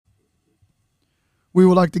We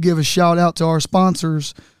would like to give a shout out to our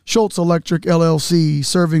sponsors, Schultz Electric LLC,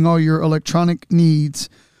 serving all your electronic needs.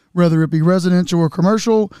 Whether it be residential or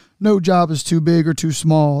commercial, no job is too big or too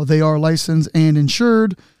small. They are licensed and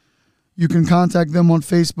insured. You can contact them on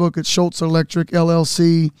Facebook at Schultz Electric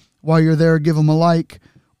LLC. While you're there, give them a like,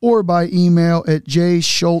 or by email at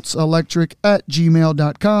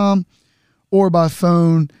jschultzelectric@gmail.com, or by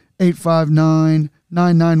phone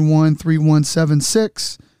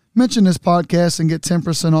 859-991-3176. Mention this podcast and get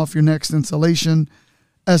 10% off your next installation.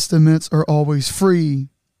 Estimates are always free.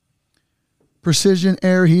 Precision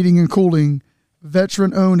Air Heating and Cooling,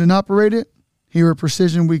 veteran owned and operated. Here at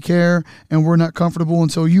Precision, we care and we're not comfortable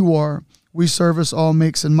until you are. We service all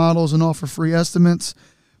makes and models and offer free estimates.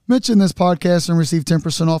 Mention this podcast and receive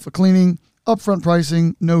 10% off of cleaning, upfront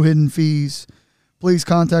pricing, no hidden fees. Please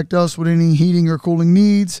contact us with any heating or cooling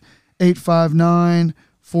needs,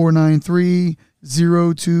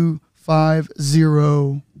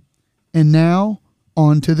 859-493-0250. And now,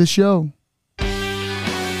 on to the show.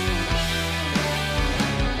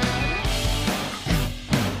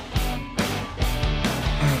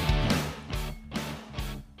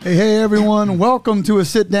 Hey, everyone. Welcome to A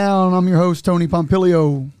Sit Down. I'm your host, Tony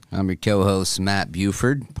Pompilio. I'm your co-host, Matt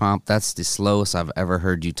Buford. Pomp, that's the slowest I've ever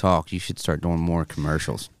heard you talk. You should start doing more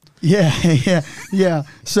commercials. Yeah.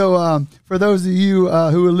 So for those of you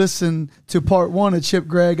who listened to part 1 of Chip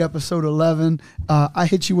Gregg, episode 11, I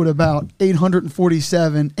hit you with about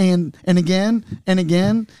 847 and again.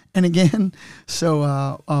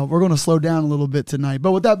 So we're going to slow down a little bit tonight.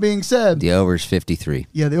 But with that being said, the over's 53.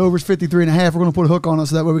 Yeah, the over's 53 and a half. We're going to put a hook on it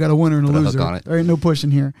so that way we got a winner and a loser. Hook on it. There ain't no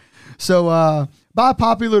pushing here. So by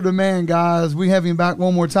popular demand, guys, we have him back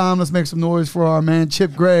one more time. Let's make some noise for our man,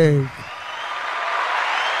 Chip Gregg.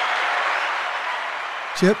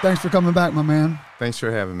 Chip, thanks for coming back, my man. Thanks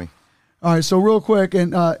for having me. All right, so real quick,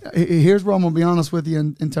 and here's where I'm going to be honest with you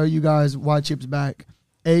and tell you guys why Chip's back.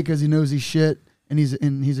 A, because he knows he's shit, and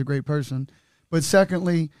he's a great person. But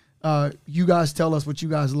secondly, you guys tell us what you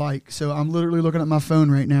guys like. So I'm literally looking at my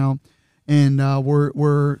phone right now, and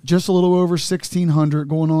we're just a little over 1,600,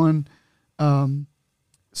 going on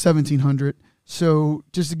 1,700. So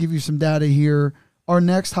just to give you some data here, our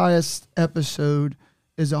next highest episode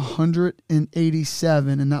is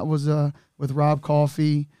 187, and that was with Rob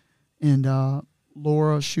Coffey and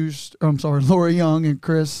Laura Young and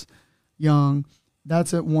Chris Young.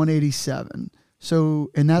 That's at 187.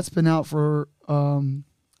 So, and that's been out for a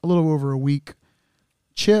little over a week.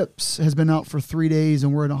 Chips has been out for 3 days,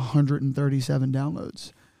 and we're at 137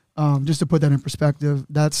 downloads. Just to put that in perspective,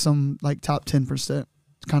 that's some like top 10%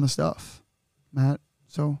 kind of stuff, Matt.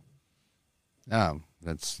 So,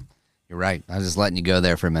 You're right. I was just letting you go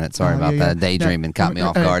there for a minute. Sorry about that. Daydreaming caught me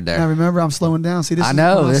off guard there. Now remember, I'm slowing down. See, this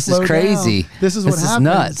is crazy. This is what happens.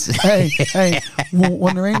 Nuts. hey,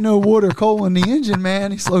 when there ain't no wood or coal in the engine,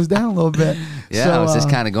 man, he slows down a little bit. Yeah, so, I was just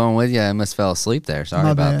kind of going with you. I almost fell asleep there.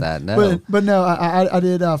 Sorry about that. No, but no, I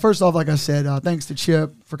did. First off, like I said, thanks to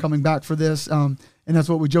Chip for coming back for this. And that's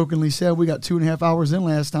what we jokingly said. We got 2.5 hours in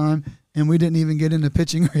last time, and we didn't even get into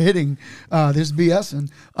pitching or hitting. This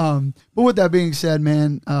BSing. But with that being said,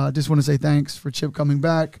 man, just want to say thanks for Chip coming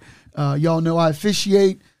back. Y'all know I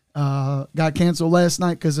officiate. Got canceled last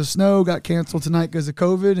night because of snow. Got canceled tonight because of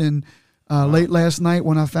COVID. And late last night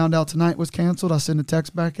when I found out tonight was canceled, I sent a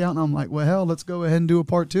text back out, and I'm like, well, hell, let's go ahead and do a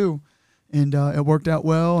part 2. And it worked out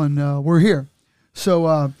well, and we're here.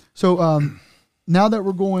 So now that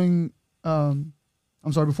we're going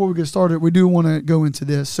before we get started, we do want to go into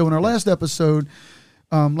this. So in our last episode,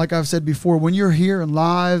 like I've said before, when you're here and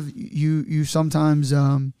live, you sometimes get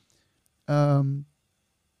in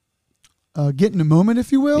the moment,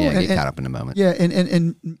 if you will. Yeah, get caught up in the moment. Yeah,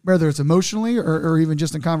 and whether it's emotionally or even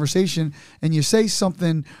just in conversation, and you say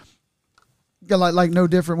something like no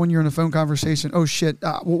different when you're in a phone conversation. Oh, shit,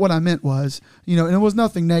 what I meant was, and it was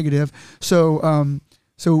nothing negative. So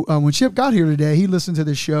when Chip got here today, he listened to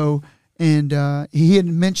the show, and he had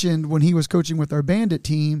mentioned when he was coaching with our Bandit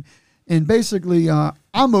team, and basically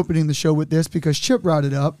I'm opening the show with this because Chip brought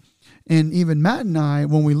it up, and even Matt and I,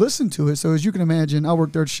 when we listened to it, so as you can imagine, I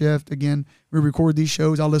work third shift. Again, we record these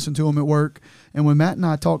shows. I listen to them at work, and when Matt and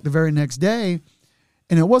I talked the very next day,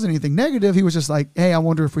 and it wasn't anything negative, he was just like, hey, I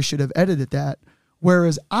wonder if we should have edited that.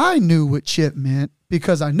 Whereas I knew what Chip meant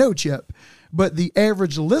because I know Chip, but the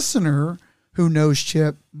average listener who knows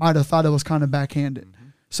Chip might have thought it was kind of backhanded. Mm-hmm.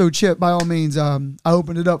 So, Chip, by all means, I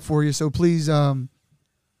opened it up for you, so please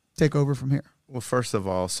take over from here. Well, first of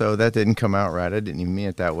all, so that didn't come out right. I didn't even mean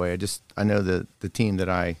it that way. I know the team that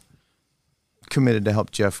I committed to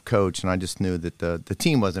help Jeff coach, and I just knew that the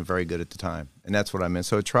team wasn't very good at the time, and that's what I meant.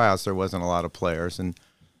 So at tryouts, there wasn't a lot of players, and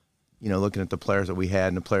looking at the players that we had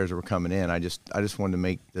and the players that were coming in, I just wanted to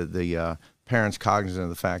make the parents cognizant of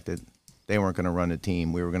the fact that they weren't going to run the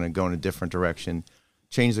team. We were going to go in a different direction,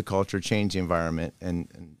 change the culture, change the environment,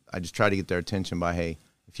 and I just tried to get their attention by, hey,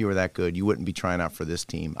 if you were that good, you wouldn't be trying out for this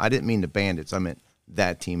team. I didn't mean the Bandits. I meant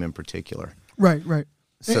that team in particular. Right.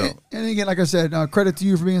 So, and again, like I said, credit to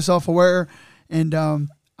you for being self-aware, and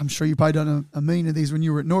I'm sure you probably done a million of these when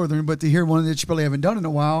you were at Northern, but to hear one that you probably haven't done in a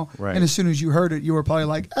while, right. And as soon as you heard it, you were probably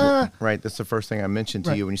like, Right, that's the first thing I mentioned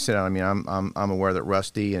to you when you sit down. I mean, I'm aware that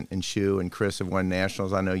Rusty and Shu and Chris have won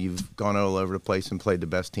nationals. I know you've gone all over the place and played the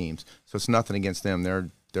best teams, so it's nothing against them. They're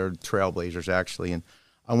trailblazers actually, and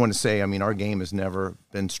I want to say, I mean, our game has never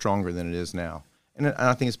been stronger than it is now, and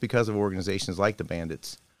I think it's because of organizations like the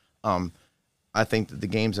Bandits. I think that the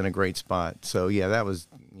game's in a great spot. So, yeah, that was,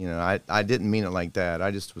 I didn't mean it like that. I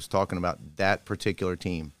just was talking about that particular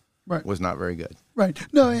team was not very good. Right.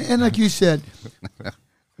 No, and like you said,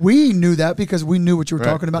 we knew that because we knew what you were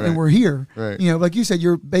talking about and we're here. Right. Like you said,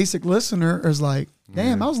 your basic listener is like,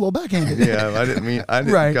 damn, I was a little backhanded. Yeah, I didn't mean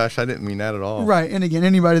that at all. Right. And again,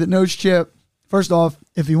 anybody that knows Chip, first off,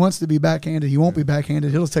 if he wants to be backhanded, he won't be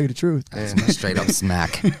backhanded. He'll tell you the truth. Straight up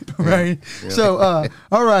smack. Right. Yeah. So,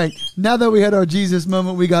 all right. Now that we had our Jesus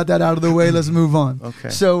moment, we got that out of the way. Let's move on. Okay.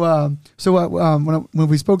 So, when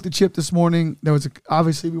we spoke to Chip this morning, there was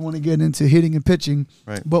obviously we want to get into hitting and pitching.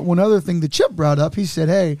 Right. But one other thing that Chip brought up, he said,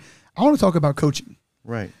 "Hey, I want to talk about coaching."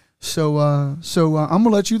 Right. So, I'm gonna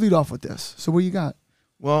let you lead off with this. So, what you got?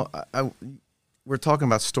 Well, we're talking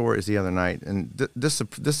about stories the other night, and this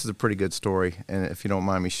is a pretty good story. And if you don't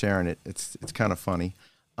mind me sharing it, it's kind of funny.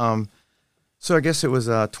 So I guess it was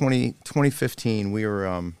 2015. We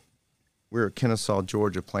were at Kennesaw,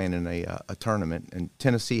 Georgia, playing in a tournament, and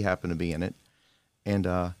Tennessee happened to be in it. And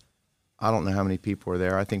I don't know how many people were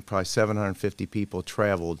there. I think probably 750 people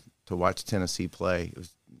traveled to watch Tennessee play. It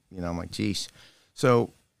was, I'm like, geez.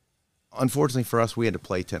 So unfortunately for us, we had to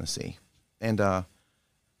play Tennessee,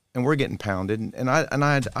 and we're getting pounded. And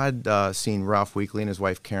I'd seen Ralph Weekly and his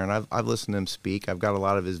wife Karen. I've listened to him speak. I've got a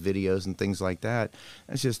lot of his videos and things like that.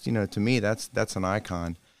 It's just, to me, that's an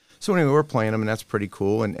icon. So anyway, we're playing them, and that's pretty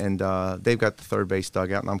cool. And they've got the third base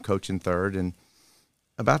dugout, and I'm coaching third. And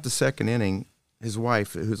about the second inning, his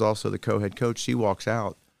wife, who's also the co-head coach, she walks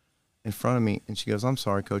out in front of me, and she goes, "I'm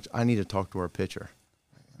sorry, Coach. I need to talk to our pitcher."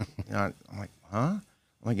 I'm like, "Huh?" I'm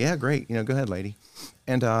like, "Yeah, great. go ahead, lady."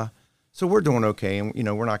 And so we're doing okay, and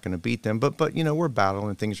we're not going to beat them, but we're battling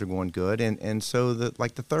and things are going good. And so the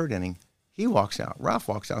third inning, he walks out. Ralph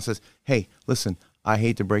walks out and says, "Hey, listen, I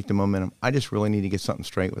hate to break the momentum. I just really need to get something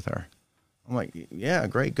straight with her." I'm like, "Yeah,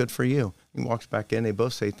 great, good for you." He walks back in. They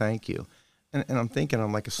both say thank you, and I'm thinking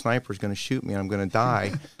I'm like a sniper's going to shoot me and I'm going to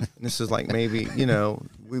die. And this is like maybe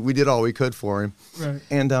we did all we could for him, Right.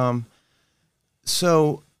 And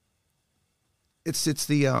so. It's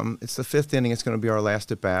the fifth inning. It's going to be our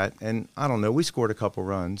last at bat, and I don't know. We scored a couple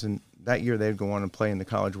runs, and that year they'd go on and play in the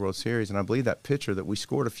College World Series. And I believe that pitcher that we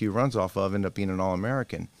scored a few runs off of ended up being an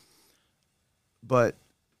All-American. But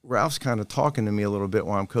Ralph's kind of talking to me a little bit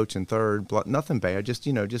while I'm coaching third. Nothing bad, just.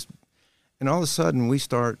 And all of a sudden we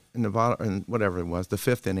start in the bottom, whatever it was, the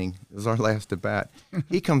fifth inning. It was our last at bat.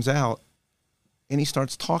 He comes out, and he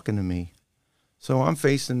starts talking to me. So I'm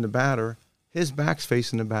facing the batter. His back's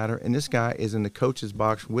facing the batter, and this guy is in the coach's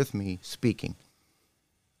box with me speaking.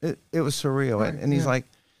 It was surreal. Right, and he's like,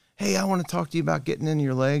 "Hey, I want to talk to you about getting into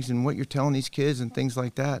your legs and what you're telling these kids and things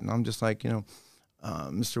like that." And I'm just like,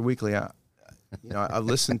 Mr. Weekly, I've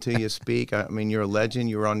listened to you speak. I mean, you're a legend.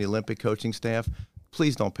 You were on the Olympic coaching staff.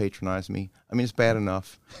 Please don't patronize me. I mean, it's bad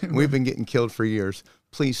enough. We've been getting killed for years.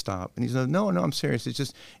 Please stop. And he said, no, I'm serious.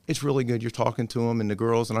 It's really good. You're talking to them and the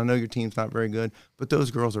girls, and I know your team's not very good, but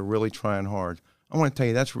those girls are really trying hard. I want to tell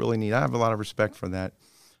you, that's really neat. I have a lot of respect for that.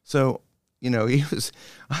 So, I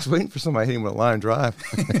was waiting for somebody to hit him with a line drive.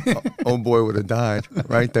 Old boy would have died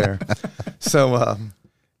right there. So,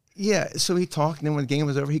 so he talked, and then when the game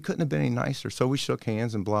was over, he couldn't have been any nicer. So we shook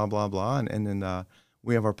hands and blah, blah, blah. And then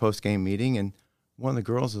we have our post-game meeting, and one of the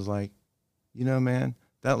girls is like, man,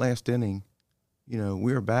 that last inning,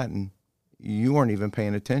 we were batting. You weren't even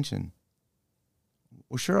paying attention.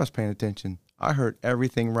 Well, sure, I was paying attention. I heard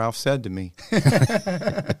everything Ralph said to me.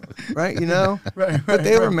 Right, Right. But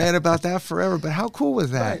they were mad about that forever. But how cool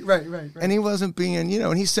was that? Right. And he wasn't being,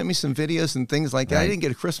 and he sent me some videos and things like that. I didn't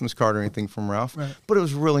get a Christmas card or anything from Ralph, but it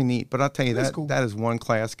was really neat. But I'll tell you, That's cool. That is one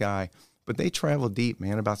class guy. But they travel deep,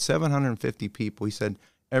 man. About 750 people. He said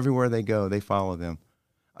everywhere they go, they follow them.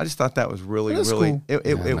 I just thought that was really, That's really, cool.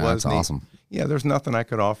 it was that's neat. awesome. yeah, there's nothing I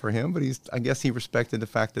could offer him, but I guess he respected the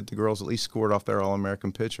fact that the girls at least scored off their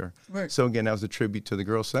All-American pitcher. Right. So again, that was a tribute to the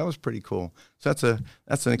girls. So that was pretty cool. So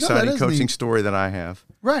that's an exciting coaching story that I have.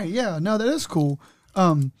 Right. Yeah. No, that is cool.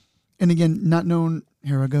 And again, not knowing.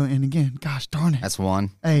 Here I go. And again, gosh darn it. That's one.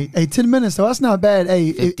 Hey, 10 minutes. So that's not bad.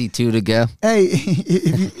 Hey, 52 to go. Hey,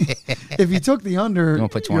 if you took the under, You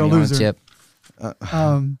want to put 20 you're a on a loser. chip?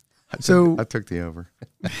 I took the over.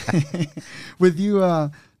 With you,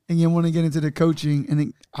 and you want to get into the coaching,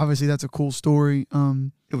 and obviously that's a cool story.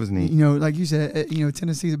 It was neat. You know, like you said,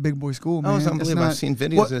 Tennessee's a big boy school, man. Oh, it's unbelievable. I've seen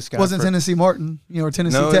videos of this guy. Wasn't Tennessee Martin, or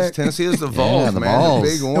Tennessee No, Tech. it's Tennessee is the Vols, Yeah, the man. Vols. The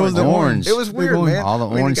big It orange. was the orange. It was Big weird, orange. man. All the I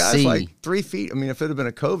mean, orange the guy's sea. like 3 feet. I mean, if it had been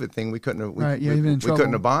a COVID thing, we couldn't have. Right, yeah, we, you'd been in we couldn't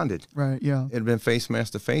trouble. have bonded. Right, yeah. It'd been face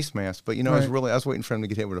mask to face mask. But I was waiting for him to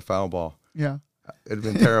get hit with a foul ball. Yeah. It'd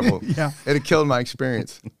have been terrible. Yeah. It'd have killed my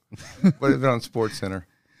experience. But it'd been on Sports Center.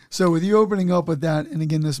 So with you opening up with that, and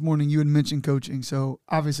again this morning you had mentioned coaching, so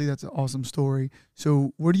obviously that's an awesome story.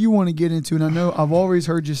 So what do you want to get into? And I know I've always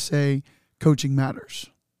heard you say coaching matters.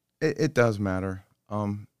 It does matter.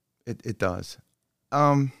 It does.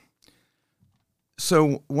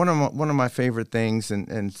 So one of my favorite things,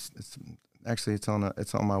 and it's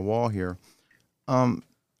on my wall here.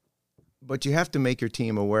 But you have to make your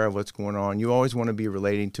team aware of what's going on. You always want to be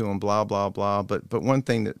relating to them, blah blah blah. But one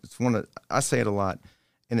thing I say it a lot,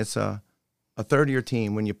 and it's a third of your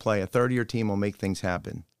team when you play. A third of your team will make things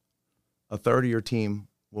happen. A third of your team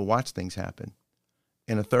will watch things happen,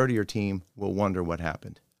 and a third of your team will wonder what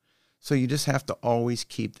happened. So you just have to always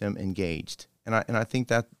keep them engaged, and I think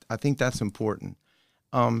that's important.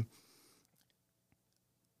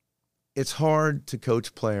 It's hard to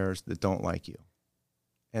coach players that don't like you.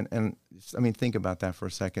 And I mean, think about that for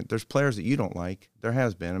a second. There's players that you don't like. There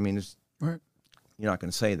has been. I mean, Right. You're not going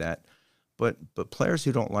to say that. But players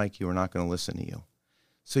who don't like you are not going to listen to you.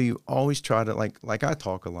 So you always try to, like I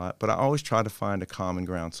talk a lot, but I always try to find a common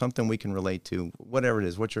ground, something we can relate to, whatever it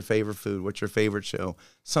is. What's your favorite food? What's your favorite show?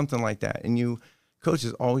 Something like that. And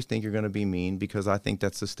coaches always think you're going to be mean because I think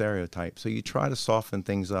that's the stereotype. So you try to soften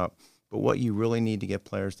things up. But what you really need to get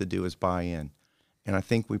players to do is buy in. And I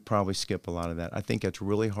think we probably skip a lot of that. I think it's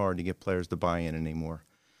really hard to get players to buy in anymore.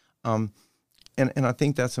 And I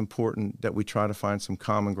think that's important that we try to find some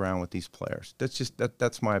common ground with these players.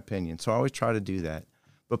 That's my opinion. So I always try to do that.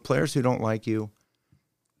 But players who don't like you,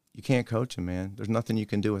 you can't coach them, man. There's nothing you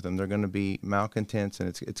can do with them. They're going to be malcontents, and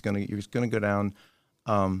you're just going to go down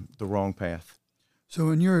the wrong path. So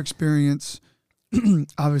in your experience,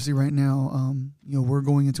 obviously right now, we're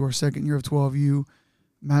going into our second year of 12U.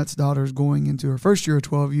 Matt's daughter's going into her first year of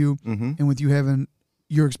 12U, and with you having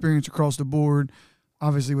your experience across the board,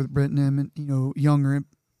 obviously with Britt and them, younger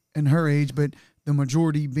in her age, but the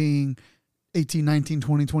majority being 18, 19,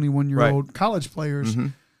 20, 21-year-old college players. Mm-hmm.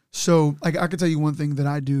 So I could tell you one thing that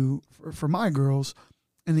I do for my girls,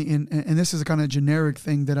 and this is a kind of generic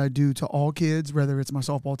thing that I do to all kids, whether it's my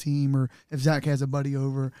softball team or if Zach has a buddy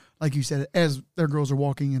over, like you said, as their girls are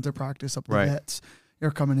walking into practice up the vets. They're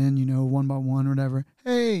coming in, one by one or whatever.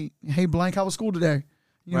 Hey, blank, how was school today?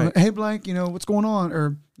 Hey, blank, what's going on?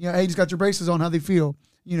 Or, hey, just got your braces on, how they feel?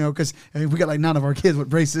 Because we got like 9 of our kids with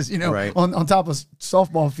braces, on top of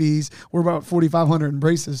softball fees. We're about 4,500 in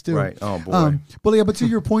braces too. Right. Oh, boy. But to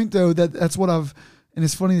your point, though, that's what and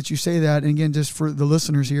it's funny that you say that. And again, just for the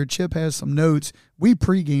listeners here, Chip has some notes. We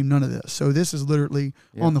pregame none of this. So this is literally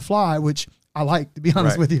on the fly, which I like, to be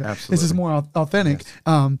honest with you. Absolutely. This is more authentic.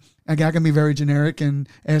 Yes. I can be very generic and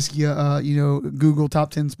ask you, Google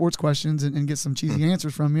top 10 sports questions and get some cheesy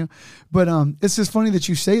answers from you. But it's just funny that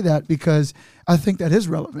you say that because I think that is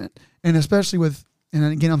relevant. And especially and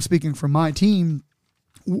again, I'm speaking for my team,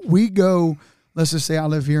 we go, let's just say I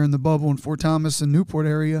live here in the bubble in Fort Thomas and Newport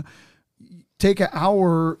area, take an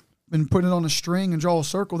hour and put it on a string and draw a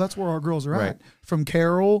circle. That's where our girls are at. From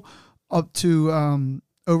Carroll up to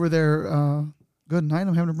over there, good night,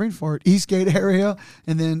 I'm having a brain fart, Eastgate area.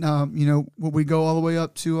 And then, we go all the way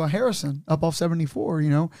up to Harrison, up off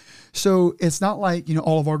 74, So it's not like,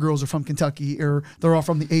 all of our girls are from Kentucky or they're all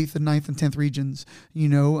from the 8th and 9th and 10th regions.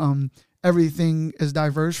 Everything is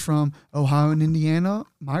diverse from Ohio and Indiana.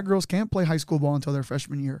 My girls can't play high school ball until their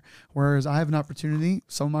freshman year, whereas I have an opportunity.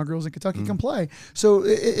 Some of my girls in Kentucky can play. So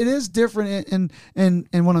it is different.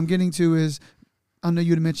 And what I'm getting to is, I know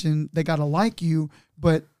you had mentioned they got to like you,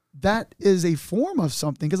 but that is a form of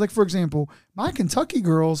something. Because, like, for example, my Kentucky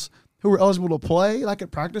girls who are eligible to play, like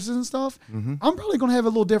at practices and stuff, I'm probably going to have a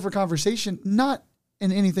little different conversation, not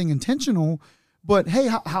in anything intentional, but, hey,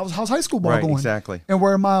 how's high school ball going? Exactly. And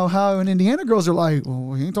where my Ohio and Indiana girls are like,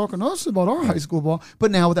 well, he ain't talking to us about our high school ball. But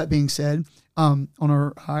now, with that being said, on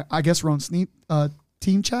our, I guess we're on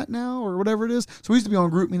team chat now or whatever it is. So we used to be on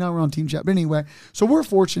group me, now we're on team chat. But anyway, so we're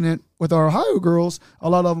fortunate with our Ohio girls, a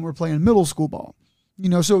lot of them are playing middle school ball.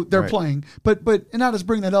 So they're playing. But and I just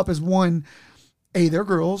bring that up as one, they're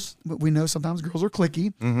girls, but we know sometimes girls are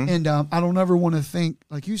cliquey. And I don't ever want to think,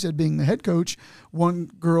 like you said, being the head coach,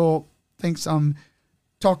 one girl thinks I'm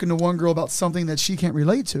talking to one girl about something that she can't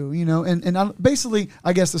relate to, and basically,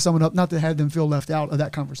 I guess to sum it up, not to have them feel left out of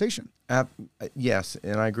that conversation. Yes,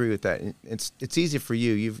 and I agree with that. It's easy for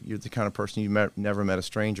you. You're the kind of person never met a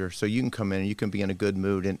stranger, so you can come in and you can be in a good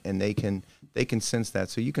mood, and they can sense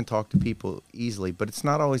that, so you can talk to people easily. But it's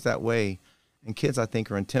not always that way, and kids, I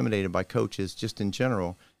think, are intimidated by coaches just in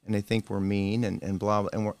general, and they think we're mean and blah,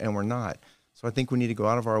 and we're not. So I think we need to go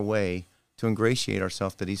out of our way to ingratiate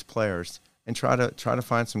ourselves to these players and try to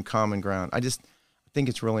find some common ground. I think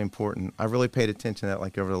it's really important. I really paid attention to that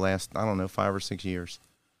like over the last, 5 or 6 years.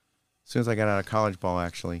 As soon as I got out of college ball,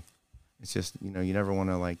 actually, it's just, you never want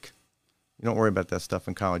to you don't worry about that stuff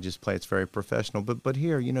in college. Just play. It's very professional. But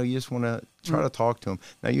here, you just want to try to talk to them.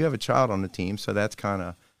 Now, you have a child on the team, so that's kind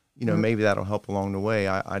of, maybe that'll help along the way.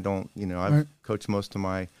 I don't, I've coached most of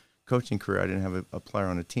my coaching career. I didn't have a player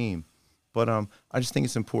on the team. But I just think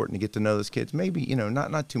it's important to get to know those kids. Maybe,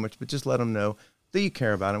 not too much, but just let them know that you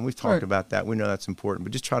care about them. We've talked about that. We know that's important.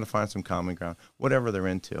 But just try to find some common ground, whatever they're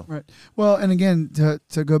into. Right. Well, and again,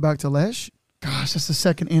 to go back to Lesh, gosh, that's the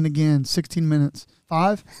second and again, 16 minutes.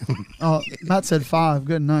 5? Matt said 5.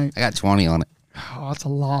 Good night. I got 20 on it. Oh, that's a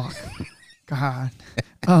lot. God.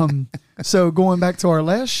 So going back to our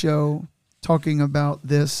last show, talking about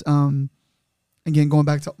this, again, going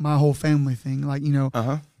back to my whole family thing, like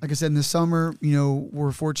I said, in the summer,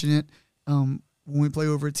 we're fortunate when we play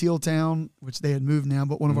over at Teal Town, which they had moved now,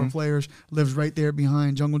 but one of our players lives right there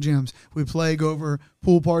behind Jungle Gyms. We play, go over,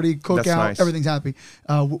 pool party, cookout, nice. Everything's happy.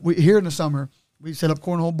 Here in the summer, we set up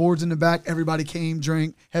cornhole boards in the back. Everybody came,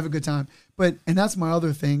 drank, have a good time. And that's my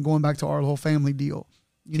other thing, going back to our whole family deal.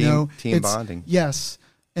 Team bonding. Yes.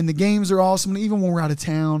 And the games are awesome. Even when we're out of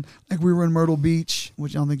town, like we were in Myrtle Beach,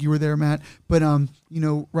 which I don't think you were there, Matt, but,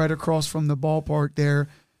 right across from the ballpark there.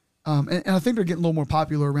 And I think they're getting a little more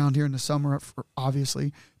popular around here in the summer,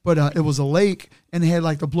 obviously. But it was a lake, and they had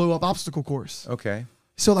like the blow-up obstacle course. Okay.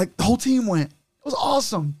 So like the whole team went. It was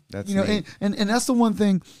awesome. That's neat. And that's the one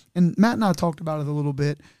thing. And Matt and I talked about it a little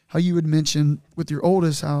bit. How you would mention with your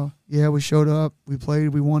oldest, how we showed up, we played,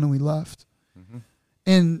 we won, and we left.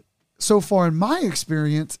 And so far in my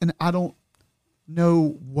experience, and I don't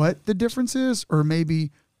know what the difference is, or maybe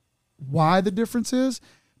why the difference is.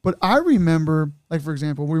 But I remember, like, for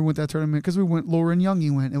example, we went to that tournament because Laura and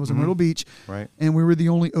Youngie went. It was in Myrtle Beach. Right. And we were the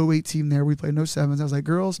only 08 team there. We played no 7s. I was like,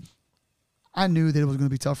 girls, I knew that it was going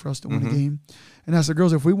to be tough for us to win a game. And I said,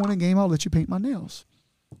 girls, if we win a game, I'll let you paint my nails.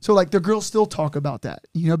 So, like, the girls still talk about that,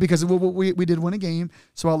 because we did win a game.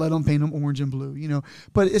 So I'll let them paint them orange and blue,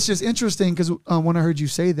 But it's just interesting because when I heard you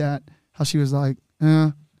say that, how she was like,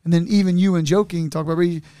 And then even you and joking talk about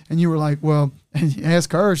it, and you were like, well,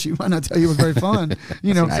 ask her. She might not tell you it was very fun.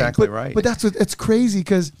 Exactly right. But it's crazy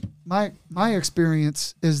because my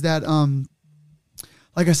experience is that,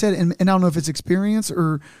 like I said, and I don't know if it's experience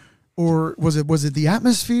or was it the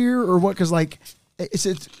atmosphere or what? Because like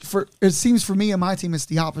it seems for me and my team it's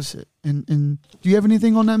the opposite. And do you have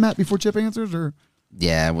anything on that, Matt, before Chip answers? Or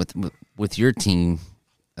yeah, with your team,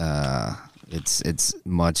 it's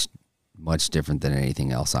much different than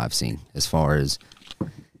anything else I've seen as far as,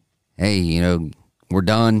 hey, we're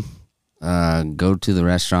done. Go to the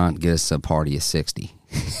restaurant, get us a party of 60.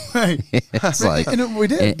 Right. It's like, and we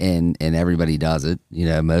did. And everybody does it.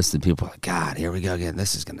 Most of the people are like, God, here we go again.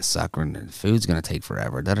 This is going to suck. And the food's going to take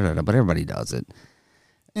forever. But everybody does it.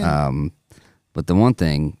 Yeah. But the one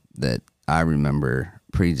thing that I remember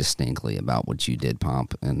pretty distinctly about what you did,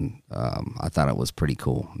 Pomp, and I thought it was pretty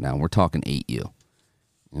cool. Now, we're talking 8U.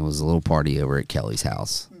 It was a little party over at Kelly's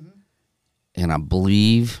house. And I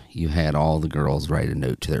believe you had all the girls write a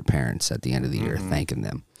note to their parents at the end of the year thanking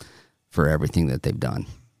them for everything that they've done.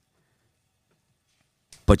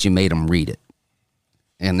 But you made them read it.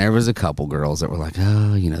 And there was a couple girls that were like,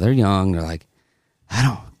 oh, they're young. They're like,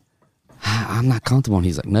 I'm not comfortable. And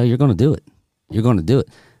he's like, no, you're going to do it. You're going to do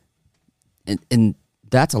it. And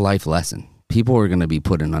that's a life lesson. People are going to be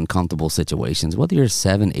put in uncomfortable situations, whether you're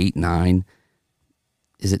 7, 8, 9.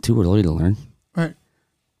 Is it too early to learn? Right.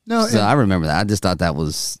 No. So I remember that. I just thought that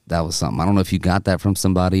was something. I don't know if you got that from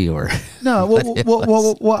somebody or. No.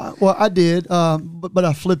 Well, I did, but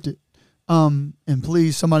I flipped it. And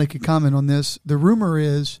please, somebody could comment on this. The rumor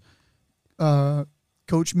is,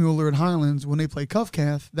 Coach Mueller at Highlands, when they play Cuff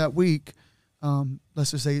Calf that week,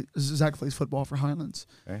 let's just say Zach plays football for Highlands.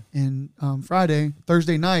 Okay. And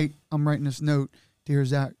Thursday night, I'm writing this note. Dear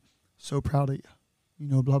Zach, so proud of you. You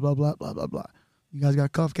know, blah, blah, blah, blah, blah, blah. You guys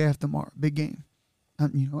got cuff calf tomorrow. Big game.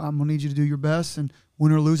 You know, I'm going to need you to do your best, and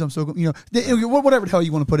win or lose, I'm still going to, you know, whatever the hell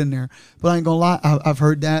you want to put in there. But I ain't going to lie, I've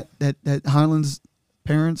heard that Highlands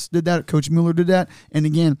parents did that, Coach Mueller did that. And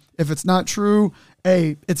again, if it's not true,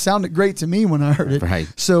 hey, it sounded great to me when I heard it.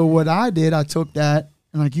 Right. So what I did, I took that,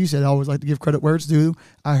 and like you said, I always like to give credit where it's due.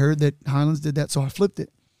 I heard that Highlands did that, so I flipped it.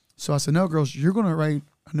 So I said, no, girls, you're going to write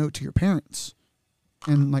a note to your parents.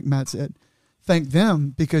 And like Matt said, thank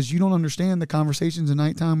them, because you don't understand the conversations at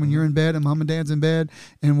nighttime when you're in bed and mom and dad's in bed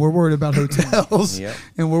and we're worried about hotels Yep.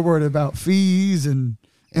 and we're worried about fees and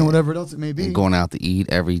whatever else it may be. And going out to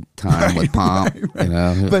eat every time with Pomp, you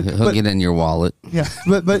know, he'll get in your wallet. Yeah,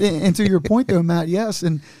 but and to your point though, Matt, yes,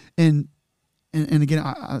 and again,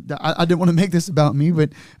 I didn't want to make this about me,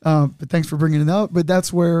 but thanks for bringing it up. But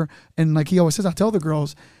that's where, and like he always says, I tell the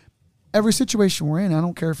girls, every situation we're in, I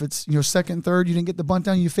don't care if it's, you know, second, third, you didn't get the bunt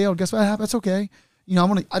down, you failed. Guess what happened? That's okay. You know,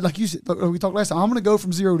 like you said, we talked last time, I'm going to go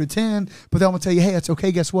from 0 to 10, but then I'm going to tell you, hey, it's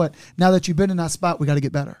okay. Guess what? Now that you've been in that spot, we got to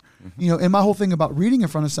get better. Mm-hmm. You know, and my whole thing about reading in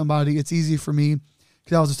front of somebody, it's easy for me,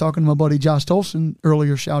 because I was just talking to my buddy Josh Tolson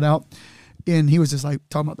earlier, shout out, and he was just like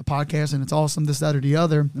talking about the podcast and it's awesome, this, that, or the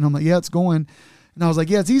other. And I'm like, yeah, it's going. And I was like,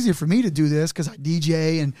 yeah, it's easier for me to do this because I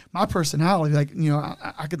DJ and my personality, like, you know,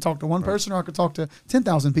 I could talk to one person or I could talk to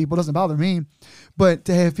 10,000 people. It doesn't bother me. But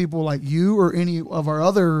to have people like you or any of our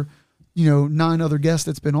other, you know, 9 other guests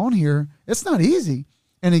that's been on here, it's not easy.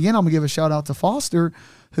 And again, I'm going to give a shout out to Foster,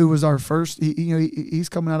 who was our first, he's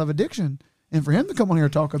coming out of addiction. And for him to come on here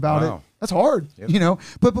and talk about it, that's hard, you know.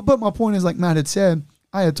 But my point is, like Matt had said,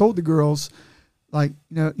 I had told the girls, like,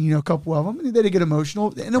 you know, a couple of them, they did get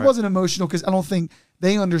emotional. And it wasn't emotional because I don't think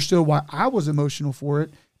they understood why I was emotional for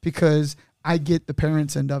it, because I get the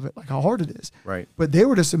parents' end of it, like how hard it is. Right. But they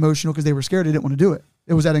were just emotional because they were scared. They didn't want to do it.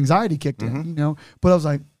 It was that anxiety kicked in, you know. But I was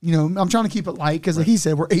like, you know, I'm trying to keep it light because like he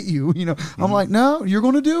said, we're 8U, you know. I'm like, no, you're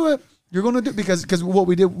going to do it. You're going to do, because what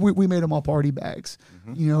we did, we made them all party bags,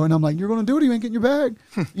 you know, and I'm like, you're going to do it, you ain't getting your bag,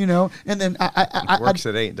 you know, and then I works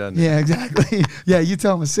at 8, doesn't it? Yeah, exactly. Yeah, you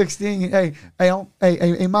tell them at 16, hey,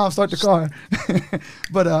 mom, start the car.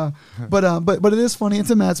 but it is funny. And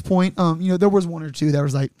to Matt's point, you know, there was 1 or 2 that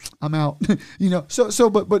was like, I'm out, you know,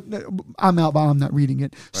 but I'm out, but I'm not reading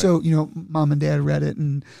it. Right. So, you know, mom and dad read it,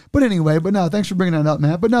 but anyway, but no, thanks for bringing that up,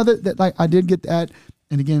 Matt. But no, that like I did get that.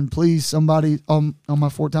 And again, please, somebody on my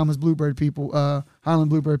Fort Thomas Bluebird people, Highland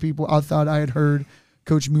Bluebird people, I thought I had heard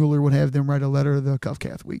Coach Mueller would have them write a letter to the Cuff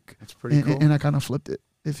Calf Week. That's pretty cool. And I kind of flipped it,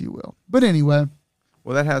 if you will. But anyway.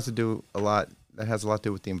 Well, that has a lot to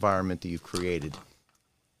do with the environment that you've created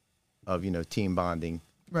of, you know, team bonding,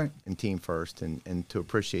 right, and team first, and to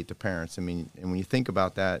appreciate the parents. I mean, and when you think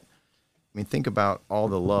about that, I mean, think about all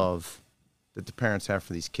the love that the parents have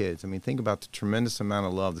for these kids. I mean, think about the tremendous amount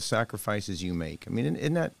of love, the sacrifices you make. I mean,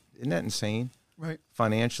 isn't that insane? Right.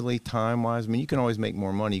 Financially, time-wise. I mean, you can always make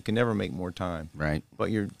more money. You can never make more time. Right.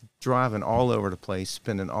 But you're driving all over the place,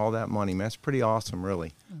 spending all that money. Man, that's pretty awesome,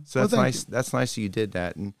 really. So Well, that's nice. you. That's nice that you did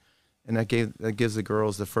that, and that gives the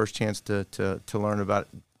girls the first chance to learn about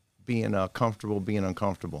being comfortable, being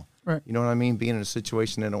uncomfortable. Right. You know what I mean? Being in a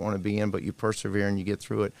situation they don't want to be in, but you persevere and you get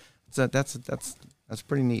through it. So that's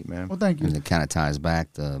pretty neat, man. Well, thank you. And it kind of ties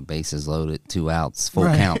back to bases loaded, 2 outs, full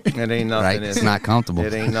Right. count. It ain't nothing. Right? It's not comfortable.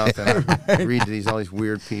 It ain't nothing. I read to all these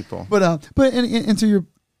weird people. But and to your,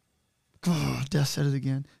 Death said it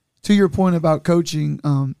again. To your point about coaching,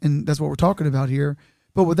 and that's what we're talking about here.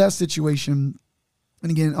 But with that situation, and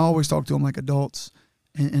again, I always talk to them like adults.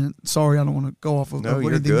 And sorry, I don't want to go off of No,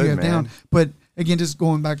 you're anything good, you have man. down. But again, just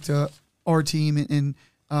going back to our team, and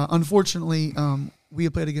unfortunately, we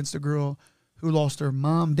had played against a girl who lost her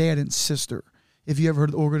mom, dad, and sister. If you ever heard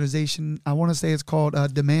of the organization, I want to say it's called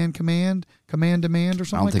Command Demand or something like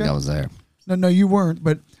that. I don't think I was there. No, you weren't.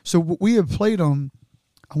 But so we had played them.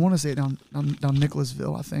 I want to say down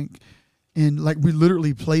Nicholasville, I think, and like we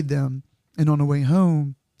literally played them. And on the way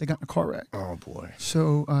home, they got in a car wreck. Oh boy.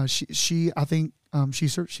 So she I think she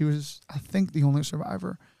was I think the only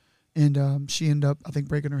survivor, and she ended up I think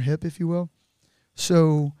breaking her hip, if you will.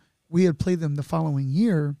 So we had played them the following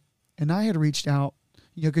year, and I had reached out,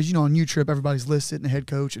 you know, because you know on U-Trip everybody's listed and the head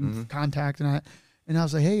coach and contact, and I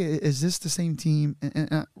was like, hey, is this the same team?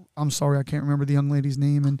 And I'm sorry, I can't remember the young lady's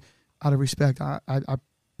name, and out of respect, I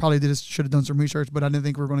probably should have done some research, but I didn't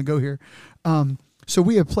think we were going to go here. So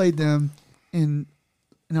we had played them, and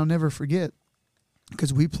I'll never forget,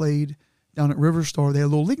 because we played down at River Star. They had a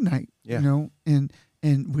little league night, you know, and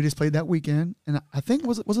we just played that weekend. And I think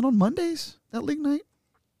was it on Mondays, that league night?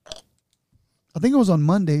 I think it was on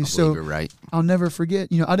Monday. I So believe you're right. I'll never forget.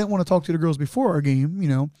 I didn't want to talk to the girls before our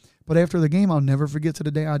game, but after the game, I'll never forget to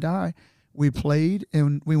the day I die. We played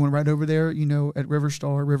and we went right over there, at River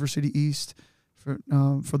Star, River City East, for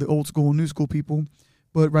the old school and new school people.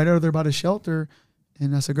 But right over there by the shelter,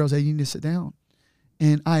 and I said, girls, hey, you need to sit down.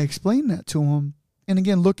 And I explained that to them. And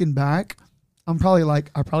again, looking back, I'm probably like,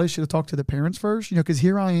 I probably should have talked to the parents first, because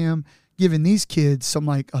here I am giving these kids some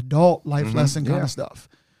like adult life lesson kind of stuff.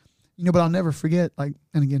 But I'll never forget, like,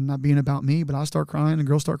 and again, not being about me, but I start crying and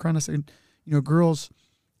girls start crying. I said, girls,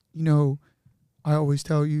 I always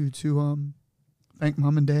tell you to thank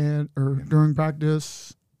mom and dad, or during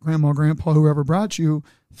practice, grandma, grandpa, whoever brought you,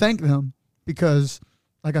 thank them, because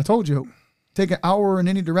like I told you, take an hour in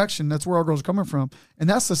any direction. That's where our girls are coming from. And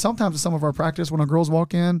that's sometimes in some of our practice, when our girls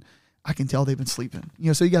walk in, I can tell they've been sleeping.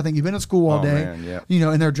 So you got to think, you've been at school all day, man, yeah.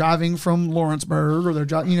 And they're driving from Lawrenceburg, or they're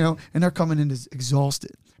driving, and they're coming in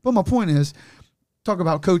exhausted. But my point is, talk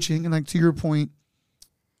about coaching, and like to your point,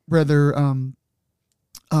 whether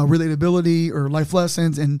relatability or life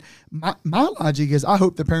lessons. And my logic is, I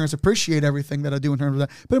hope the parents appreciate everything that I do in terms of that.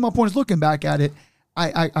 But my point is, looking back at it,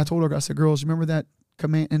 I told her, I said, girls, remember that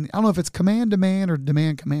command? And I don't know if it's command demand or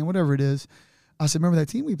demand command, whatever it is. I said, remember that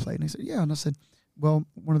team we played? And they said, yeah. And I said, well,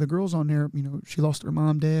 one of the girls on there, she lost her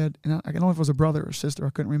mom, dad, and I don't know if it was a brother or sister, I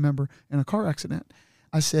couldn't remember, in a car accident.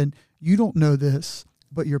 I said, you don't know this,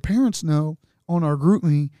 but your parents know. On our group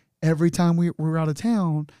me, every time we're out of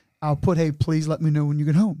town, I'll put, hey, please let me know when you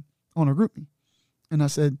get home, on our group me. And I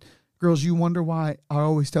said, girls, you wonder why I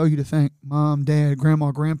always tell you to thank mom, dad,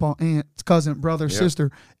 grandma, grandpa, aunt, cousin, brother,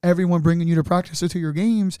 sister, everyone bringing you to practice or to your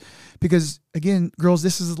games. Because, again, girls,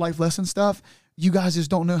 this is life lesson stuff. You guys just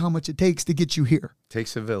don't know how much it takes to get you here.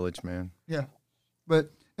 Takes a village, man. Yeah. But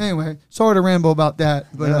anyway, sorry to ramble about that.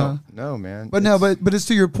 But no, man. But but it's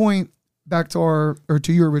to your point, back to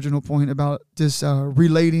to your original point about this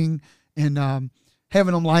relating and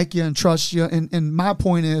having them like you and trust you. And my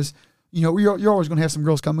point is, you're always going to have some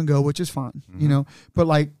girls come and go, which is fine, But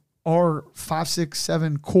like our 5, 6,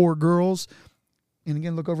 7 core girls, and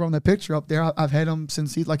again, look over on that picture up there. I've had them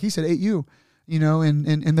since like he said, 8U.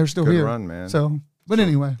 And they're still good here. Run, man. So, but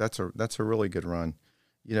anyway, that's a really good run.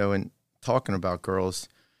 And talking about girls,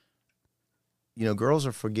 girls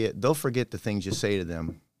they'll forget the things you say to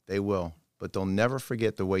them. They will, but they'll never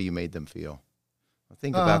forget the way you made them feel.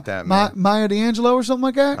 Think about that, man. Maya D'Angelo or something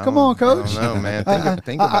like that. Come on, coach. I don't know, man.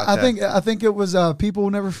 Think about that. I think it was people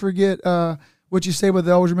will never forget what you say, but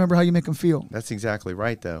they always remember how you make them feel. That's exactly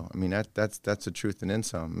right, though. I mean, that's the truth and then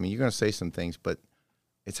some. I mean, you're going to say some things, but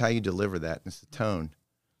it's how you deliver that. It's the tone.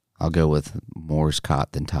 I'll go with more's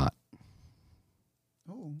caught than taught.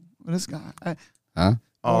 Oh, this guy. Huh?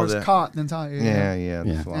 More's caught than taught. Yeah. Yeah.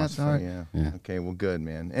 That's all right. Yeah. Okay, well, good,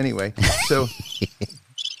 man. Anyway, so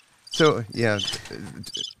yeah.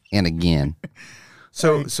 And again.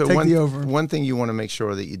 So take one thing you want to make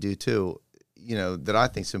sure that you do too, that I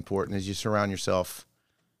think is important, is you surround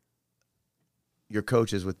your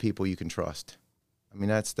coaches with people you can trust. I mean,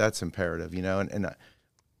 that's imperative, and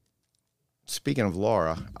speaking of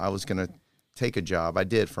Laura, I was going to take a job. I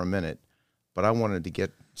did for a minute, but I wanted to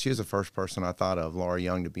she was the first person I thought of, Laura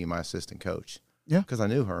Young, to be my assistant coach. Yeah. Because I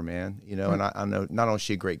knew her, man, and I know not only is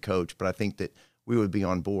she a great coach, but I think that we would be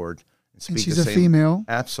on board and speak she's the a same. Female.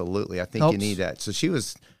 Absolutely. I think Helps. you need that. So she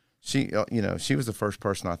was the first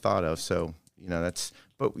person I thought of. So,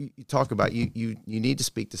 but you talk about, you need to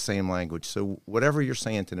speak the same language. So whatever you're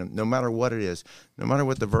saying to them, no matter what it is, no matter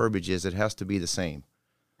what the verbiage is, it has to be the same.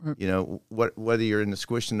 Whether you're into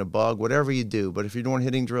squishing the bug, whatever you do, but if you're doing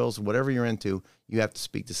hitting drills, whatever you're into, you have to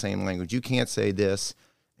speak the same language. You can't say this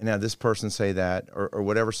and have this person say that, or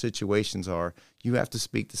whatever situations are. You have to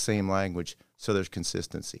speak the same language so there's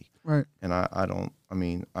consistency. Right. And I don't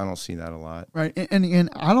see that a lot. Right. And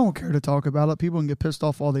I don't care to talk about it. People can get pissed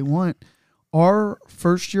off all they want. Our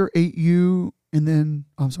first year 8U, and then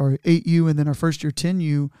our first year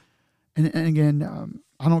 10U, and again,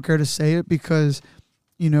 I don't care to say it because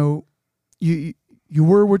you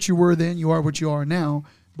were what you were then, you are what you are now.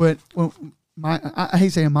 But I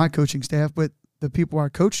hate saying my coaching staff, but the people I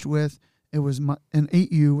coached with, it was in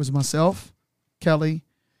 8U was myself, Kelly,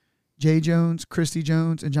 Jay Jones, Christy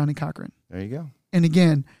Jones, and Johnny Cochran. There you go. And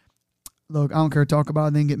again, look, I don't care to talk about it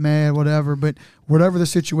and then get mad, whatever. But whatever the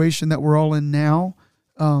situation that we're all in now,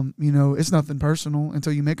 it's nothing personal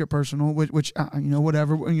until you make it personal. Which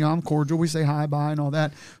whatever. I'm cordial. We say hi, bye, and all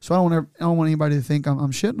that. So I don't want anybody to think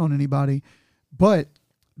I'm shitting on anybody. But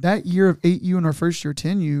that year of 8U and our first year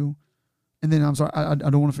 10U, and then I'm sorry, I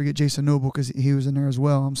don't want to forget Jason Noble because he was in there as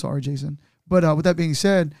well. I'm sorry, Jason. But with that being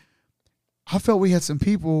said, I felt we had some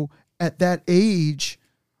people at that age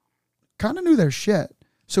kind of knew their shit.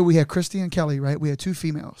 So we had Christy and Kelly, right? We had 2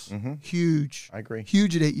 females. Mm-hmm. Huge. I agree.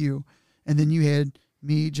 Huge at 8U. And then you had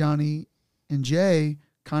me, Johnny, and Jay,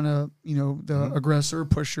 kind of, the aggressor,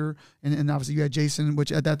 pusher, and obviously you had Jason,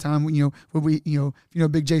 which at that time,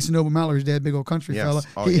 big Jason Noble Mallory's dad, big old country Yes. fella.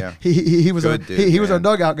 Oh, yeah. He was Good dude, he was our man.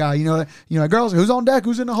 dugout guy. Girls, who's on deck,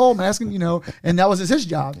 who's in the hole, I'm asking, and that was his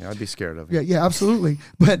job. Yeah, I'd be scared of it. Yeah, absolutely.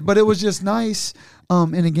 But it was just nice.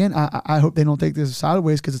 And again, I hope they don't take this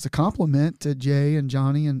sideways because it's a compliment to Jay and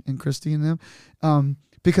Johnny and Christy and them,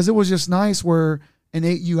 because it was just nice where in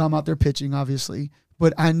 8U I'm out there pitching, obviously.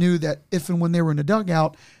 But I knew that if and when they were in the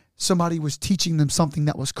dugout, somebody was teaching them something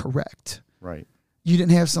that was correct. Right. You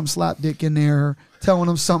didn't have some slapdick in there telling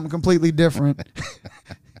them something completely different.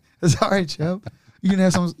 It's all right, Chip. You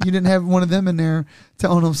didn't have one of them in there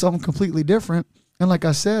telling them something completely different. And like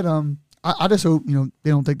I said, I just hope they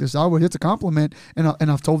don't take this sideways. It's a compliment, and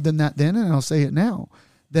I've told them that then, and I'll say it now.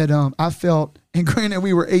 That I felt, and granted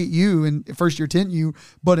we were 8U and first year 10U,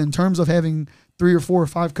 but in terms of having 3 or 4 or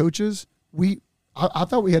 5 coaches, I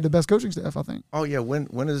thought we had the best coaching staff, I think. Oh yeah,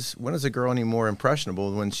 when is a girl any more impressionable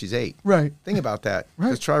than when she's 8? Right. Think about that. Right.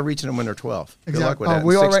 Just try reaching them when they're 12. Exactly. Good luck with that.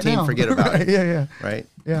 We are 16, right now. forget about Right, it. Yeah. Right.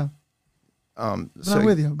 Yeah. So I'm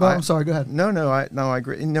with you, but I'm sorry. Go ahead. No, I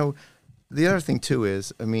agree. The other thing too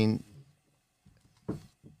is, you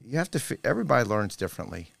have to. Everybody learns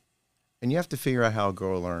differently, and you have to figure out how a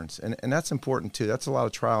girl learns, and that's important too. That's a lot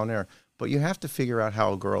of trial and error, but you have to figure out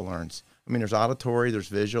how a girl learns. There's auditory, there's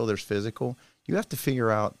visual, there's physical. You have to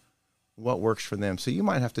figure out what works for them. So you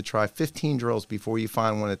might have to try 15 drills before you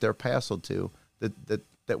find one that they're passed to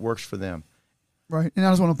that works for them. Right. And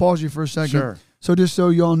I just want to pause you for a second. Sure. So just so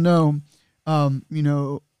y'all know,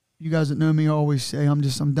 you guys that know me always say I'm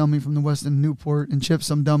just some dummy from the Weston Newport, and Chip's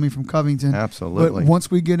some dummy from Covington. Absolutely. But once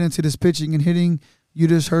we get into this pitching and hitting, you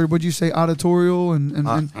just heard, what'd you say, auditorial and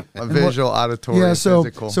visual, auditory, yeah, so,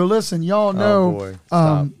 physical. So listen, y'all know, Oh, boy.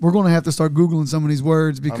 Stop. we're going to have to start Googling some of these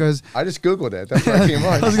words because I just Googled it. That's what I came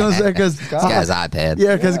on. I was going to say, because This guy's iPad.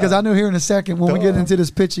 yeah, because I know here in a second when we get into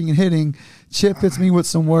this pitching and hitting, Chip hits me with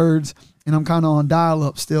some words, and I'm kind of on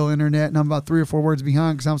dial-up still, internet, and I'm about 3 or 4 words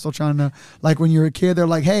behind because I'm still trying to, like when you're a kid, they're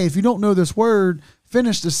like, hey, if you don't know this word,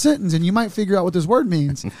 finish the sentence, and you might figure out what this word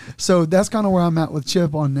means. So that's kind of where I'm at with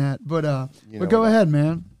Chip on that. But go ahead,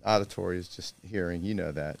 man. Auditory is just hearing. You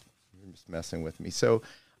know that. You're just messing with me. So,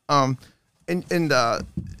 you'd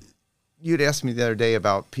asked me the other day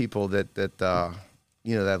about people that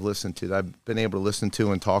I've listened to, that I've been able to listen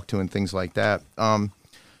to and talk to and things like that.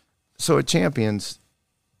 So at Champions,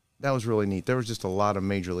 that was really neat. There was just a lot of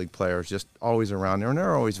major league players just always around there, and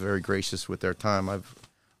they're always very gracious with their time.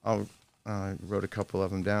 I wrote a couple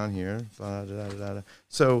of them down here.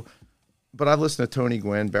 So, but I've listened to Tony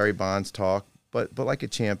Gwynn, Barry Bonds talk, but like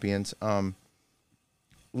at Champions,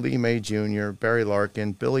 Lee May Jr., Barry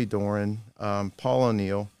Larkin, Billy Doran, Paul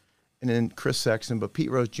O'Neill, and then Chris Sexton. But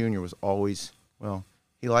Pete Rose Jr. was always,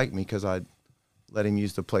 he liked me because I'd let him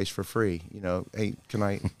use the place for free. Hey, can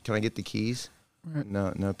I get the keys? Right.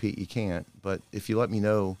 No, Pete, you can't. But if you let me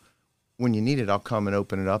know when you need it, I'll come and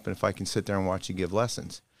open it up, and if I can sit there and watch you give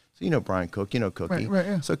lessons. So Brian Cook, Cookie. Right,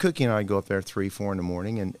 yeah. So Cookie and I go up there 3, 4 in the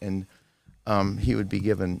morning, and he would be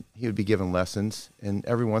given lessons, and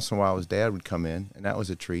every once in a while his dad would come in, and that was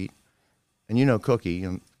a treat. And Cookie,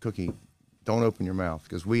 don't open your mouth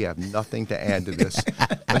because we have nothing to add to this.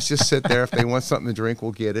 Let's just sit there. If they want something to drink,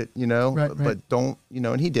 we'll get it. Right. But don't,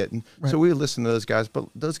 and he didn't. Right. So we would listen to those guys, but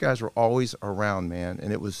those guys were always around, man,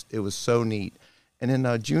 and it was so neat. And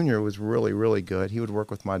then Junior was really, really good. He would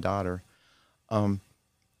work with my daughter. And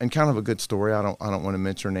kind of a good story. I don't want to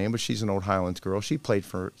mention her name, but she's an old Highlands girl. She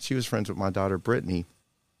was friends with my daughter Brittany,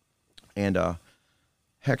 and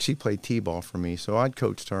heck, she played t-ball for me. So I'd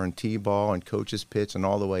coached her in t-ball and coach's pitch and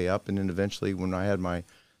all the way up. And then eventually, when I had my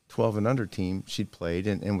 12 and under team, she'd played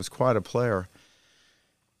and was quite a player.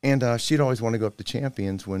 And she'd always want to go up to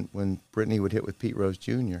Champions when Brittany would hit with Pete Rose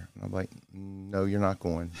Jr. And I'm like, no, you're not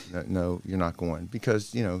going. No, you're not going,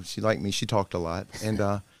 because she liked me. She talked a lot, and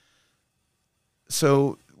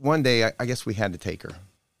so. One day, I guess we had to take her.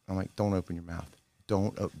 I'm like, don't open your mouth.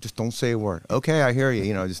 Just don't say a word. Okay, I hear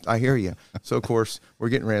you. I hear you. So of course we're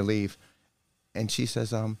getting ready to leave, and she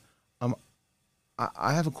says, I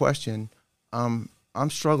have a question. I'm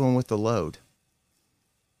struggling with the load.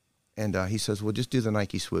 And he says, well, just do the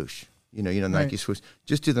Nike swoosh. Nike Right. swoosh.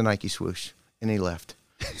 Just do the Nike swoosh. And he left.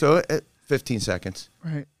 So 15 seconds,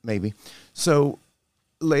 Right. maybe. So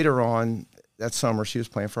later on. That summer, she was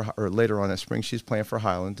playing or later on that spring, she was playing for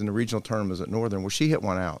Highlands, and the regional tournament was at Northern, where she hit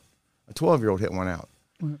one out. A 12-year-old hit one out.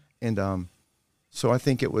 Right. And so I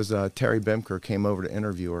think it was Terry Bemker came over to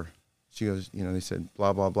interview her, She goes, you know, they said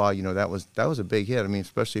blah blah blah. You know, that was a big hit. I mean,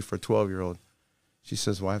 especially for a 12-year-old. She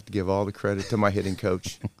says, well, I have to give all the credit to my hitting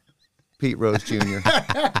coach, Pete Rose Jr.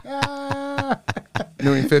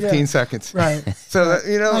 Knew in 15 seconds. Right. So, that,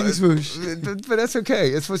 you know, swoosh. but that's okay.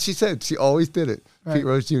 It's what she said. She always did it. Right. Pete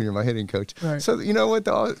Rose Jr., my hitting coach. Right. So, you know what,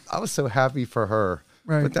 though? I was so happy for her.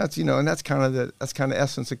 Right. But that's, you know, and that's kind of the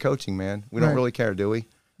essence of coaching, man. We don't Right. really care, do we?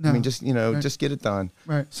 No. I mean, just, you know, Right. just get it done.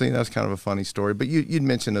 Right. So, you know, that's kind of a funny story. But you'd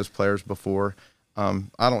mentioned those players before. I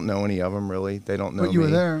don't know any of them, really. They don't know me. But you were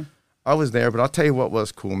there. I was there, but I'll tell you what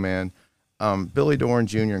was cool, man. Billy Doran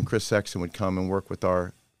Jr. and Chris Sexton would come and work with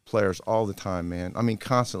our players all the time, man. I mean,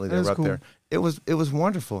 constantly they were up cool. there. It was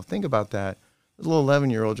wonderful. Think about that. Those little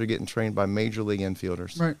 11-year-olds are getting trained by major league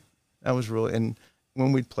infielders. Right. That was really, and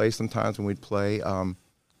when we'd play, sometimes when we'd play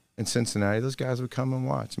in Cincinnati, those guys would come and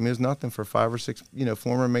watch. I mean, there's nothing for 5 or 6, you know,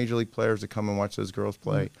 former major league players to come and watch those girls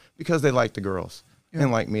play because they liked the girls. Yeah.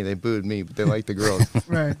 And like me, they booed me, but they liked the girls.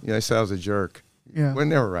 Right. You know, they said I was a jerk. Yeah. When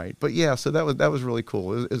they were right. But yeah, so that was really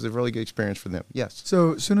cool. It was a really good experience for them. Yes.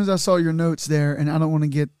 So as soon as I saw your notes there, and I don't want to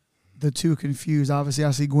get the two confused. Obviously,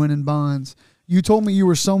 I see Gwen and Bonds. You told me you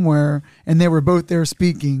were somewhere, and they were both there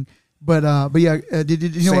speaking. But yeah, did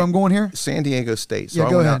you know where I'm going here? San Diego State. So Yeah,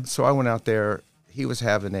 go ahead. I went out there. He was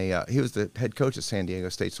having he was the head coach at San Diego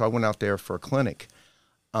State. So I went out there for a clinic.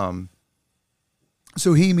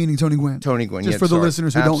 So he meaning Tony Gwynn. Tony Gwynn. Just yeah, for the sorry.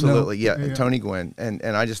 listeners who don't know. Absolutely, yeah, Tony Gwynn. And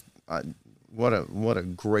what a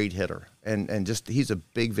great hitter. And just he's a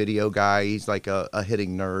big video guy. He's like a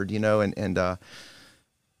hitting nerd, you know, and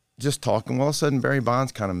just talking. Well, all of a sudden Barry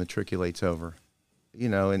Bonds kind of matriculates over, you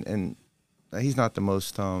know, and he's not the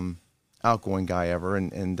most outgoing guy ever.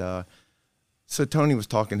 And so Tony was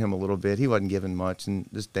talking to him a little bit. He wasn't giving much. And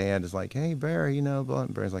this dad is like, hey, Barry, you know, blah.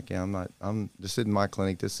 And Barry's like, yeah, I'm just in my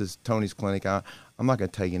clinic. This is Tony's clinic. I'm not going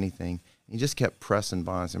to tell you anything. He just kept pressing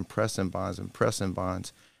Bonds and pressing Bonds and pressing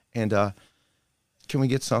Bonds. And can we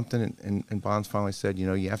get something? And Bonds finally said, you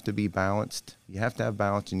know, you have to be balanced. You have to have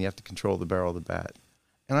balance, and you have to control the barrel of the bat.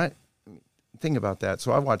 And I think about that.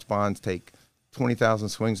 So I watched Bonds take 20,000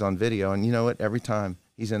 swings on video, and you know what? Every time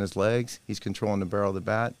he's in his legs, he's controlling the barrel of the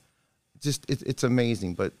bat. Just it's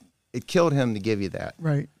amazing, but it killed him to give you that.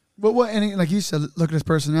 Right. But what? And like you said, look at his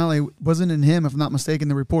personality. Wasn't in him, if I'm not mistaken.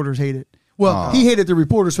 The reporters hate it. Well, he hated the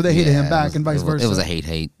reporters, so they hated him back, and vice versa. It was a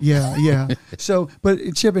hate. Yeah, yeah. So, but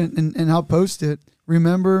Chip, and I'll post it.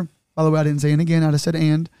 Remember, by the way, I didn't say it again. I just said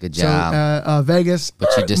and. Good job. So, Vegas. But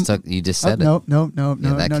you just said it. No.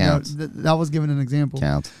 Yeah, that counts. That was giving an example.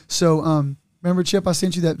 Counts. So, remember, Chip, I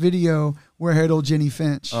sent you that video where I had old Jenny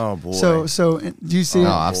Finch. Oh, boy. So do you see it?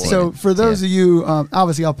 I've seen So it. for those of you,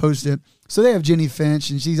 obviously I'll post it. So they have Jenny Finch,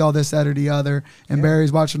 and she's all this, that, or the other, and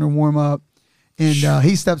Barry's watching her warm up, and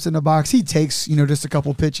he steps in the box. He takes, just a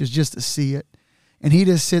couple pitches just to see it, and he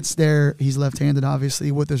just sits there. He's left-handed,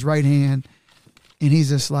 obviously, with his right hand, and he's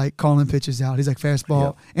just like calling pitches out. He's like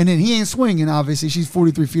fastball, and then he ain't swinging. Obviously, she's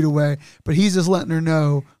 43 feet away, but he's just letting her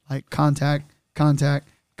know like contact.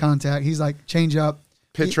 He's like change up.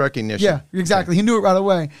 Pitch recognition. Yeah, exactly. He knew it right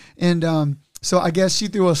away. And so I guess she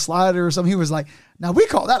threw a slider or something. He was like, now we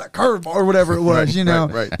call that a curveball or whatever it was,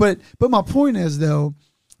 Right. But my point is, though,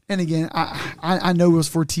 and again, I know it was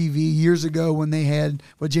for TV years ago when they had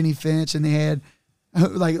Jenny Finch and they had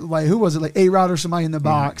like who was it, like A-Rod or somebody in the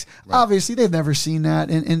box. Right. Obviously, they've never seen that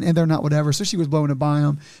and they're not whatever. So she was blowing it by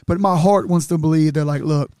them. But my heart wants to believe they're like,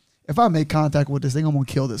 look, if I make contact with this thing, I'm going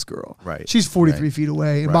to kill this girl. Right. She's 43 feet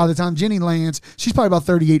away. And by the time Jenny lands, she's probably about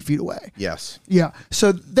 38 feet away. Yes. Yeah.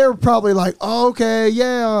 So they're probably like, oh, okay,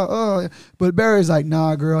 yeah. But Barry's like,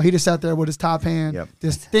 nah, girl. He just sat there with his top hand. Yep.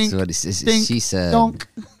 Just think, So what she said, dunk.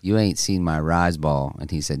 you ain't seen my rise ball. And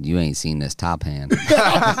he said, you ain't seen this top hand.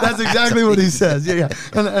 That's exactly what he says. Yeah.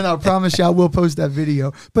 And I promise you, I will post that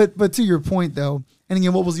video. But to your point, though, and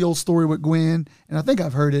again, what was the old story with Gwen? And I think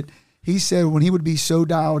I've heard it. He said when he would be so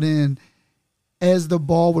dialed in, as the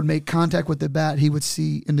ball would make contact with the bat, he would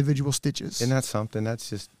see individual stitches. And that's something that's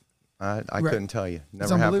just, I couldn't tell you.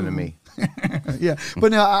 Never It's happened to me. Yeah.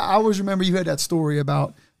 But now I always remember you had that story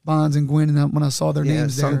about Bonds and Gwen, and when I saw their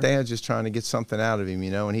names some there. dad's just trying to get something out of him,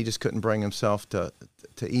 and he just couldn't bring himself to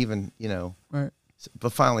even, Right.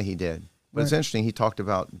 But finally he did. But it's interesting, he talked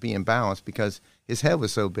about being balanced because his head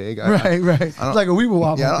was so big. Right. It's like a weeble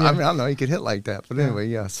wobble. Yeah, I mean, I don't know he could hit like that. But anyway,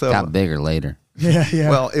 yeah. So Got bigger later. Yeah.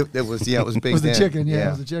 Well, it was big. It was the then. chicken. Yeah, it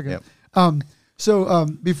was the chicken. Yep. So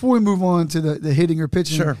before we move on to the hitting or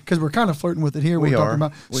pitching, Sure. because we're kind of flirting with it here. We We're are. talking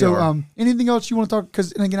about. We So are. anything else you want to talk?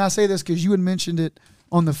 Because and again, I say this because you had mentioned it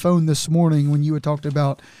on the phone this morning when you had talked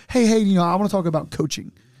about, hey, I want to talk about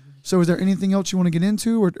coaching. So is there anything else you want to get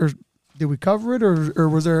into, or did we cover it, or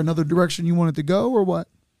was there another direction you wanted to go, or what?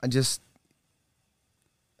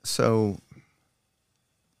 so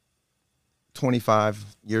 25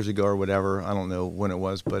 years ago or whatever, I don't know when it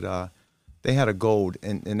was, but they had a gold,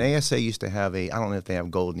 and ASA used to have I don't know if they have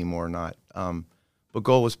gold anymore or not, but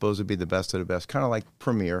gold was supposed to be the best of the best, kind of like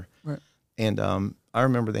Premier. Right. And I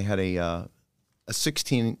remember they had a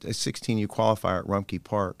 16U qualifier at Rumpke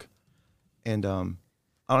Park, and I don't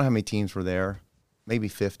know how many teams were there, maybe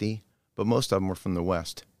 50, but most of them were from the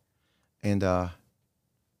West. And so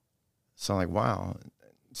I'm like, wow.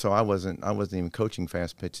 So I wasn't even coaching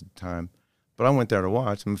fast pitch at the time, but I went there to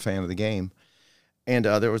watch. I'm a fan of the game. And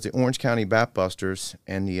there was the Orange County Bat Busters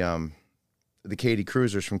and the Katy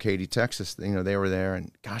Cruisers from Katy, Texas. You know, they were there,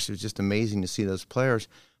 and gosh, it was just amazing to see those players.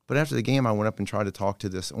 But after the game, I went up and tried to talk to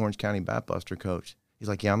this Orange County Bat Buster coach. He's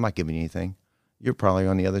like, yeah, I'm not giving you anything. You're probably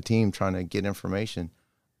on the other team trying to get information.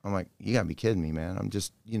 I'm like, you got to be kidding me, man. I'm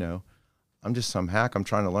just some hack. I'm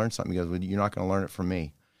trying to learn something. He goes, well, you're not going to learn it from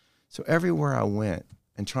me. So everywhere I went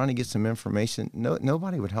and trying to get some information,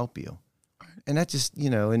 nobody would help you. And that just,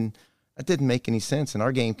 and that didn't make any sense. And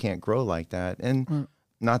our game can't grow like that. And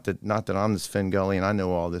not that I'm this Finn Gully and I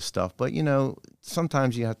know all this stuff, but,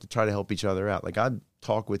 sometimes you have to try to help each other out. Like, I'd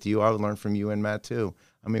talk with you. I would learn from you and Matt too.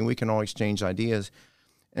 I mean, we can all exchange ideas.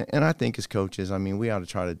 And I think as coaches, I mean, we ought to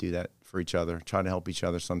try to do that for each other, try to help each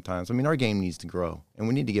other sometimes. I mean, our game needs to grow, and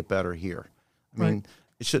we need to get better here. I mean,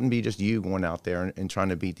 it shouldn't be just you going out there and trying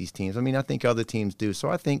to beat these teams. I mean, I think other teams do. So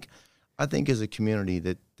I think as a community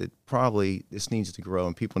that probably this needs to grow,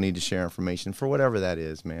 and people need to share information for whatever that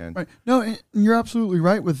is, man. Right. No, and you're absolutely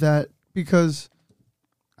right with that, because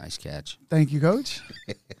nice catch. Thank you, Coach.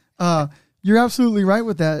 You're absolutely right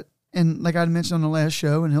with that. And like I mentioned on the last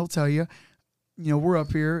show, and he'll tell you, we're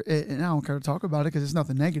up here, and I don't care to talk about it because it's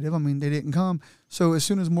nothing negative. I mean, they didn't come. So as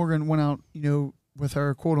soon as Morgan went out, with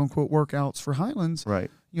her quote-unquote workouts for Highlands, right?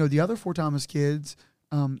 The other Fort Thomas kids,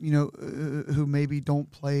 who maybe don't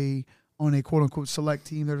play on a quote-unquote select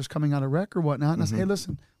team, they're just coming out of rec or whatnot. And I say, hey,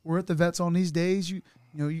 listen, we're at the Vets on these days. You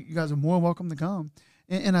guys are more than welcome to come.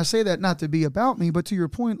 And I say that not to be about me, but to your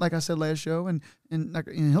point, like I said last show, and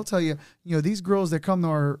he'll tell you, these girls that come to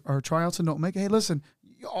our tryouts and don't make it, hey, listen,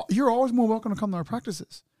 you're always more welcome to come to our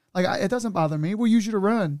practices. Like, it doesn't bother me. We'll use you to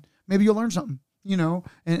run. Maybe you'll learn something, and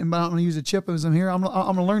I'm going to use a chip as I'm here. I'm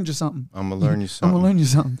going to learn you something. I'm going to learn you something. I'm going to learn you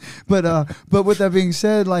something. But with that being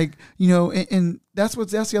said, like, and that's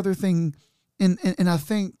the other thing. And I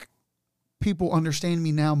think people understand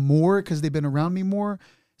me now more because they've been around me more.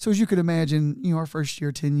 So as you could imagine, our first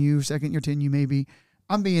year 10U, second year 10U maybe,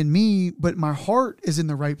 I'm being me, but my heart is in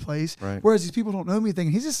the right place. Right. Whereas these people don't know me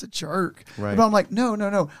thinking, he's just a jerk. Right. But I'm like,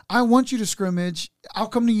 no. I want you to scrimmage. I'll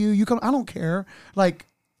come to you. You come. I don't care. Like,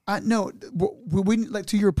 we like,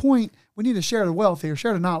 to your point, we need to share the wealth here,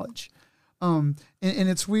 share the knowledge. And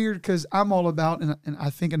it's weird because I'm all about, and I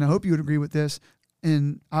think, and I hope you would agree with this,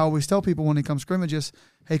 and I always tell people when they come scrimmages,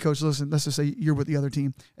 hey, Coach, listen, let's just say you're with the other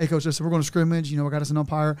team. Hey, Coach, listen, we're going to scrimmage. I got us an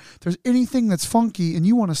umpire. If there's anything that's funky and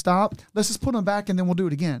you want to stop, let's just put them back and then we'll do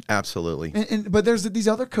it again. Absolutely. But there's these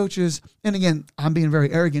other coaches, and again, I'm being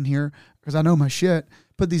very arrogant here because I know my shit,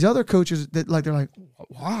 but these other coaches that they're like,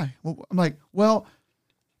 why? Well, I'm like, well,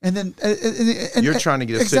 and then and you're trying to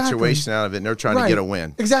get a situation out of it, and they're trying to get a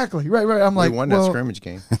win. Exactly. Right. I'm like, we won that scrimmage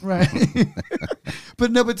game. Right.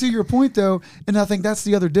 But to your point though, and I think that's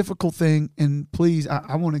the other difficult thing. And please,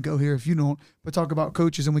 I want to go here if you don't, but talk about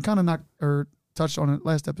coaches, and we kind of touched on it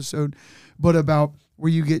last episode, but about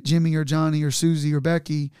where you get Jimmy or Johnny or Susie or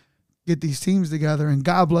Becky, get these teams together, and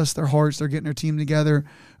God bless their hearts, they're getting their team together.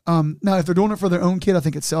 Now, if they're doing it for their own kid, I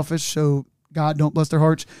think it's selfish. So God don't bless their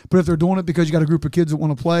hearts. But if they're doing it because you got a group of kids that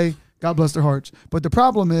want to play, God bless their hearts. But the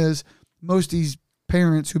problem is most of these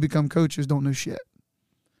parents who become coaches don't know shit.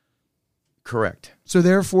 Correct. So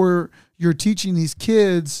therefore, you're teaching these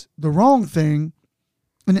kids the wrong thing.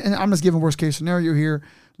 And I'm just giving worst case scenario here.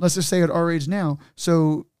 Let's just say at our age now.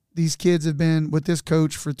 So these kids have been with this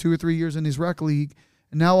coach for 2 or 3 years in his rec league.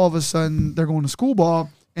 And now all of a sudden they're going to school ball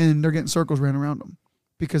and they're getting circles ran around them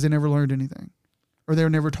because they never learned anything or they were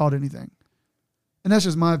never taught anything. And that's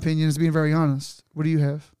just my opinion, is being very honest. What do you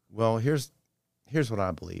have? Well, here's what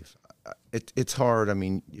I believe. It's hard. I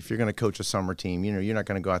mean, if you're going to coach a summer team, you're not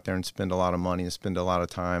going to go out there and spend a lot of money and spend a lot of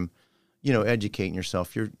time, educating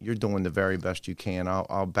yourself. You're doing the very best you can.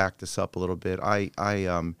 I'll back this up a little bit. I've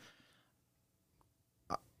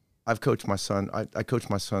coached my son. I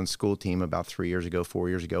coached my son's school team about 4 years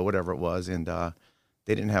ago, whatever it was, and they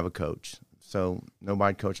didn't have a coach. So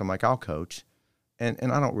nobody coached. I'm like, I'll coach.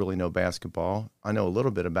 And I don't really know basketball. I know a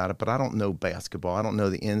little bit about it, but I don't know basketball. I don't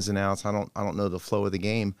know the ins and outs. I don't know the flow of the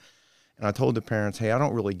game. And I told the parents, hey, I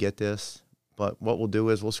don't really get this, But what we'll do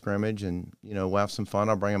is we'll scrimmage and, we'll have some fun.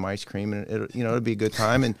 I'll bring them ice cream and it'll be a good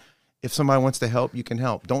time. And if somebody wants to help, you can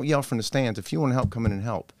help. Don't yell from the stands. If you want to help, come in and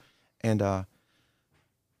help. And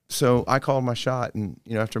so I called my shot, and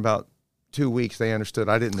after about 2 weeks, they understood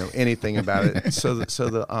I didn't know anything about it. So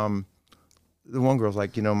the one girl's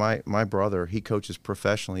like, my brother, he coaches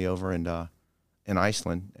professionally over in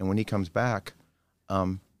Iceland, and when he comes back,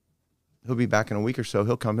 he'll be back in a week or so.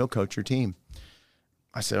 He'll coach your team.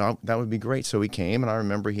 I said, oh, that would be great. So he came, and I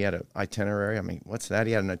remember he had an itinerary. I mean, what's that?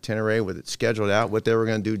 He had an itinerary with it scheduled out, what they were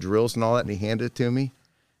going to do, drills and all that, and he handed it to me.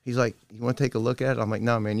 He's like, you want to take a look at it? I'm like,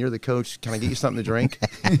 no, man, you're the coach. Can I get you something to drink?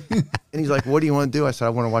 And he's like, what do you want to do? I said, I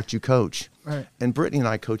want to watch you coach. Right. And Brittany and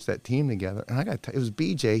I coached that team together. And it was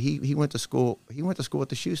BJ. He went to school. He went to school with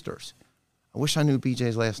the Schusters. I wish I knew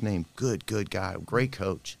BJ's last name. Good guy. Great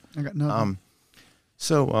coach. I got nothing.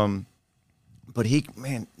 But he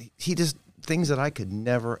just, things that I could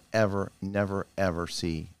never, ever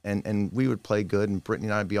see. And we would play good, and Brittany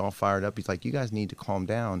and I would be all fired up. He's like, you guys need to calm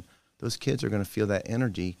down. Those kids are going to feel that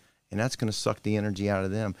energy, and that's going to suck the energy out of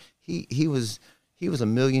them. He was a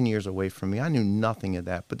million years away from me. I knew nothing of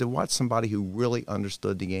that. But to watch somebody who really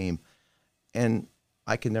understood the game, and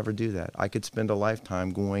I could never do that. I could spend a lifetime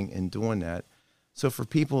going and doing that. So for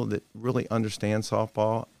people that really understand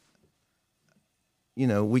softball,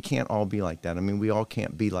 we can't all be like that. I mean, we all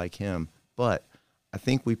can't be like him. But I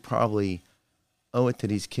think we probably owe it to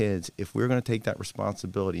these kids if we're going to take that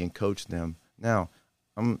responsibility and coach them. Now,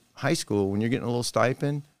 high school, when you're getting a little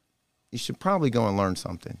stipend, you should probably go and learn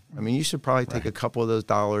something. I mean, you should probably take a couple of those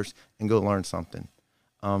dollars and go learn something.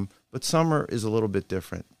 But summer is a little bit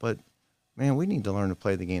different. But, man, we need to learn to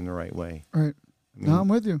play the game the right way. Right. I mean, no, I'm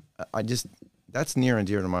with you. That's near and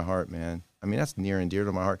dear to my heart, man. I mean, that's near and dear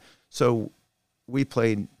to my heart. So we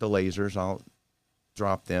played the Lasers. I'll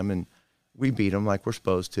drop them, and we beat them like we're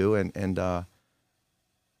supposed to. And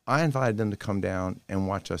I invited them to come down and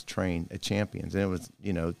watch us train at Champions. And it was,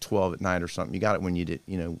 12 at night or something. You got it when you did,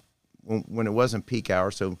 when it wasn't peak hour,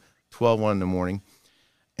 so 1 in the morning.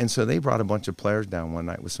 And so they brought a bunch of players down one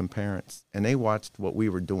night with some parents, and they watched what we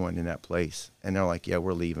were doing in that place. And they're like, yeah,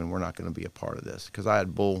 we're leaving. We're not going to be a part of this. Because I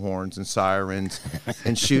had bullhorns and sirens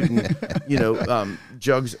and shooting,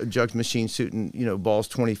 jugs machine shooting, balls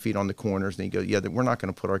 20 feet on the corners. And he goes, yeah, we're not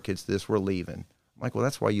going to put our kids to this. We're leaving. I'm like, well,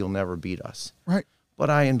 that's why you'll never beat us. Right. But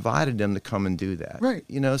I invited them to come and do that. Right.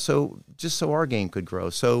 So just so our game could grow.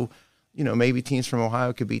 So, maybe teams from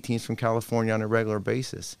Ohio could beat teams from California on a regular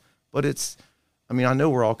basis. But I know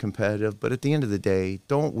we're all competitive, but at the end of the day,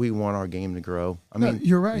 don't we want our game to grow? No,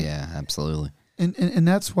 you're right. Yeah, absolutely. And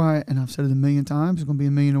that's why, and I've said it a million times, it's going to be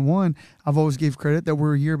 1,000,001. I've always gave credit that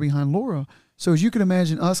we're a year behind Laura. So as you can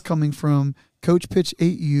imagine us coming from Coach Pitch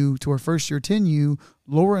 8U to our first year 10U,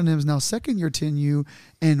 Laura and them's now second year 10U,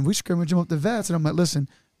 and we scrimmage them up the vets. And I'm like, listen,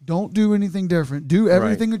 don't do anything different. Do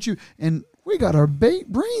everything that you, and we got our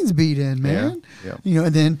brains beat in, man. Yeah.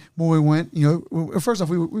 And then when we went, first off,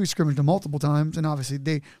 we scrimmaged them multiple times, and obviously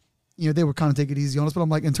they were kind of taking it easy on us. But I'm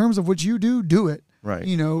like, in terms of what you do it. Right.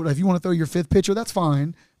 If you want to throw your fifth pitcher, that's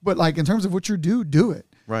fine. But like in terms of what you do it.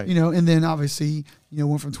 Right. And then obviously,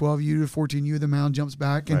 went from 12U to 14U, the mound jumps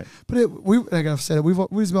back. And like I've said,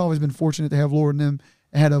 we've always been fortunate to have Laura and them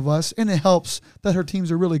ahead of us, and it helps that her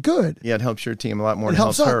teams are really good. Yeah, it helps your team a lot more than it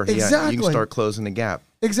helps her. Exactly. Yeah, you can start closing the gap.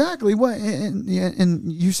 Exactly. What and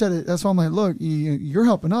you said it. That's why I'm like, look, you're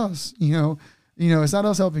helping us. It's not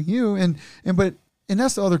us helping you. And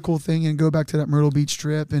that's the other cool thing. And go back to that Myrtle Beach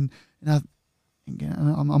trip. And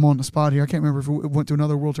I'm on the spot here. I can't remember if we went to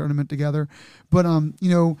another world tournament together, but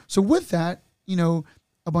so with that,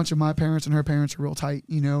 a bunch of my parents and her parents are real tight.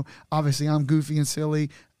 Obviously I'm goofy and silly.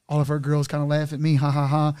 All of our girls kind of laugh at me, ha ha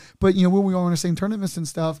ha. But when we are in the same tournaments and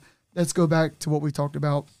stuff, let's go back to what we talked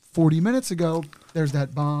about 40 minutes ago. There's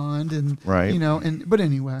that bond, and right. But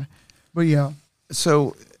anyway, but yeah.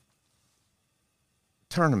 So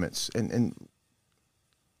tournaments, and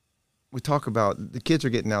we talk about the kids are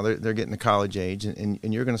getting now. They're getting to college age, and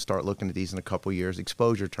you're going to start looking at these in a couple of years.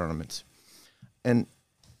 Exposure tournaments, and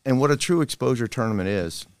what a true exposure tournament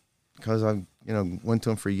is, because I've went to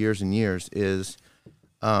them for years and years, is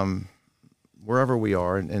wherever we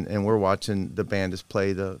are and we're watching the Bandits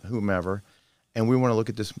play the whomever, and we want to look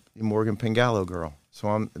at this Morgan Pangallo girl. So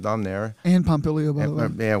I'm there. And Pompilio, by the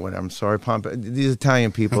way. Yeah, I'm sorry, these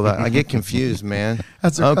Italian people, that I get confused, man.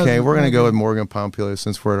 That's okay, we're going to go with Morgan Pompilio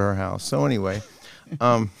since we're at our house. So anyway,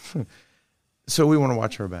 so we want to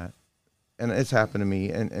watch her bat. And it's happened to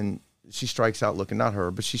me, and she strikes out looking, not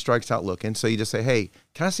her, but she strikes out looking. So you just say, hey,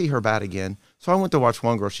 can I see her bat again? So I went to watch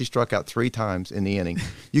one girl. She struck out 3 times in the inning.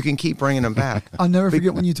 You can keep bringing them back. I'll never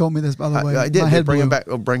forget when you told me this, by the way. I did. My head Bring blew. him back.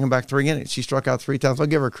 Bring him back 3 innings. She struck out 3 times. I'll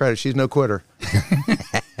give her credit. She's no quitter.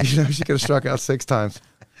 She could have struck out 6 times.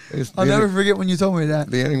 I'll never forget when you told me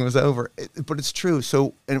that. The inning was over. But it's true.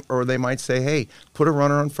 So, or they might say, hey, put a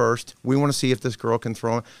runner on first. We want to see if this girl can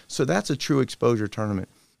throw. So that's a true exposure tournament.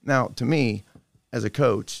 Now, to me, as a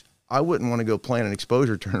coach, I wouldn't want to go play in an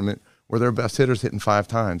exposure tournament where their best hitter's hitting 5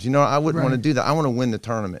 times. I wouldn't want to do that. I want to win the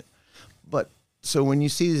tournament. But so when you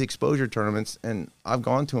see these exposure tournaments, and I've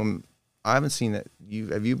gone to them, I haven't seen that.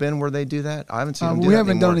 Have you been where they do that? I haven't seen them do we that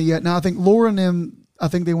haven't anymore. done it yet. Now, I think Laura and them, I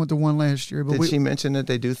think they went to one last year. But Did she mention that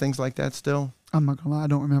they do things like that still? I'm not gonna lie, I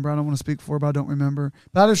don't remember. I don't want to speak for her, but I don't remember.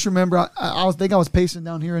 But I just remember I was pacing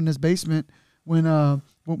down here in this basement when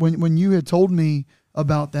you had told me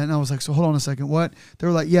about that, and I was like, so hold on a second, what? They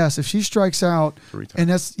were like, yes, if she strikes out, 3 times. and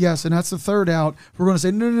that's the 3rd out, we're going to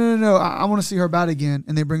say no, I want to see her bat again,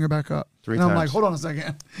 and they bring her back up. 3 and I'm times. like, hold on a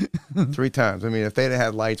second. 3 times. I mean, if they'd have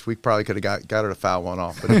had lights, we probably could have got her to foul one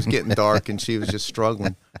off. But it was getting dark, and she was just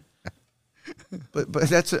struggling. But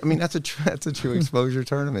that's a true exposure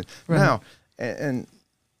tournament. Right. Now, and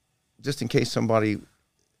just in case somebody,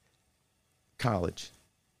 college.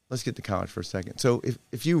 Let's get to college for a second. So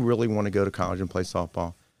if you really want to go to college and play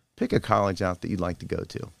softball, pick a college out that you'd like to go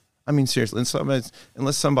to. I mean, seriously,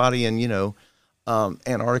 unless somebody in,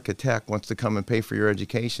 Antarctica Tech wants to come and pay for your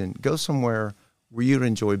education, go somewhere where you'd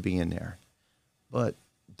enjoy being there. But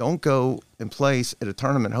don't go and place at a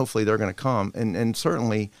tournament. Hopefully they're going to come. And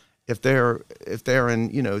certainly if they're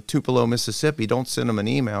in, Tupelo, Mississippi, don't send them an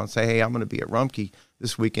email and say, hey, I'm going to be at Rumpke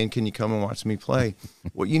this weekend. Can you come and watch me play?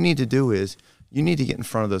 What you need to do is you need to get in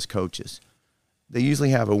front of those coaches. They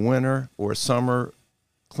usually have a winter or a summer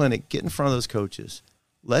clinic. Get in front of those coaches.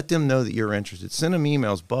 Let them know that you're interested. Send them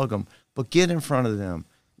emails, bug them, but get in front of them.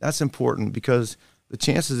 That's important because the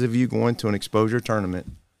chances of you going to an exposure tournament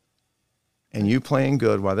and you playing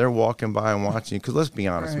good while they're walking by and watching you, because let's be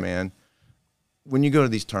honest, Right. man, when you go to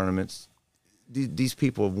these tournaments, these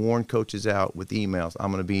people have worn coaches out with emails.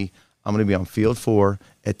 I'm going to be on field 4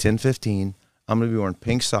 at 10:15. I'm going to be wearing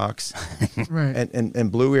pink socks Right.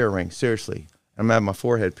 and blue earrings. Seriously, I'm having my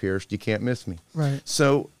forehead pierced. You can't miss me. Right.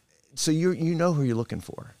 So you know who you're looking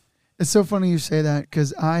for. It's so funny you say that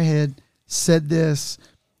because I had said this,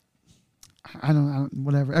 I don't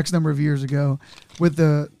whatever, X number of years ago with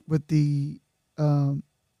the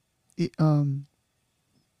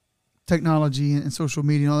technology and social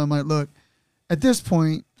media and all that. I'm like, look, at this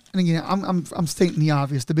point, and again, I'm stating the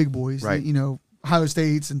obvious, the big boys, Right. Ohio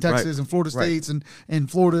States and Texas Right. and Florida Right. States and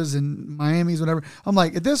Floridas and Miami's, whatever. I'm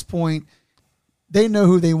like, at this point, they know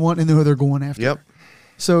who they want and know who they're going after. Yep.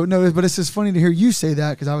 So no, but it's just funny to hear you say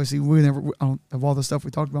that because obviously of all the stuff we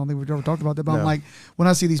talked about, I don't think we've ever talked about that. But I'm No. like, when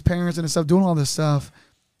I see these parents and stuff doing all this stuff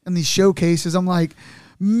and these showcases, I'm like,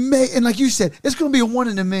 and like you said, it's going to be a 1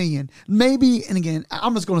 in a million, maybe. And again,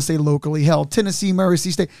 I'm just going to say locally, hell, Tennessee, Murray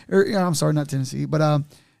State, I'm sorry, not Tennessee, but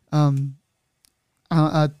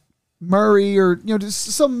Murray or just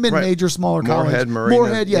some mid-major, smaller college.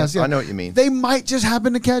 Moorhead, yes, yeah. I know what you mean. They might just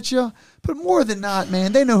happen to catch you, but more than not,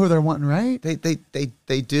 man, they know who they're wanting, right?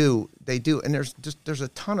 They do, and there's a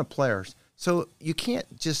ton of players. So you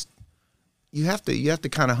can't just you have to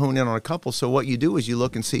kind of hone in on a couple. So what you do is you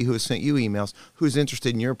look and see who has sent you emails, who's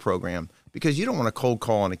interested in your program, because you don't want to cold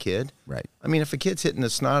call on a kid. Right. I mean, if a kid's hitting the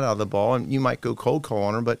snot out of the ball, and you might go cold call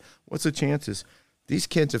on her, but what's the chances? These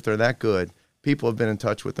kids, if they're that good, people have been in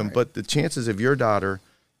touch with them. Right. But the chances of your daughter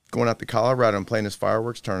going out to Colorado and playing this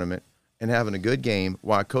fireworks tournament and having a good game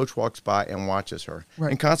while a coach walks by and watches her.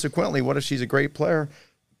 Right. And consequently, what if she's a great player?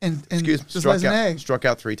 And Just struck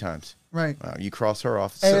out 3 times. Right. You cross her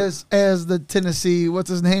off. As the Tennessee, what's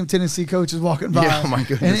his name? Tennessee coach is walking by. Yeah, oh my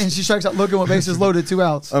goodness. And she strikes out looking with bases loaded, 2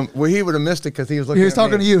 outs. Well, he would have missed it because he was looking. He was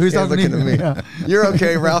talking to you. He was talking to me. Yeah. You're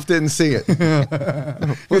okay. Ralph didn't see it. He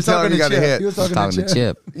was talking you got to a Chip. hit. He was talking Talking to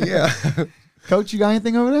Chip. Yeah. Coach, you got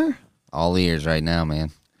anything over there? All ears right now, man.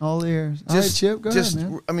 All ears. All right, Chip, go ahead,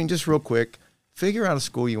 man. I mean, just real quick, figure out a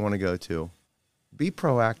school you want to go to. Be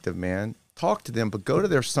proactive, man. Talk to them, but go to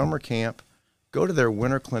their summer camp, go to their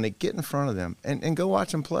winter clinic, get in front of them, and go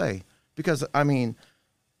watch them play. Because, I mean,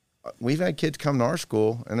 we've had kids come to our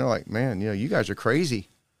school, and they're like, man, you guys are crazy.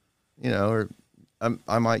 Or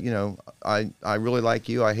I might, I really like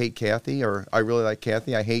you, I hate Kathy, or I really like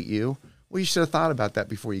Kathy, I hate you. Well, you should have thought about that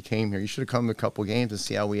before you came here. You should have come to a couple games and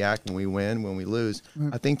see how we act when we win, when we lose.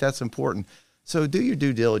 Right. I think that's important. So do your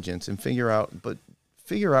due diligence and figure out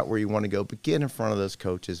where you want to go, but get in front of those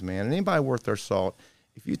coaches, man. And anybody worth their salt,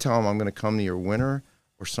 if you tell them I'm going to come to your winter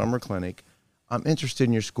or summer clinic, I'm interested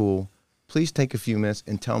in your school, please take a few minutes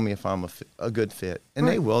and tell me if I'm a good fit. And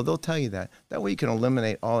Right. they will. They'll tell you that. That way you can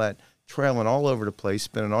eliminate all that trailing all over the place,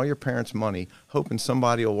 spending all your parents' money, hoping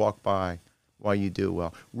somebody will walk by while you do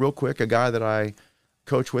well. Real quick, a guy that I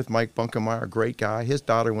coach with, Mike Bunkemeyer, a great guy. His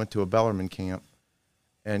daughter went to a Bellarmine camp,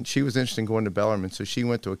 and she was interested in going to Bellarmine, so she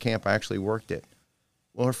went to a camp I actually worked at.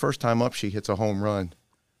 Well, her first time up, she hits a home run.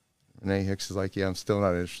 Renee Hicks is like, yeah, I'm still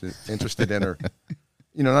not interested in her.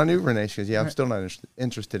 You know, and I knew Renee. She goes, yeah, I'm still not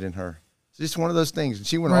interested in her. It's just one of those things. And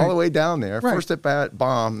she went all the way down there. Right. First at bat,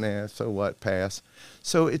 bomb, so what, pass.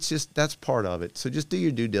 So it's just, that's part of it. So just do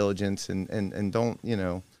your due diligence and don't,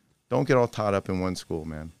 don't get all tied up in one school,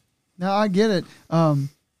 man. Now, I get it. And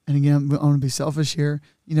again, I'm going to be selfish here.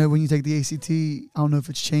 When you take the ACT, I don't know if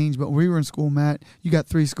it's changed, but when we were in school, Matt, you got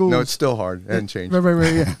 3 schools. No, it's still hard. It hasn't changed.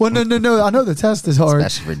 Right, yeah. Well, no. I know the test is hard.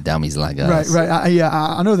 Especially for dummies like us. Right.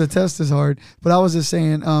 I know the test is hard, but I was just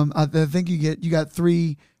saying, I think you got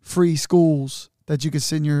 3 free schools that you could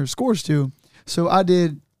send your scores to. So I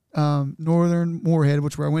did Northern Moorhead,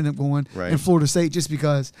 which where I ended up going, Right. and Florida State, just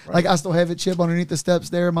because. Right. Like I still have it chip underneath the steps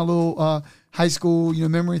there, my little high school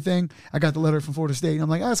memory thing. I got the letter from Florida State, and I'm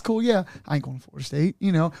like, that's cool. Yeah, I ain't going to Florida State,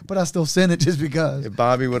 but I still sent it just because. If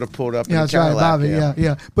Bobby would have pulled up in That's the right, Cadillac, Bobby.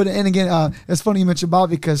 Yeah. But and again, it's funny you mentioned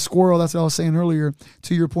Bobby because Squirrel. That's what I was saying earlier.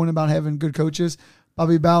 To your point about having good coaches,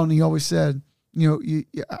 Bobby Bowden, he always said, you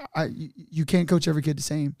can't coach every kid the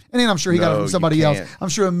same. And then I'm sure he got it from somebody else. I'm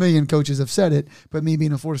sure a million coaches have said it, but me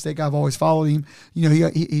being a Florida State guy, I've always followed him.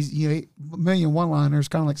 He's a million one-liners,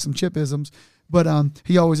 kind of like some Chip-isms. But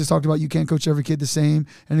he always just talked about you can't coach every kid the same.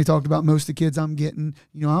 And he talked about most of the kids I'm getting,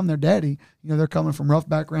 I'm their daddy. They're coming from rough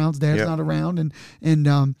backgrounds. Dad's not around.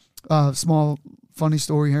 And small funny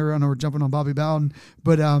story here. I know we're jumping on Bobby Bowden.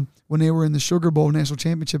 But when they were in the Sugar Bowl national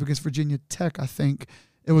championship against Virginia Tech, I think,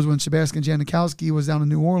 it was when Sebastian Janikowski was down in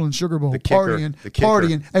New Orleans, Sugar Bowl,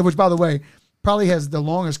 partying. Hey, which, by the way, probably has the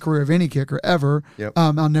longest career of any kicker ever. Yep.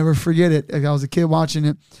 I'll never forget it. I was a kid watching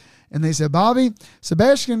it. And they said, Bobby,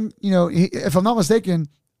 Sebastian, if I'm not mistaken,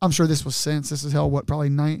 I'm sure this was this is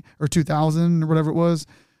probably 2000 or whatever it was.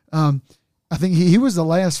 I think he was the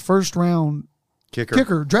last first round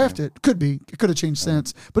kicker drafted. Could be. It could have changed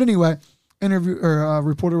since. But anyway,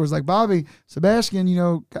 reporter was like, Bobby,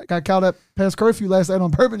 Sebastian, got caught up past curfew last night on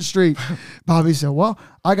Bourbon Street. Bobby said, well,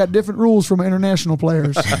 I got different rules from my international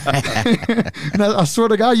players. And I swear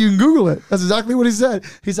to God, you can Google it. That's exactly what he said.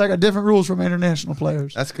 He said, I got different rules from my international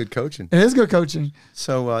players. That's good coaching. It is good coaching.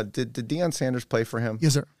 So did Deion Sanders play for him?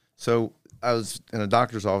 Yes, sir. So I was in a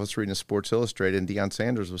doctor's office reading Sports Illustrated, and Deion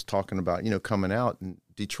Sanders was talking about, coming out. And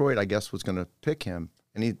Detroit, I guess, was going to pick him.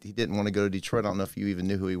 And he didn't want to go to Detroit. I don't know if you even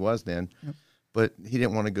knew who he was then. Yep. But he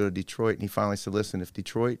didn't want to go to Detroit. And he finally said, listen, if the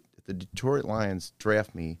Detroit Lions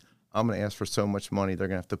draft me, I'm going to ask for so much money, they're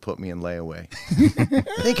going to have to put me in layaway.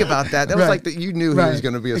 Think about that. That was like that. You knew he was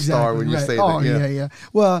going to be a star when you say that. Yeah.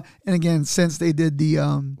 Well, and again, since they did the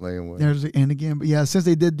layaway, since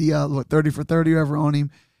they did the 30 for 30 or whatever on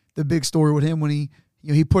him, the big story with him when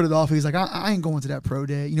he put it off. He's like, I ain't going to that pro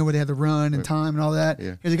day. Where they had the run and time and all that.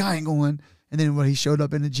 Yeah. He's like, I ain't going. And then when he showed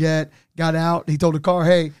up in the jet, got out, he told the car,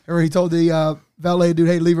 he told the valet dude,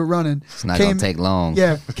 hey, leave it running. It's not going to take long.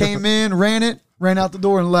 Yeah, came in, ran out the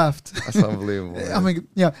door and left. That's unbelievable. I mean,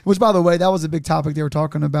 which, by the way, that was a big topic they were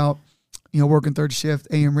talking about, working third shift,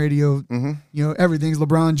 AM radio, everything's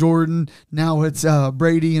LeBron, Jordan. Now it's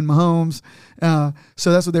Brady and Mahomes.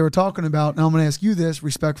 So that's what they were talking about. And I'm going to ask you this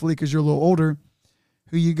respectfully because you're a little older.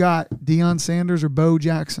 Who you got, Deion Sanders or Bo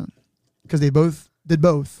Jackson? Because they both did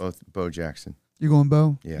both. Both Bo Jackson. You're going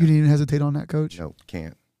Bo? Yeah. You didn't even hesitate on that, coach? No,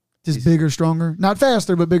 can't. He's bigger, stronger. Not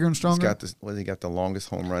faster, but bigger and stronger. He got the longest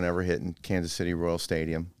home run ever hit in Kansas City Royal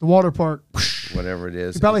Stadium. The water park. Whatever it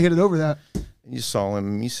is. He probably hit it over that. You saw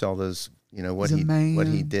him. You saw those, what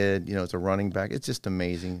he did, as a running back. It's just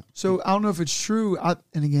amazing. So I don't know if it's true.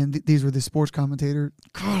 And again, these were the sports commentator.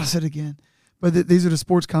 God, I said it again. But these are the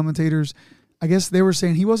sports commentators. I guess they were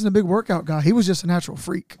saying he wasn't a big workout guy. He was just a natural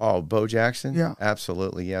freak. Oh, Bo Jackson? Yeah.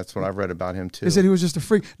 Absolutely. Yeah, that's what I've read about him, too. They said he was just a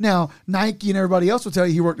freak. Now, Nike and everybody else will tell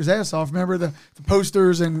you he worked his ass off. Remember the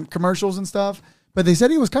posters and commercials and stuff? But they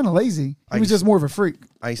said he was kind of lazy. He was just more of a freak.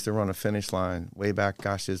 I used to run a finish line way back,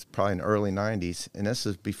 it's probably in the early 90s. And this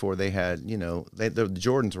is before they had, the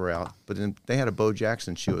Jordans were out. But then they had a Bo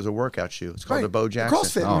Jackson shoe. It was a workout shoe. It's called the Bo Jackson.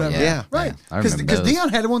 CrossFit, whatever. Yeah. Right. Because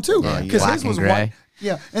Deion had one, too. Because his was white.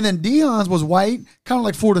 Yeah, and then Deion's was white, kind of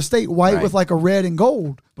like Florida State, white with like a red and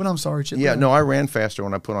gold. But I'm sorry, Chip. Yeah, no, I ran faster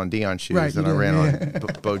when I put on Deion shoes than I ran on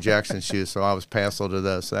Bo Jackson shoes, so I was passed to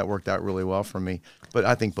those. So that worked out really well for me. But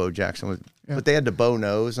I think Bo Jackson was. Yeah. But they had the bow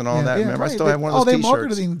nose and all that. Remember, I still have one of those T-shirts. They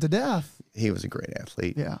marketed him to death. he was a great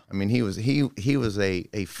athlete. Yeah. I mean, he was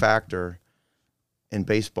a factor in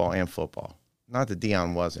baseball and football. Not that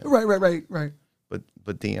Dion wasn't. Right.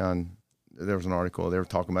 But Dion, there was an article they were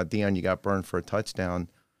talking about Dion. You got burned for a touchdown.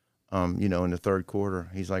 In the third quarter,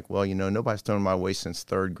 he's like, well, nobody's thrown my way since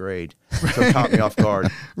third grade, so it caught me off guard.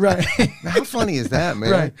 Right. How funny is that, man?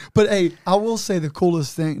 Right. But hey, I will say the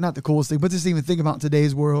coolest thing, not the coolest thing, but just even think about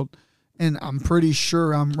today's world, and I'm pretty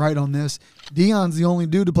sure I'm right on this. Dion's the only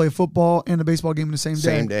dude to play football and a baseball game in the same day.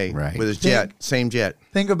 Same day, Right. with his jet, same jet.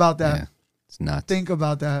 Think about that. Yeah. It's nuts. Think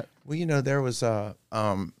about that. Well, there was the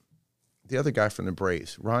other guy from the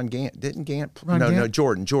Braves, Ron Gant. Didn't Gant? Ron No, Gant?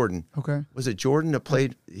 Jordan. Okay. Was it Jordan that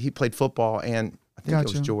played? He played football, and I think it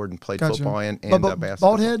was Gotcha. Jordan played Gotcha. football and basketball.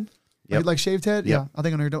 Bald head? Yep. Like shaved head? Yep. Yeah. I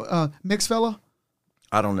think I know you're mixed fella?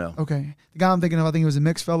 I don't know. Okay. The guy I'm thinking of, I think he was a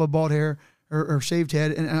mixed fella, bald hair or shaved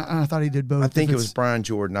head, and I thought he did both. I think If it was it's- Brian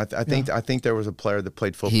Jordan. I think there was a player that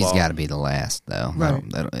played football. He's got to be the last, though. Right.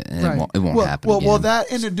 It won't happen again. Well,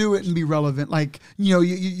 that and to do it and be relevant. Like, you're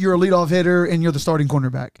a leadoff hitter and you're the starting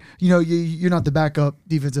cornerback. You're not the backup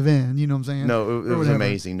defensive end. You know what I'm saying? No, it Or was whatever.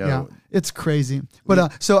 amazing. No. Yeah, it's crazy.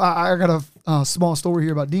 But so I got a small story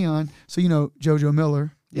here about Dion. So JoJo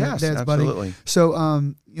Miller, Yes, Dad's absolutely. buddy.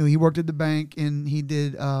 So he worked at the bank and he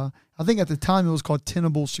did. I think at the time it was called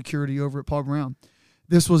Tenable Security over at Paul Brown.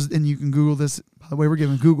 This was, and you can Google this. By the way, we're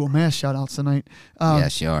giving Google mass shout outs tonight.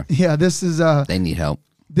 Yes, you are. Yeah, this is. They need help.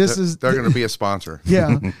 This is. They're going to be a sponsor.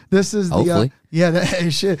 Yeah, this is Hopefully. hey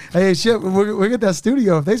shit, we'll get that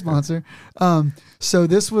studio if they sponsor. So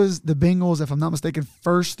this was the Bengals, if I'm not mistaken,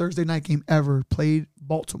 first Thursday night game ever, played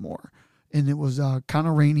Baltimore, and it was kind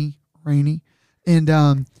of rainy,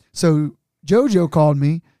 and so JoJo called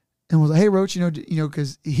me and was like, "Hey, Roach,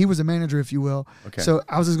 because he was a manager, if you will. Okay. So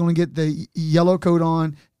I was just going to get the yellow coat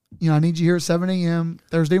on. I need you here at 7 a.m.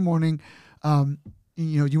 Thursday morning.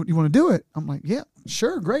 You want to do it?" I'm like, "Yeah,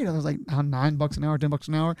 sure, great." I was like, $9 an hour, $10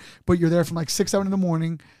 an hour, but you're there from like 6, 7 in the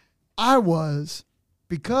morning. I was,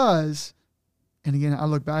 because, and again, I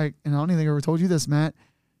look back and I don't think I ever told you this, Matt.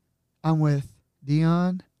 I'm with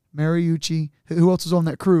Dion, Mariucci. Who else was on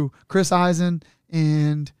that crew? Chris Eisen,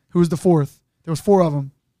 and who was the fourth? There was 4 of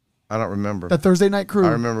them. I don't remember. That Thursday night crew.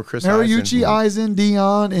 I remember Chris Mariucci, Eisen,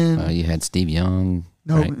 Dion, and You had Steve Young.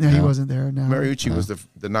 no, right? no, he wasn't there. No, Mariucci was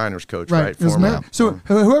the Niners coach, right. right? It was Former. so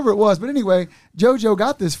whoever it was, but anyway, JoJo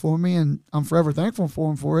got this for me, and I'm forever thankful for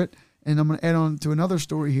him for it. And I'm going to add on to another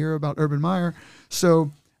story here about Urban Meyer.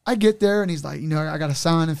 So I get there, and he's like, I got to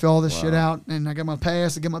sign and fill all this shit out, and I got my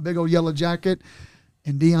pass, I get my big old yellow jacket,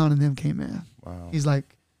 and Dion and them came in. Wow. He's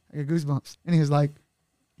like, I got goosebumps, and he was like,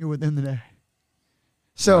 "You're with them today."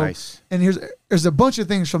 So, Nice. and there's a bunch of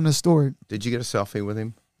things from this story. Did you get a selfie with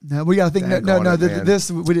him? No, we got to think. No, Daggone it, man.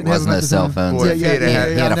 this we didn't have Wasn't him at a the cell time. phone. Boy, He if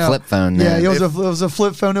had a no. flip phone. Yeah, then. it was a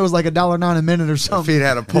flip phone. It was like $1.09 a minute or If something. he'd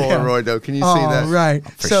had a Polaroid, though, can you see that? Right.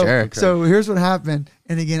 For so, sure. So here's what happened.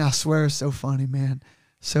 And again, I swear it's so funny, man.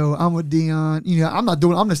 So I'm with Dion.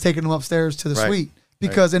 I'm just taking him upstairs to the Right. suite.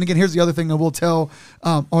 Because, and again, here's the other thing I will tell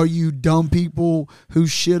all you dumb people who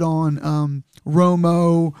shit on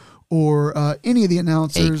Romo or any of the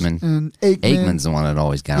announcers. Aikman. And Aikman's the one that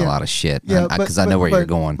always got Yeah. a lot of shit. Yeah, Because I know where you're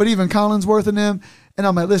going. But even Collinsworth and them, and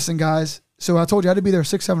I'm like, listen, guys. So I told you I had to be there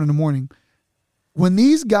 6, 7 in the morning. When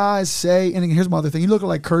these guys say, and here's my other thing, you look at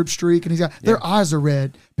like Curb Streak, and their eyes are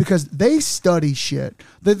red because they study shit.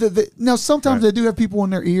 Now sometimes they do have people in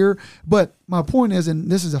their ear, but my point is,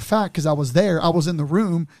 and this is a fact because I was there, I was in the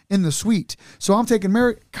room in the suite. So I'm taking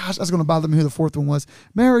gosh, I was going to bother me who the fourth one was.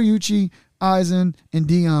 Mariucci, Eisen, and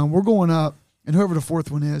Dion. We're going up, and whoever the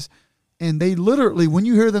fourth one is. And they literally, when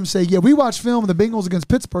you hear them say, yeah, we watched film of the Bengals against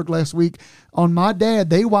Pittsburgh last week, on my dad,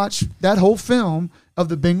 they watched that whole film of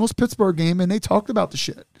the Bengals-Pittsburgh game, and they talked about the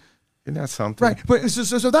shit. Isn't that something? Right. But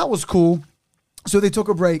so that was cool. So they took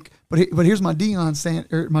a break. But here's my Dion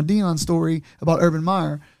story about Urban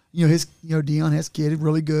Meyer. Dion has kid,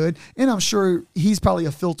 really good. And I'm sure he's probably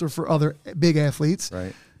a filter for other big athletes.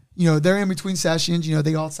 Right. They're in between sessions.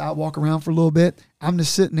 They go outside, walk around for a little bit. I'm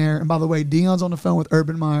just sitting there. And by the way, Dion's on the phone with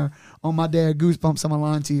Urban Meyer. On my dad, goosebumps on my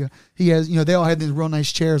line to you. He has, they all had these real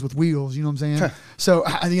nice chairs with wheels. You know what I'm saying? So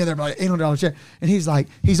I think they're like $800 chair. And he's like,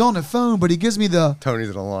 he's on the phone, but he gives me the Tony's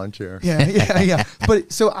in a lawn chair. Yeah.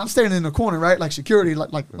 But so I'm standing in the corner, right? Like security,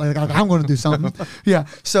 like I'm going to do something. Yeah.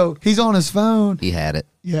 So he's on his phone. He had it.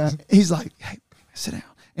 Yeah. He's like, hey, sit down.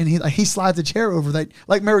 And he slides a chair over that,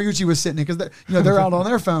 like Mariucci was sitting there, because they're out on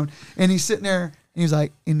their phone, and he's sitting there, and he's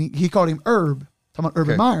like, and he called him Herb, talking about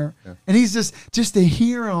Urban Meyer, and he's just to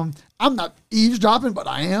hear him. I'm not eavesdropping, but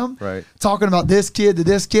I am talking about this kid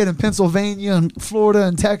in Pennsylvania and Florida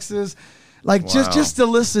and Texas, like just to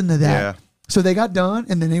listen to that. Yeah. So they got done,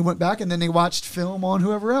 and then they went back, and then they watched film on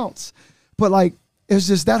whoever else. But like, it was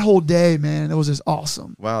just that whole day, man. It was just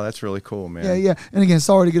awesome. Wow, that's really cool, man. Yeah, yeah. And again,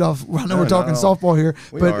 sorry to get off. I know we're talking softball here,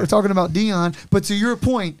 but we're talking about Dion. But to your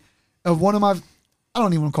point of one of my, I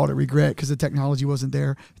don't even want to call it regret because the technology wasn't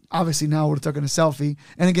there. Obviously, now I would have taken a selfie.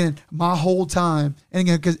 And again, my whole time, and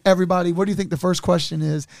again, because everybody, what do you think the first question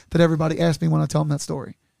is that everybody asks me when I tell them that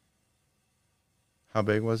story? How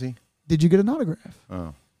big was he? Did you get an autograph?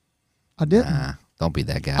 Oh, I didn't. Nah, don't be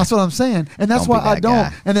that guy. That's what I'm saying. And that's Don't why be I that don't.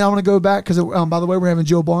 guy. And then I want to go back because, by the way, we're having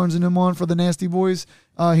Joe Barnes and them on for the Nasty Boys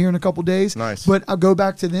here in a couple days. Nice. But I'll go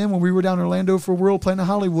back to them when we were down in Orlando for World playing in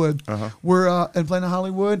Hollywood. We're and playing in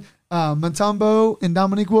Hollywood. Montembeau and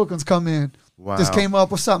Dominique Wilkins come in. Wow. Just came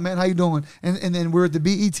up. What's up, man? How you doing? And then we're at the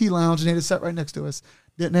BET Lounge and they had a set right next to us.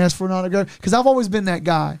 Didn't ask for an autograph because I've always been that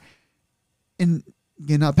guy. And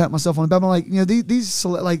again, not pat myself on the back. I'm like, these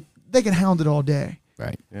like they can hound it all day.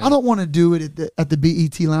 Right. Yeah. I don't want to do it at the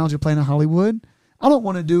BET Lounge at playing in Hollywood. I don't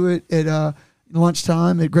want to do it at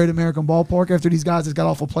lunchtime at Great American Ballpark after these guys that got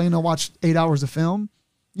off a plane and watched 8 hours of film.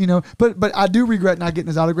 But I do regret not getting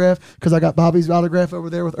his autograph because I got Bobby's autograph over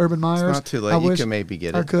there with Urban Myers. It's not too late. You can maybe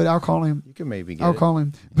get it. I could. I'll call him. You can maybe get it. I'll call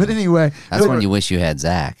him. But anyway. That's when you wish you had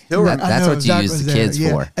Zach. That's what you use the kids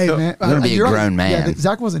for. Hey, man. You're going to be a grown man. Yeah,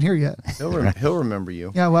 Zach wasn't here yet. He'll remember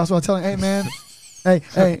you. Yeah, well, that's what I'm telling you. Hey, man.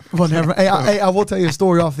 Hey, well, never. Hey, I will tell you a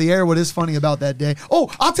story off the air. What is funny about that day? Oh,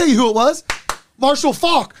 I'll tell you who it was. Marshall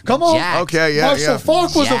Falk. Come on. Jacked. Okay, yeah, Marshall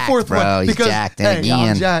Falk was Jacked, the fourth bro. one. He's jacked. And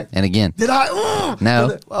again. Jacked. And again. Did I?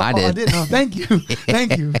 No, I did. I did. No, thank you.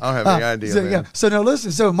 Thank you. I don't have any idea, So, man. yeah. So, no,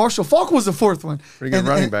 listen. So, Marshall Falk was the fourth one. Pretty good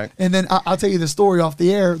running back. And then I'll tell you the story off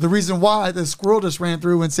the air. The reason why the squirrel just ran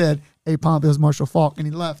through and said, hey, Pomp, it was Marshall Falk, and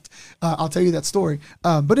he left. I'll tell you that story.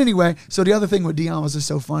 But anyway, so the other thing with Dion was just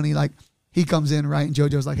so funny. Like, he comes in, right, and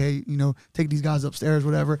JoJo's like, hey, take these guys upstairs,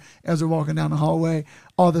 whatever. As they're walking down the hallway,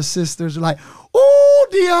 all the sisters are like, oh,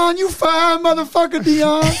 Dion, you fine, motherfucker,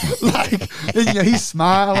 Dion. Like, and, he's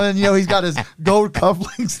smiling. He's got his gold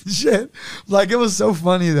cufflinks and shit. Like, it was so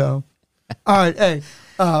funny, though. All right, hey,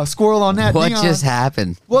 squirrel on that. What Dion, just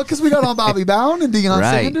happened? Well, because we got on Bobby Bowden and Deion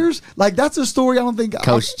Right. Sanders. Like, that's a story I don't think.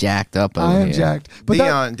 Coach jacked up over I am here. jacked. But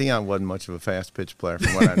Dion wasn't much of a fast pitch player,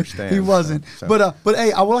 from what I understand. he wasn't. So. But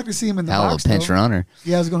hey, I would like to see him in the Hell of box, a pinch though. runner.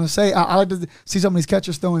 Yeah, I was going to say, I like to see some of these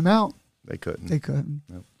catchers throw him out. They couldn't. They couldn't.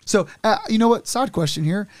 Nope. So, you know what? Side question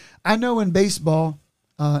here. I know in baseball,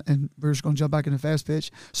 and we're just going to jump back into fast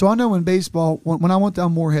pitch. So I know in baseball, when I went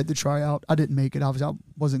down Moorhead to try out, I didn't make it. Obviously, I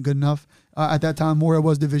wasn't good enough. At that time, Moorhead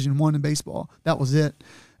was Division I in baseball. That was it.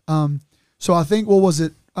 So I think, what was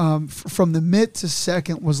it? From the mid to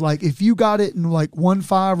second was like, if you got it in like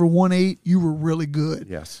 1.5 or 1.8, you were really good.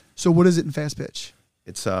 Yes. So what is it in fast pitch?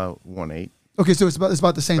 It's 1.8. Okay, so it's about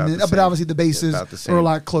the same. About the But same. obviously the bases About the same. are a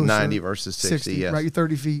lot closer. 90 versus 60, yes. Right? You're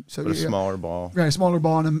 30 feet. So But a yeah. smaller ball. Right, smaller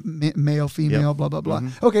ball and a male, female, Yep. blah, blah, blah.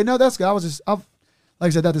 Mhm. Okay, no, that's good. Like I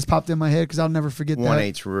said, that just popped in my head because I'll never forget that.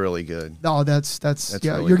 1.8's really good. Oh, that's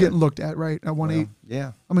yeah, really you're good. getting looked at, right? At 1.8. Well,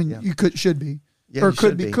 yeah. I mean, yeah. you should be. Yeah, or you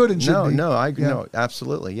could be, could and should be. No, Yeah. no,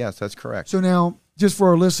 absolutely. Yes, that's correct. So now, just for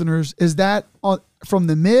our listeners, is that from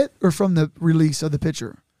the mitt or from the release of the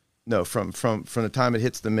pitcher? No, from the time it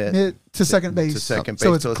hits the mitt Mitt to second base. to second base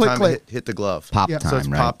So it's till the click, time click. it hit the glove. Pop Yeah. time, So it's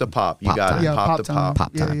right? pop to pop. You Pop got time. it. Yeah, Pop to time. pop.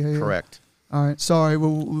 Pop Yeah, time. yeah, yeah. Correct. All right, sorry.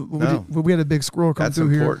 No. We had a big squirrel come That's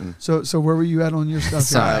through important. here. So where were you at on your stuff?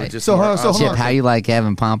 Sorry. here? Just So, more- hold Chip, on. how you like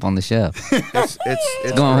having Pomp on the show? It's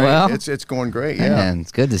Going great. well? It's going great. Yeah. Man,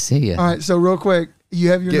 it's good to see you. All right, so real quick,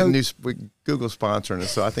 you have your Getting notes. Google sponsoring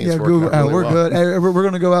us, so I think Yeah, it's working Google. out really We're well. good. Hey, we're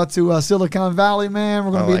going to go out to Silicon Valley, man.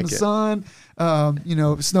 We're going to be in like the it. sun.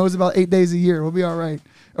 It snows about 8 days a year. We'll be all right.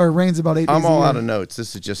 Or it rains about 8 days I'm a all year. out of notes.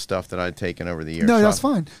 This is just stuff that I've taken over the years. No, so that's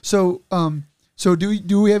fine. So,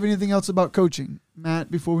 do we have anything else about coaching, Matt?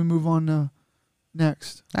 Before we move on to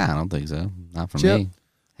next. I don't think so. Not for Chip? me.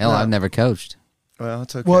 Hell, No. I've never coached. Well,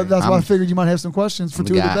 it's okay. Well, that's why I I'm- figured you might have some questions for I'm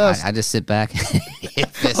two of the best. I just sit back and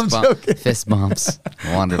hit I'm joking. fist bumps.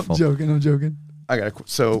 Wonderful. I'm joking. I got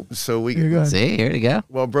so we Yeah, go ahead. See, here you go.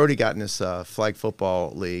 well, Brody got in this flag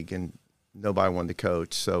football league, and nobody wanted to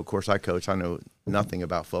coach. So of course I coach. I know nothing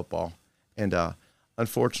about football, and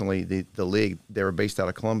unfortunately the league, they were based out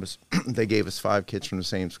of Columbus. They gave us 5 kids from the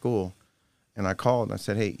same school, and I called and I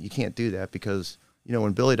said, hey, you can't do that because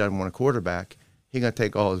when Billy doesn't want a quarterback, he's gonna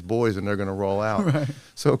take all his boys and they're gonna roll out. Right.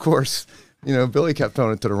 So of course, Billy kept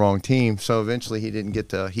throwing it to the wrong team. So eventually he didn't get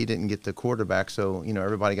the quarterback. So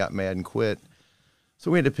everybody got mad and quit. So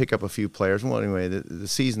we had to pick up a few players. Well, anyway, the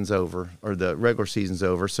season's over, or the regular season's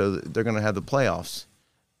over, so they're going to have the playoffs.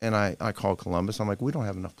 And I called Columbus. I'm like, we don't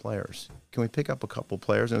have enough players. Can we pick up a couple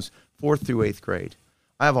players? And it was 4th through 8th grade.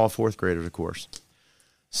 I have all fourth graders, of course.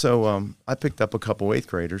 So I picked up a couple eighth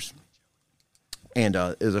graders, and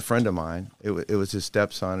it was a friend of mine. It was his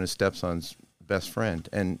stepson and his stepson's best friend,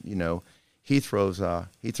 and he throws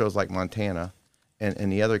like Montana,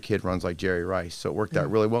 and the other kid runs like Jerry Rice. So it worked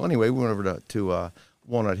out really well. Anyway, we went over to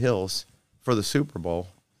Walnut Hills for the Super Bowl,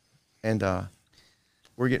 and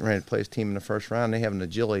we're getting ready to play his team in the first round. They have an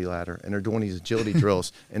agility ladder, and they're doing these agility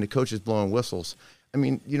drills, and the coach is blowing whistles. I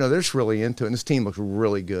mean, they're just really into it, and this team looks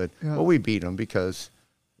really good. Yeah. But we beat them because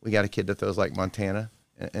we got a kid that throws like Montana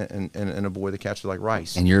and a boy that catches like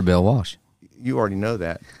Rice. And you're Bill Walsh. You already know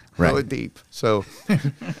that. Right. Throw it deep. So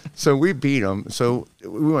we beat them. So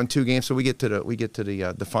we won 2 games. So we get to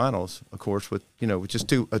the finals, of course, with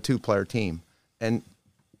just a 2-player team, and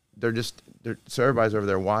so everybody's over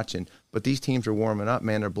there watching. But these teams are warming up,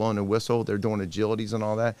 man. They're blowing the whistle. They're doing agilities and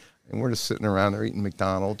all that. And we're just sitting around there eating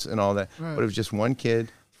McDonald's and all that. Right. But it was just one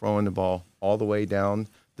kid throwing the ball all the way down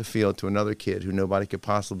the field to another kid who nobody could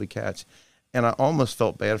possibly catch. And I almost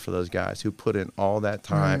felt bad for those guys who put in all that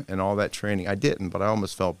time and all that training. I didn't, but I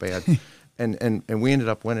almost felt bad. and we ended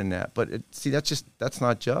up winning that. But that's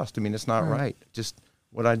not just. I mean, it's not right. Just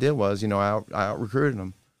what I did was, I out-recruited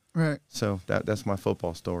them. Right. So that's my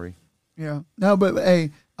football story. Yeah. No, but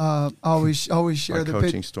hey, always share the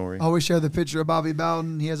coaching story. Always share the picture of Bobby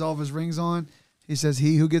Bowden. He has all of his rings on. He says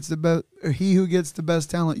he who gets the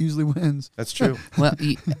best talent usually wins. That's true. Well,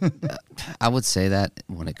 I would say that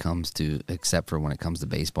except for when it comes to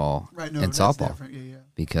baseball and softball,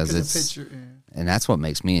 because it's picture, and that's what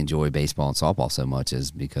makes me enjoy baseball and softball so much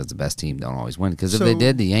is because the best team don't always win. Because if they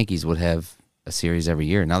did, the Yankees would have a series every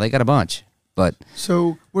year. Now they got a bunch. But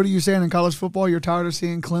so, what are you saying in college football? You're tired of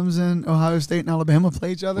seeing Clemson, Ohio State, and Alabama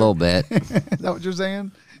play each other? A little bit. Is that what you're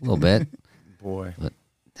saying? A little bit. Boy. But,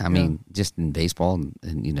 I mean, just in baseball, and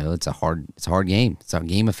it's a hard game. It's a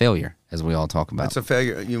game of failure, as we all talk about. It's a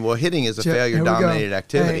failure. Hitting is a failure-dominated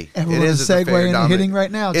activity. Hey, it is a segue into hitting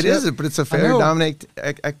right now. It is, but it's a failure-dominated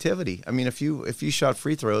activity. I mean, if you shot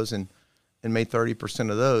free throws and made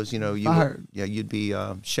 30% of those, you'd be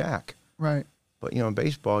Shaq. Right. But in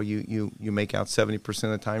baseball, you make out 70% of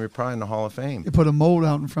the time. You're probably in the Hall of Fame. You put a mold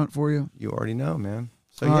out in front for you. You already know, man.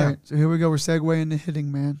 So all right. So here we go. We're segueing into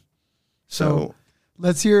hitting, man. So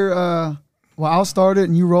let's hear. Well, I'll start it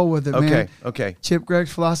and you roll with it, man. Okay. Chip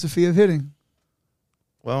Gregg's philosophy of hitting.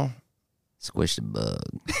 Well, squish the bug.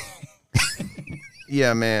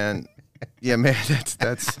 Yeah, man.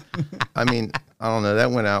 That's. I mean, I don't know. That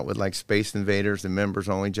went out with like Space Invaders and members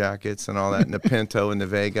only jackets and all that, and the Pinto and the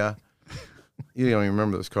Vega. You don't even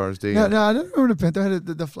remember those cars, do you? No, I don't remember the Pinto. It had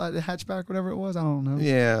the flat, the hatchback, whatever it was. I don't know.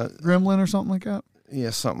 Yeah. Gremlin or something like that?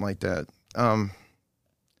 Yeah, something like that.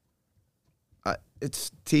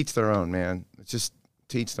 It's teach their own, man. It's just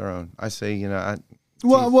teach their own. I say,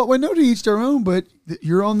 Well, we know to each their own, but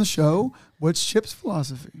you're on the show. What's Chip's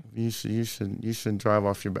philosophy? You should drive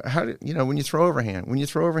off your back. When you throw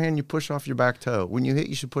overhand, you push off your back toe. When you hit,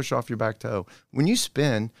 you should push off your back toe. When you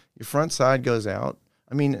spin, your front side goes out.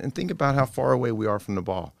 I mean, and think about how far away we are from the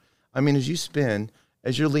ball. I mean, as you spin,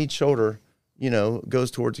 as your lead shoulder,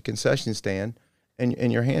 goes towards the concession stand,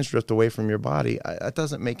 and your hands drift away from your body, that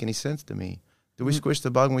doesn't make any sense to me. Do we squish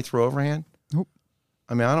the bug when we throw overhand? Nope.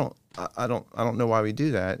 I mean, I don't know why we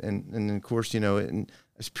do that. And of course,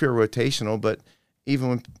 it's pure rotational. But even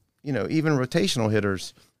when even rotational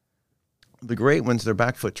hitters, the great ones, their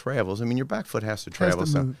back foot travels. I mean, your back foot has to travel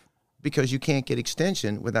some because you can't get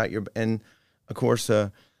extension without your and. Of course,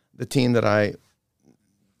 the team that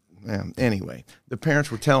anyway, the parents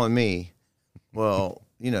were telling me, well,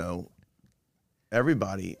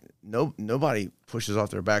 everybody, nobody pushes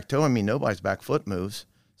off their back toe. I mean, nobody's back foot moves.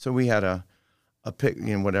 So we had a pick,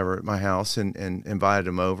 whatever at my house and invited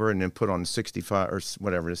them over and then put on 65 or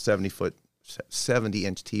whatever, the 70-inch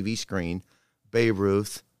TV screen, Babe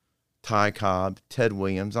Ruth, Ty Cobb, Ted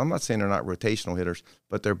Williams. I'm not saying they're not rotational hitters,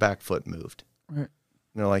 but their back foot moved. Right.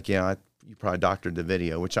 You probably doctored the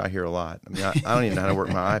video, which I hear a lot. I mean, I don't even know how to work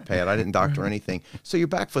my iPad. I didn't doctor anything. So your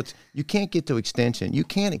back foot's, you can't get to extension. You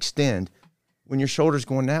can't extend when your shoulder's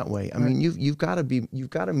going that way. I mean, you've got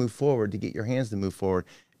to move forward to get your hands to move forward.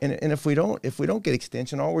 And if we don't get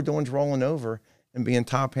extension, all we're doing is rolling over and being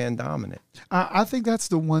top hand dominant. I think that's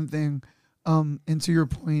the one thing. And to your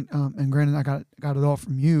point, and granted, I got it all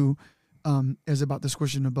from you. Is about the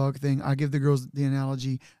squishing the bug thing. I give the girls the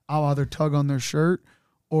analogy. I'll either tug on their shirt.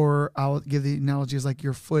 Or I'll give the analogy as like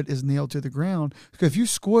your foot is nailed to the ground. Because if you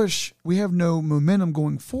squish, we have no momentum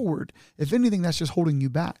going forward. If anything, that's just holding you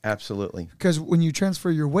back. Absolutely. Because when you transfer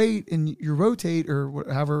your weight and you rotate or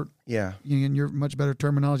whatever, and you're much better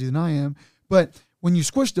terminology than I am. But when you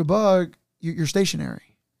squish the bug, you're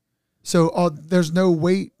stationary. So there's no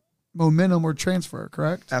weight, momentum, or transfer,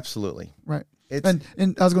 correct? Absolutely. Right. And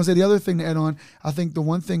I was going to say the other thing to add on, I think the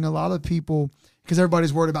one thing a lot of people, because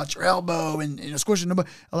everybody's worried about your elbow and squishing the,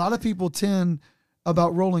 a lot of people tend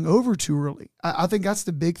about rolling over too early. I think that's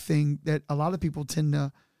the big thing that a lot of people tend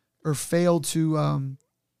to or fail to,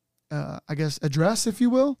 I guess, address, if you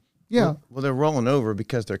will. Yeah. Well, they're rolling over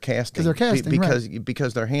because they're casting.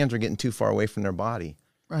 Because their hands are getting too far away from their body.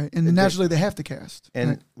 Right. And naturally they have to cast.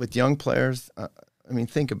 And right. with young players,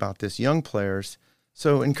 think about this. Young players,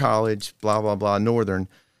 so in college, blah, blah, blah, Northern,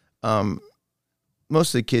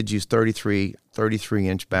 most of the kids use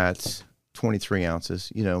 33-inch bats, 23 ounces,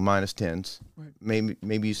 minus 10s. Right.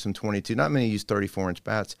 Maybe use some 22. Not many use 34-inch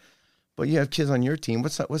bats. But you have kids on your team.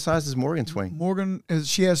 What size does Morgan swing? Morgan,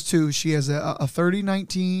 she has two. She has a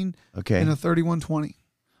 30-19 and a 31-20.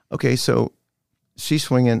 Okay, so she's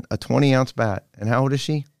swinging a 20-ounce bat. And how old is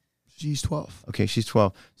she? She's 12. Okay, she's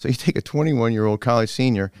 12. So you take a 21-year-old college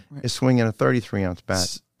senior is swinging a 33-ounce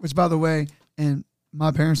bat. Which, by the way, and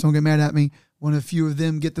my parents don't get mad at me, when a few of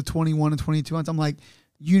them get the 21 and 22 ounce, I'm like,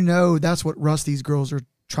 that's what Rusty's girls are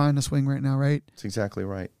trying to swing right now, right? That's exactly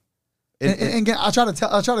right. And again, I try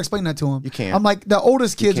to explain that to them. You can't. I'm like, the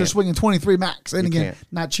oldest kids are swinging 23 max. And again,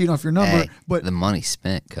 not cheating off your number, but the money's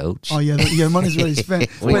spent, coach. Oh yeah, the money's already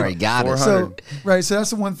spent. We already got it. So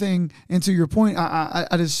that's the one thing. And to your point, I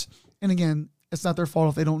just, and again, it's not their fault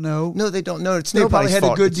if they don't know. No, they don't know. It's they nobody's probably had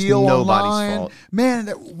fault. a good deal nobody's online. Fault. Man,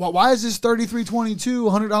 why is this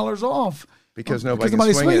 $33.22 $100 off? Because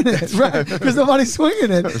nobody's swinging it. Right, because nobody's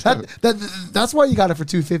swinging it. That's why you got it for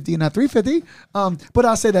 $250 and not $350. But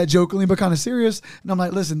I say that jokingly, but kind of serious. And I'm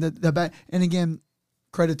like, listen, the bat. And again,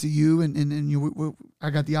 credit to you. And you. I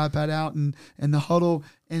got the iPad out and the huddle.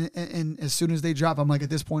 And as soon as they drop, I'm like, at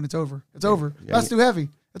this point, it's over. It's over. That's too heavy.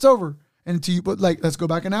 It's over. And but let's go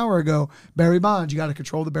back an hour ago. Barry Bonds, you got to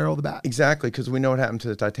control the barrel of the bat. Exactly, because we know what happened to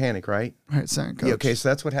the Titanic, right? Right, saying, coach. Yeah, okay, so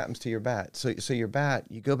that's what happens to your bat. So your bat,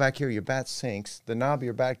 you go back here, your bat sinks. The knob of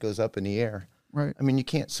your bat goes up in the air. Right. I mean, you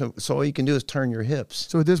can't. So all you can do is turn your hips.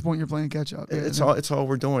 So at this point, you're playing catch up. It's all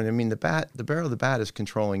we're doing. I mean, the barrel of the bat is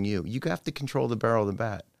controlling you. You have to control the barrel of the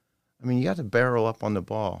bat. I mean, you got to barrel up on the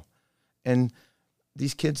ball, and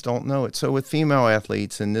these kids don't know it. So with female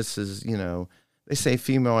athletes, and this is, they say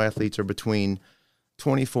female athletes are between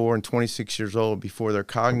 24 and 26 years old before they're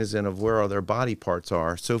cognizant of where all their body parts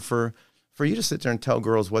are. So for you to sit there and tell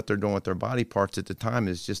girls what they're doing with their body parts at the time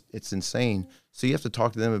is just, it's insane. So you have to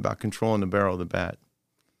talk to them about controlling the barrel of the bat.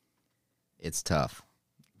 It's tough.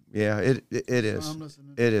 Yeah, it is. I'm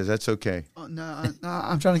listening. It is. That's okay. No,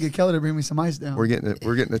 I'm trying to get Kelly to bring me some ice down. We're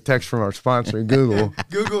getting a text from our sponsor, Google.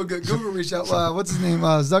 Google reached out. What's his name?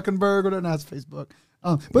 Zuckerberg or not? It's Facebook.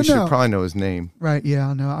 But we should probably know his name. Right? Yeah,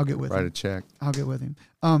 I know. I'll get with him. Write a check. I'll get with him.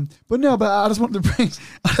 But I just wanted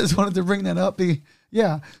to bring that up.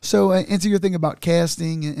 So into your thing about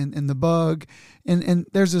casting and the bug, and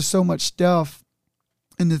there's just so much stuff.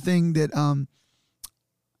 And the thing that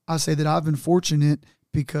I say that I've been fortunate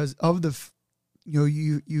because of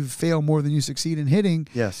you fail more than you succeed in hitting.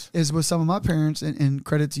 Yes. Is with some of my parents, and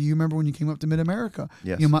credit to you. Remember when you came up to Mid-America?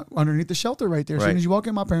 Yes. Underneath the shelter right there. As soon as you walk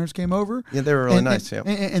in, my parents came over. Yeah, they were really nice. Yeah.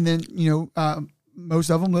 And then, most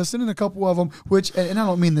of them listened, and a couple of them, and I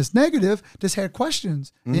don't mean this negative, just had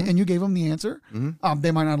questions, and you gave them the answer. Mm-hmm.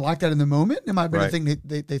 They might not like that in the moment. It might have been a thing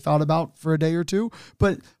they thought about for a day or two.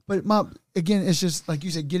 But again, it's just like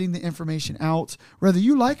you said, getting the information out, whether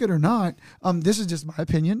you like it or not. This is just my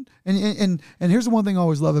opinion. And here's the one thing I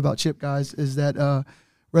always love about Chip, guys, is that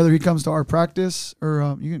whether he comes to our practice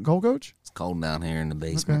or you getting cold, Coach? It's cold down here in the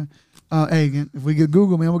basement. Okay. Hey, again, if we get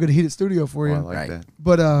Google, man, we'll get a heated studio for you. I like that.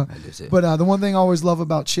 But the one thing I always love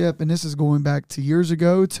about Chip, and this is going back to years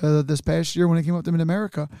ago to this past year when he came up to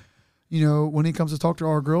Mid-America, when he comes to talk to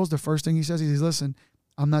our girls, the first thing he says is, listen,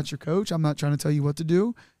 I'm not your coach. I'm not trying to tell you what to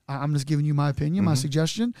do. I'm just giving you my opinion, my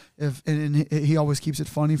suggestion. And he always keeps it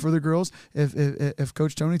funny for the girls. If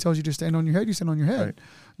Coach Tony tells you to stand on your head, you stand on your head.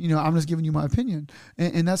 Right. I'm just giving you my opinion.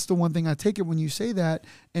 And that's the one thing I take it when you say that,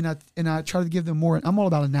 and I try to give them more. I'm all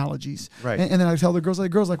about analogies. Right. And then I tell the girls,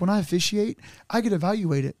 like when I officiate, I get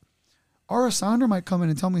evaluated. Our assigner might come in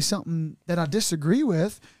and tell me something that I disagree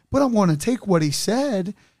with, but I want to take what he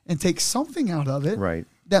said and take something out of it. Right.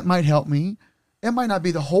 That might help me. It might not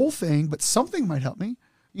be the whole thing, but something might help me.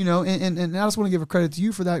 And I just want to give a credit to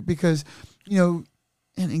you for that because, and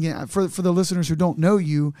again, for the listeners who don't know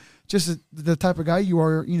you, just the type of guy you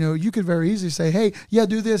are, you could very easily say, hey, yeah,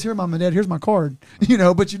 do this. Here, Mom and Dad, here's my card,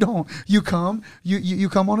 but you don't. You come, you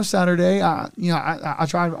come on a Saturday. I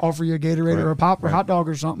try to offer you a Gatorade or a pop or hot dog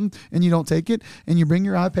or something, and you don't take it, and you bring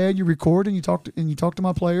your iPad, you record, and you talk to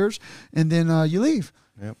my players, and then you leave.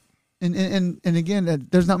 Yep. And again,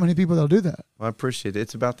 there's not many people that'll do that. Well, I appreciate it.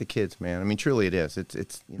 It's about the kids, man. I mean, truly it is.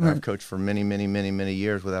 It's you know, Right. I've coached for many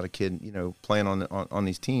years without a kid, you know, playing on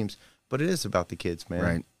these teams, but it is about the kids, man.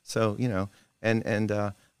 Right. So, you know, and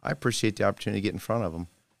I appreciate the opportunity to get in front of them.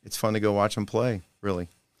 It's fun to go watch them play, really.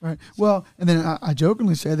 Right. Well, and then I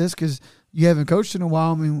jokingly say this because you haven't coached in a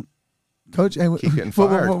while. I mean, Coach, hey, Keep getting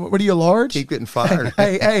fired. What are you, large? Keep getting fired.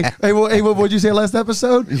 Hey, what would you say last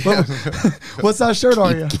episode? What size shirt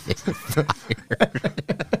are you?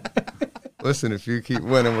 Listen, if you keep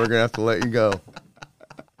winning, we're going to have to let you go.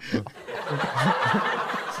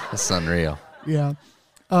 That's unreal. Yeah.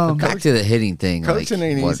 Back to the hitting thing. Coaching like,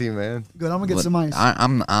 ain't what- easy, man. Good. I'm gonna get what- some ice.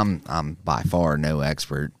 I'm by far no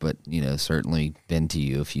expert, but certainly been to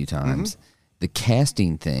you a few times. The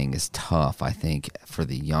casting thing is tough, I think, for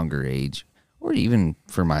the younger age, or even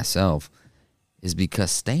for myself, is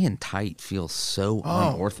because staying tight feels so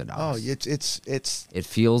unorthodox. Oh, it's It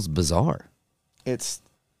feels bizarre. it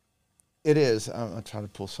is. I'll try to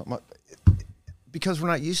pull something up because we're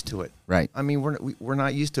not used to it. Right. I mean, we're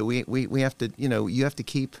not used to it. We have to, you know, you have to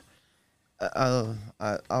keep.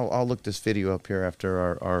 I'll look this video up here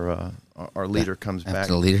after our leader comes back.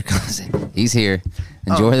 After the leader comes in. He's here.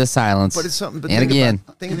 Enjoy the silence. But it's something. But and again.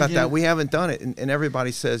 Think about that. We haven't done it, and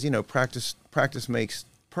everybody says, you know, practice makes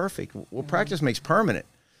perfect. Well, practice makes permanent.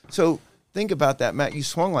 So think about that, Matt. You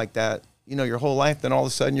swung like that, you know, your whole life. Then all of a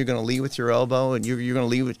sudden, you're going to lead with your elbow, and you're going to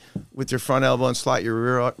lead with your front elbow and slide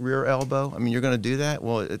your rear elbow. I mean, you're going to do that.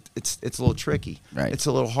 Well, it's a little tricky. Right. It's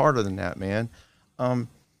a little harder than that, man. And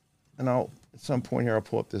at some point here, I'll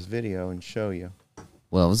pull up this video and show you.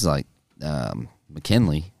 Well, it was like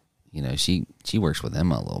McKinley, you know, she works with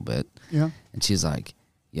Emma a little bit. Yeah. And she's like,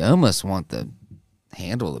 you almost want the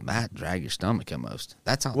handle of the bat, drag your stomach almost.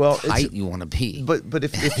 That's how Well, tight you want to be. But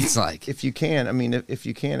if it's like, if you can, I mean, if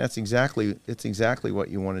you can, it's exactly what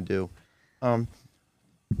you want to do.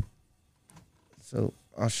 So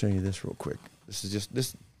I'll show you this real quick. This is just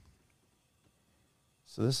this.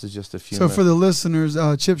 So this is just a few. So for the listeners,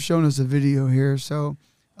 Chip's showing us a video here. So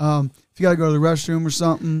if you got to go to the restroom or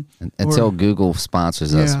something. until Google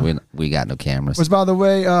sponsors us, Yeah. we got no cameras. Which, by the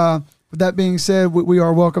way, with that being said, we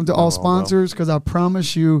are welcome to all well. sponsors because I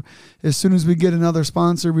promise you, as soon as we get another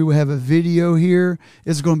sponsor, we will have a video here.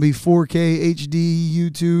 It's going to be 4K, HD,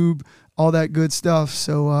 YouTube, all that good stuff.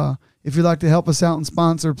 So if you'd like to help us out and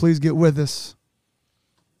sponsor, please get with us.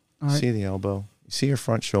 All right. See the elbow. See your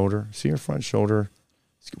front shoulder. See your front shoulder.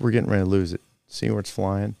 We're getting ready to lose it. See where it's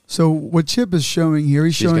flying. So what Chip is showing here,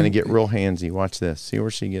 he's She's showing. going to get real handsy. Watch this. See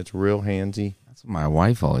where she gets real handsy. That's what my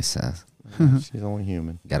wife always says. She's only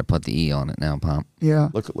human. Got to put the E on it now, Pomp. Yeah.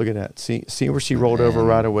 Look at that. See where she rolled over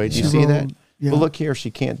right away. Do you She see that? rolled, yeah. But look here.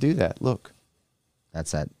 She can't do that. Look.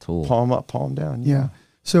 That's that tool. Palm up, palm down. Yeah.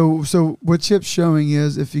 So what Chip's showing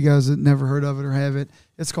is, if you guys have never heard of it or have it,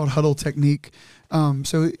 it's called huddle technique.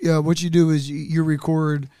 So what you do is you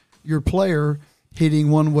record your player hitting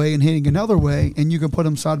one way and hitting another way, and you can put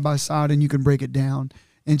them side by side and you can break it down.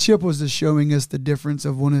 And Chip was just showing us the difference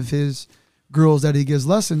of one of his girls that he gives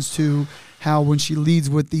lessons to, how when she leads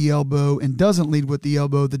with the elbow and doesn't lead with the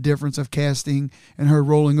elbow, the difference of casting and her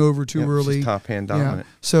rolling over too early. She's top hand dominant. Yeah.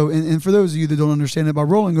 So, and for those of you that don't understand it, by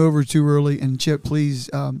rolling over too early, and Chip, please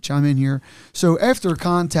chime in here. So after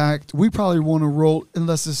contact, we probably want to roll, and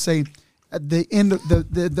let's just say at the end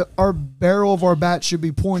of our barrel of our bat should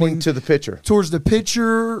be pointing to the pitcher. towards the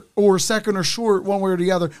pitcher or second or short, one way or the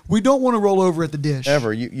other. We don't want to roll over at the dish.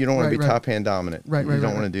 Ever. You don't want to be Right. top hand dominant. Right, You right,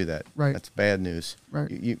 don't right, want to do that. Right. That's bad news. Right.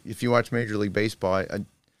 If you watch Major League Baseball,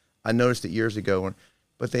 I noticed it years ago,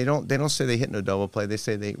 but they don't say they hit no double play. They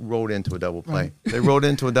say they rolled into a double play. Right. They rolled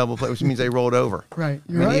into a double play, which means they rolled over. Right.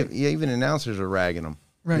 I You're mean, right. even announcers are ragging them.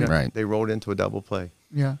 Right. You know, Right. They rolled into a double play.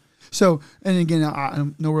 Yeah. So, and again, I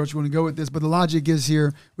don't know where else you want to go with this, but the logic is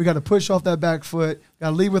here. We got to push off that back foot,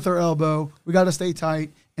 got to lead with our elbow, we got to stay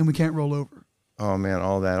tight, and we can't roll over. Oh man,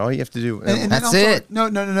 all that. All you have to do. And then That's I'm sorry- it. No.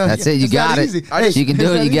 That's it. You It's that got it. easy. You can it's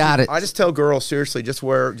do it. that You got it. I just tell girls seriously, just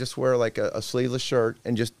wear like a sleeveless shirt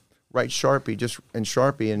and just write Sharpie,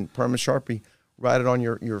 Sharpie and permanent Sharpie, write it on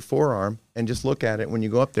your forearm and just look at it. When you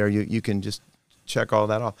go up there, you can just check all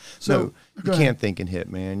that off. So, No, go you ahead. can't think and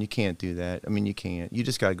hit, man. You can't do that. I mean, you can't. You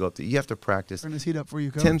just got to go up there. You have to practice Turn this heat up for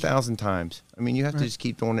you, Coach. 10,000 times. I mean, you have to just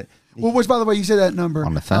keep doing it. Well, which, by the way, you said that number.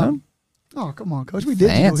 On the phone? Oh, come on, Coach. We did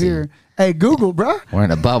go Fancy. here. Hey, Google, bruh. We're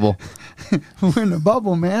in a bubble. We're in the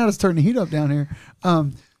bubble, man. I just turned the heat up down here.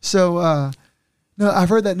 No, I've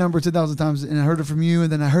heard that number 10,000 times, and I heard it from you,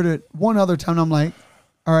 and then I heard it one other time, and I'm like,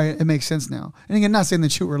 all right, it makes sense now. And again, not saying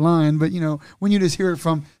that you were lying, but, when you just hear it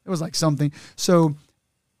from, it was like something. So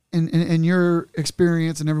in your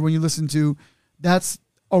experience and everyone you listen to, that's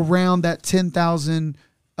around that 10,000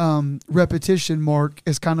 repetition mark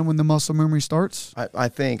is kind of when the muscle memory starts? I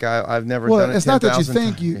think I've never Well, done it. it's not that you 10,000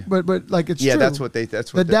 think times. but like it's Yeah, true. that's what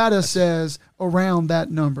The data says around that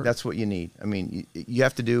number. That's what you need. I mean, you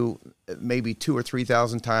have to do maybe 2,000 or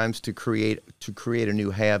 3,000 times to create a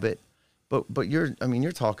new habit. But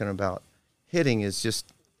you're talking about hitting is just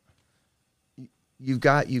you've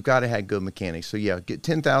got to have good mechanics. So yeah, get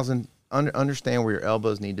 10,000. Understand where your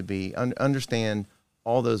elbows need to be. Understand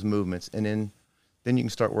all those movements, and then you can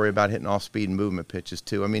start worrying about hitting off speed and movement pitches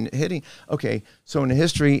too. I mean, hitting. Okay, so in the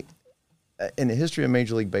history of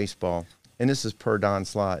Major League Baseball, and this is per Don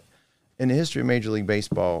Slott, in the history of Major League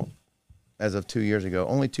Baseball, as of 2 years ago,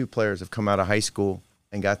 only 2 players have come out of high school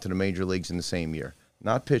and got to the major leagues in the same year.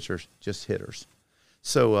 Not pitchers, just hitters.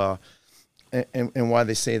 So, and why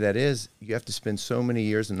they say that is you have to spend so many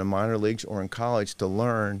years in the minor leagues or in college to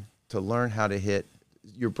learn how to hit.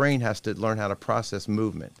 Your brain has to learn how to process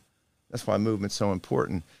movement. That's why movement's so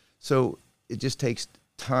important. So it just takes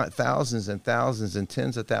thousands and thousands and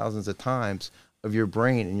tens of thousands of times of your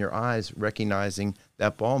brain and your eyes recognizing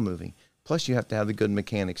that ball moving. Plus, you have to have the good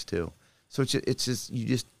mechanics too. So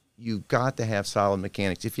you got to have solid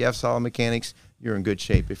mechanics. If you have solid mechanics, you're in good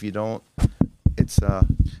shape. If you don't, it's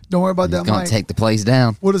don't worry about that. Gonna Mike. take the place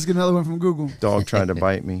down. We'll just get another one from Google. dog trying to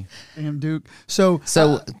bite me. Damn Duke. So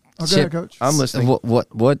So, go Chip, ahead, Coach. I'm listening.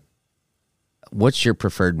 What's your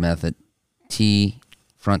preferred method? Tee,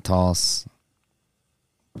 front toss,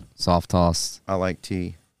 soft toss. I like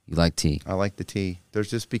tee. You like tee? I like the tee. There's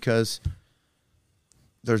just because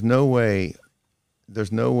there's no way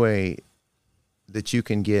that you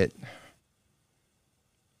can get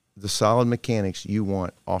the solid mechanics you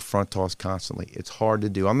want off front toss constantly. It's hard to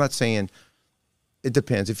do. I'm not saying it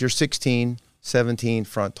depends. If you're 16, 17,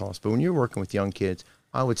 front toss. But when you're working with young kids,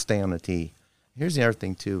 I would stay on the tee. Here's the other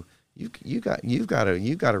thing too. You've got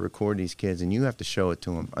to record these kids, and you have to show it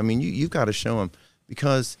to them. I mean, you've got to show them,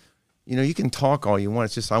 because you can talk all you want.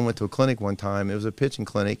 It's just I went to a clinic one time. It was a pitching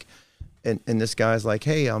clinic, and this guy's like,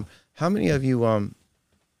 "Hey, how many of you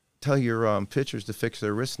tell your pitchers to fix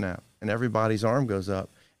their wrist snap?" And everybody's arm goes up.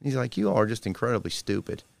 And he's like, "You all are just incredibly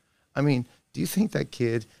stupid." I mean, do you think that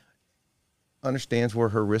kid understands where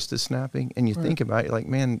her wrist is snapping? And you think about it, you're like,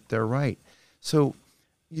 man, they're right. So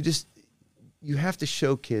you have to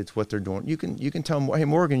show kids what they're doing. You can tell them, "Hey,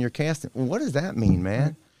 Morgan, you're casting." Well, what does that mean,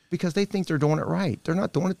 man? Because they think they're doing it right. They're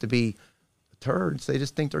not doing it to be turds. They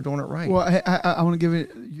just think they're doing it right. Well, I want to give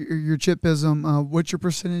it your chipism. What's your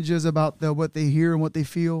percentages about what they hear and what they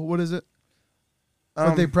feel? What is it?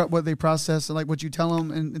 What they process, and like what you tell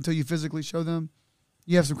them, and until you physically show them.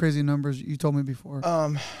 You have some crazy numbers you told me before.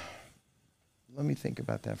 Let me think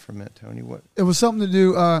about that for a minute, Tony. What? It was something to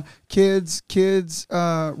do. Kids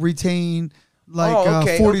retain like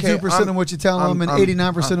 42% of what you tell them and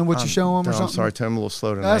 89% of what you show them, or something. I'm sorry, Tony. I'm a little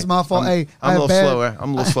slow tonight. That's my fault. I'm a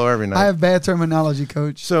little slow every night. I have bad terminology,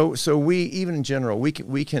 Coach. So we, even in general, we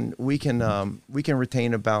can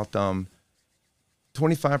retain about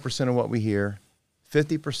 25% of what we hear,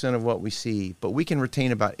 50% of what we see, but we can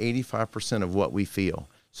retain about 85% of what we feel.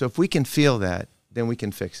 So if we can feel that, then we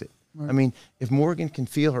can fix it. Right. I mean, if Morgan can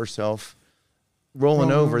feel herself rolling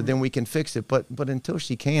over, then we can fix it. But until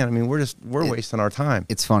she can, I mean, we're wasting our time.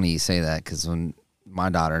 It's funny you say that, because when my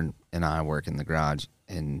daughter and I work in the garage,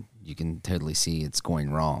 and you can totally see it's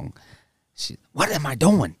going wrong. What am I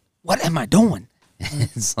doing? What am I doing?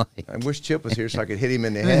 It's like, I wish Chip was here so I could hit him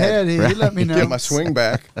in the head. He let me know. Get my swing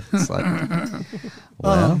back. It's like,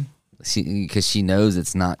 well, because she knows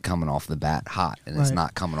it's not coming off the bat hot, and it's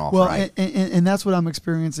not coming off right. And that's what I'm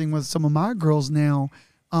experiencing with some of my girls now,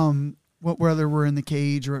 whether we're in the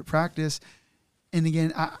cage or at practice. And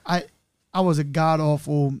again, I was a god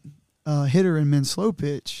awful hitter in men's slow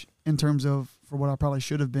pitch in terms of for what I probably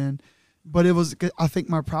should have been, but I think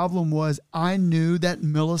my problem was I knew that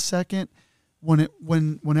millisecond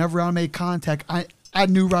whenever I made contact, I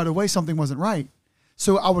knew right away something wasn't right.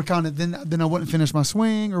 So I would kind of then I wouldn't finish my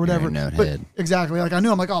swing or whatever. Exactly, like I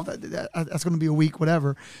knew, I'm like, oh, that's going to be a week,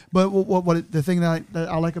 whatever. But what the thing that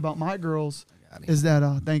I like about my girls is that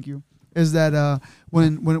thank you, is that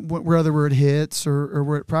when whether we're at hits or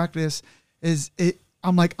we're at practice,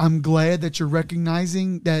 I'm like, I'm glad that you're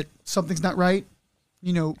recognizing that something's not right.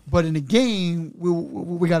 But in a game,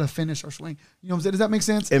 we got to finish our swing. You know what I'm saying? Does that make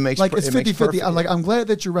sense? It makes like it's 50-50. I'm glad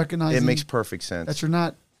that you're recognizing. It makes perfect sense that you're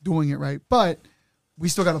not doing it right, but we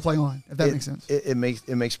still got to play on. If that makes sense. It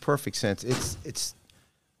makes perfect sense. It's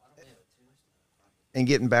and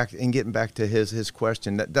getting back to his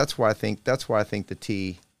question. That's why I think the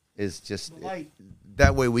tee is just The light.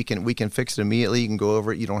 that way we can fix it immediately. You can go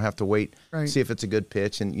over it. You don't have to wait, Right. see if it's a good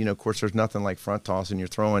pitch. And, of course, there's nothing like front toss and you're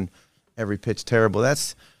throwing every pitch terrible.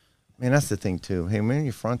 That's the thing, too. Hey, man,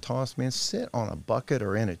 you front toss, man, sit on a bucket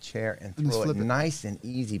or in a chair and And just throw it flip it. nice and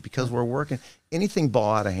easy because we're working. Anything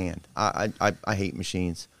ball out of hand. I hate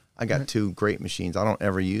machines. I got 2 great machines. I don't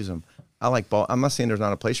ever use them. I like ball. I'm not saying there's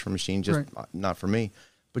not a place for a machine, just not for me,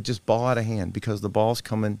 but just ball out of hand because the ball's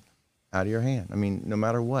coming out of your hand. I mean, no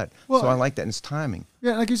matter what. Well, so I like that, and it's timing.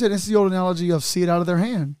 Yeah, like you said, it's the old analogy of see it out of their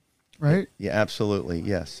hand, right? Yeah, absolutely.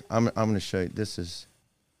 Yes. I'm going to show you. This is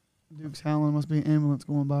Duke's howling. Must be an ambulance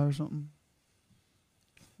going by or something.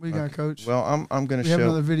 What do you got, Coach? Well, I'm going to We show have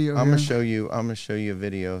another video I'm going to here. show you a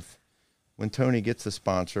video of when Tony gets the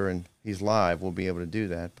sponsor and he's live, we'll be able to do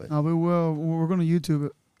that, but We will. We're going to YouTube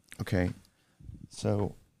it. okay.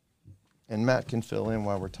 So and Matt can fill in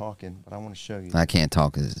while we're talking, but I want to show you. I can't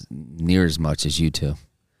talk near as much as you two,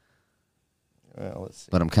 Well, let's see.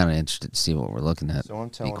 but I'm kind of interested to see what we're looking at. So I'm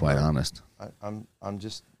to telling be quite her, honest. I'm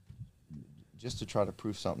just to try to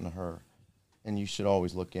prove something to her, and you should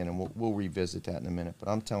always look in, and we'll revisit that in a minute. But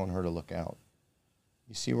I'm telling her to look out.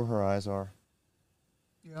 You see where her eyes are?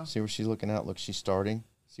 Yeah. See where she's looking out? Look, she's starting.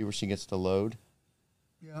 See where she gets to load?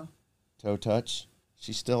 Yeah. Toe touch.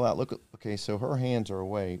 She's still out. Look, okay, so her hands are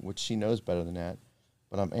away, which she knows better than that,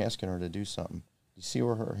 but I'm asking her to do something. You see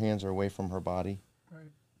where her hands are away from her body? Right.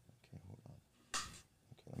 Okay, hold on.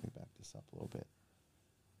 Okay, let me back this up a little bit.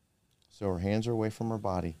 So her hands are away from her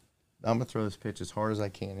body. Now I'm going to throw this pitch as hard as I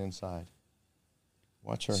can inside.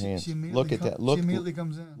 Watch her hands. Look at that. Look, She immediately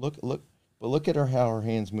comes in. Look, but look at how her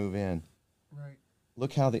hands move in. Right.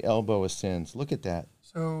 Look how the elbow ascends. Look at that.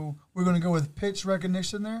 So we're going to go with pitch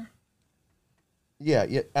recognition there? Yeah,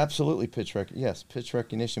 absolutely pitch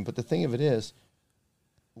recognition. But the thing of it is,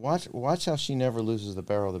 watch how she never loses the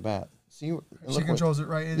barrel of the bat. See, She controls it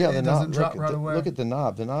right. It the doesn't knob, drop right away. Look at the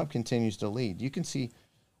knob. The knob continues to lead. You can see,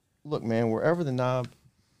 look, man, wherever the knob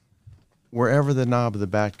of the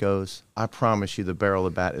bat goes, I promise you the barrel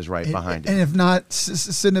of the bat is right behind it. And if not,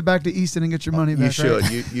 send it back to Easton and get your money back. You should.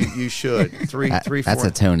 Right? You should. That's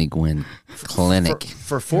a Tony Gwynn clinic.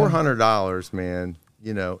 For $400, man.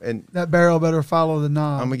 And That barrel better follow the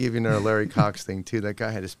knob. I'm gonna give you another Larry Cox thing too. That guy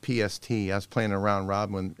had his PST. I was playing a round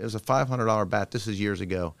robin when it was a $500 bat. This is years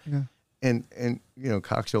ago. Yeah. And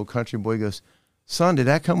Cox, the old country boy, goes, "Son, did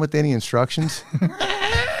that come with any instructions?"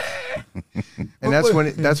 And that's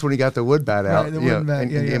when he got the wood bat out. Right, the wooden bat. And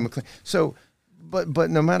gave him a clean. So, but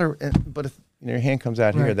no matter, but if your hand comes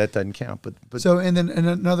out here, Right. that doesn't count. But So and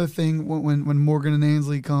another thing when Morgan and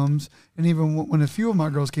Ainsley comes, and even when a few of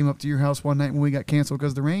my girls came up to your house one night when we got canceled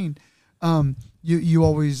because of the rain, you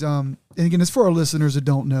always and again, it's for our listeners that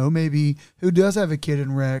don't know, maybe who does have a kid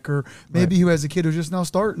in rec, or maybe who has a kid who's just now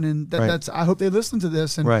starting, and that's I hope they listen to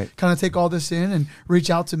this and kind of take all this in and reach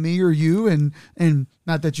out to me or you, and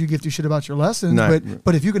not that you give two shit about your lessons,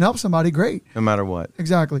 but if you can help somebody, great. no matter what.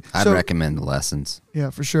 Exactly. I'd recommend the lessons. Yeah,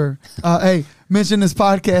 for sure. Hey, mention this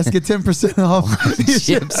podcast, get 10% off.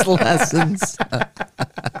 Chip's lessons.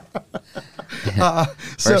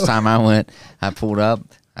 First time I went, I pulled up.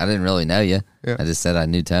 I didn't really know you. Yeah. I just said I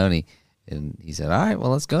knew Tony. And he said, all right,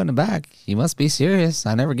 well, let's go in the back. You must be serious.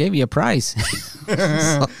 I never gave you a price.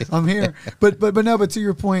 I'm here. But to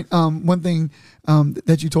your point, one thing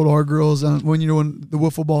that you told our girls when you're doing the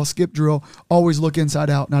wiffle ball skip drill, always look inside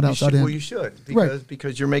out, not outside in. Well, you should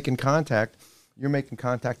because you're making contact. You're making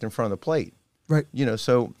contact in front of the plate. Right.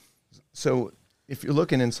 So if you're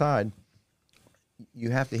looking inside,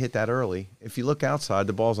 you have to hit that early. If you look outside,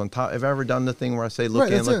 the ball's on top. Have I ever done the thing where I say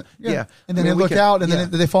look in? Look, yeah. And then they look out, and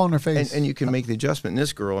then they fall on their face. And you can make the adjustment. And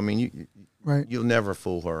this girl, I mean, you'll never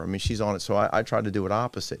fool her. I mean, she's on it. So I try to do it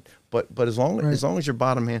opposite. But as long as your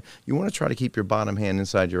bottom hand, you want to try to keep your bottom hand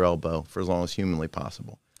inside your elbow for as long as humanly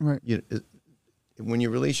possible. Right. When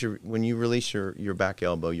you release your back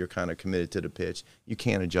elbow, you're kind of committed to the pitch. You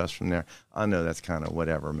can't adjust from there. I know that's kind of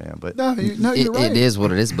whatever, man. But you're right. It is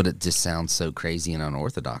what it is, but it just sounds so crazy and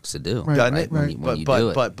unorthodox to do. Right. Doesn't it? When you do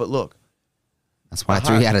it. But look. That's why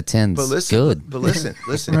 3 out of 10 is good. But listen.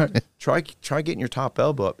 Right. Try getting your top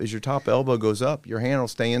elbow up. As your top elbow goes up, your hand will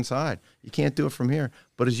stay inside. You can't do it from here.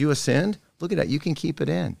 But as you ascend, look at that. You can keep it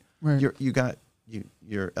in. Right.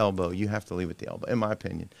 Your elbow, you have to leave it the elbow, in my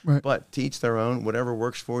opinion. Right. But to each their own, whatever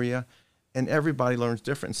works for you. And everybody learns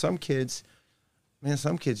different. Some kids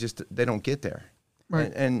just, they don't get there.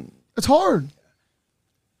 Right. And it's hard.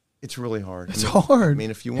 it's really hard. It's hard. I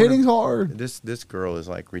mean, if you want hitting's hard. This girl is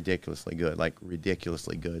like ridiculously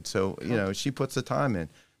good. So, she puts the time in.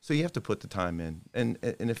 So you have to put the time in, and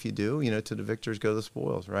if you do, to the victors go the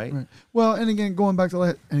spoils, right? Right. Well, and again, going back to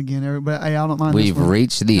and again, everybody, I don't mind. We've this one.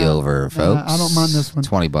 reached the over, folks. I don't mind this one.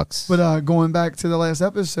 $20. But going back to the last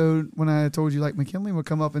episode, when I told you like McKinley would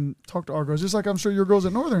come up and talk to our girls, just like I'm sure your girls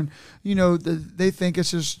at Northern, they think it's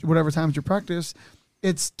just whatever times you practice.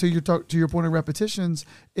 It's to your point of repetitions.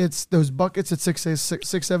 It's those buckets at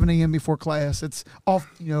 7 a.m. before class. It's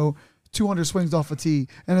off, 200 swings off a tee.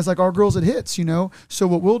 And it's like our girls at hits, So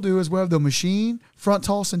what we'll do is we'll have the machine, front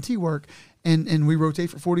toss, and tee work. And we rotate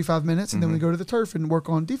for 45 minutes, and then we go to the turf and work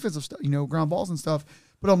on defensive stuff, ground balls and stuff.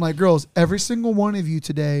 But I'm like, girls, every single one of you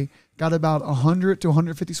today got about 100 to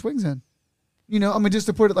 150 swings in. Just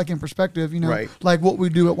to put it like in perspective, right. Like what we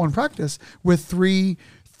do at one practice with three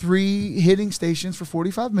hitting stations for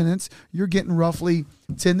 45 minutes, you're getting roughly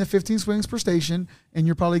 10 to 15 swings per station, and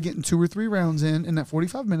you're probably getting 2 or 3 rounds in that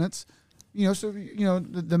 45 minutes. So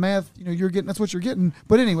the math, that's what you're getting.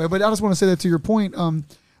 But anyway, I just want to say that to your point.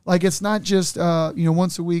 Like it's not just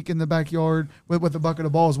once a week in the backyard with a bucket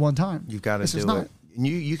of balls one time. You've got to do it. And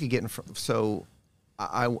you could get in front. So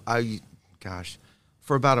gosh,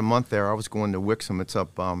 for about a month there, I was going to Wixom. It's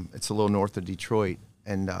up. It's a little north of Detroit,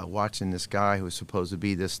 and watching this guy who was supposed to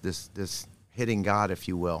be this hitting god, if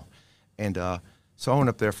you will. And so I went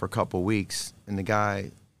up there for a couple of weeks, and the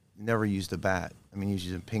guy never used a bat. I mean, he was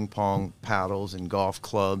using ping pong paddles and golf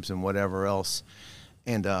clubs and whatever else.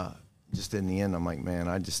 And just in the end, I'm like, man,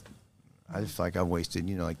 I just feel like I've wasted,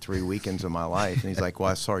 like 3 weekends of my life. And he's like, well,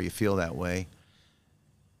 I'm sorry you feel that way.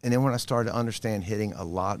 And then when I started to understand hitting a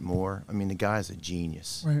lot more, I mean, the guy's a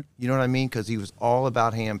genius. Right. You know what I mean? Because he was all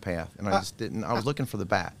about hand path, and I just didn't. I was looking for the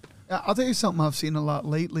bat. I'll tell you something I've seen a lot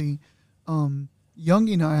lately.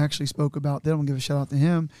 Youngie and I actually spoke about. They don't give a shout out to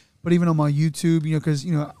him. But even on my YouTube, because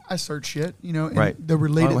I search shit, and right. the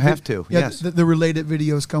related. I have to. Yeah, yes. The related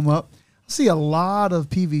videos come up. I see a lot of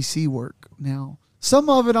PVC work now. Some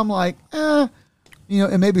of it I'm like, and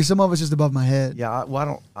maybe some of it's just above my head. Yeah,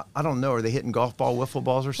 I don't know. Are they hitting golf ball, wiffle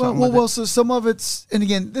balls, or something? Well, so some of it's, and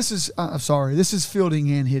again, this is, this is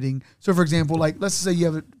fielding and hitting. So for example, like let's say you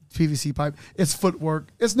have a PVC pipe, it's footwork.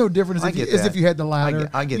 It's no different as if you had the ladder.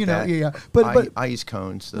 I get that. Yeah. But I use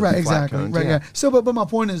cones. Right, exactly. Cones, right, yeah. So, but my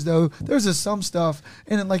point is though, there's just some stuff,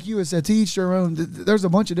 and then, like you had said, to each their own. There's a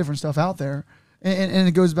bunch of different stuff out there, and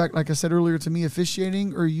it goes back, like I said earlier, to me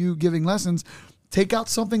officiating or you giving lessons. Take out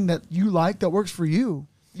something that you like that works for you.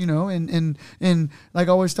 And like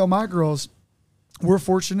I always tell my girls, we're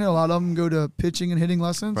fortunate. A lot of them go to pitching and hitting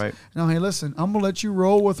lessons. Right. Now, hey, listen, I'm going to let you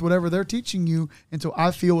roll with whatever they're teaching you until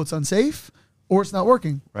I feel it's unsafe or it's not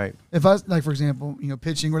working. Right. If I, like, for example,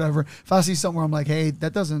 pitching, whatever, if I see something where I'm like, hey,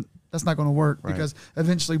 that's not going to work right. because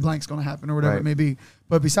eventually blank's going to happen or whatever right. it may be.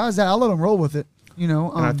 But besides that, I'll let them roll with it.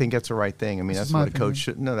 And I think that's the right thing. I mean, that's what a coach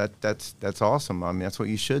should. No, that's awesome. I mean, that's what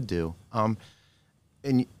you should do.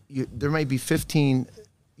 And there may be 15.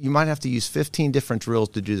 You might have to use 15 different drills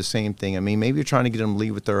to do the same thing. I mean, maybe you're trying to get them to lead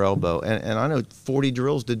with their elbow. And I know 40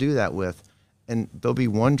 drills to do that with. And there'll be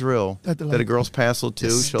one drill that a girl's pass will to.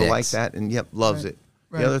 She'll like that and, loves it.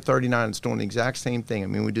 Right. The other 39 is doing the exact same thing. I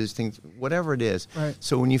mean, we do these things, whatever it is. Right.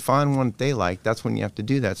 So when you find one that they like, that's when you have to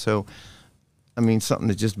do that. So, I mean, something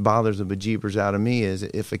that just bothers the bejeebers out of me is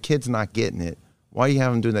if a kid's not getting it, why do you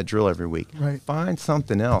have them doing that drill every week? Right. Find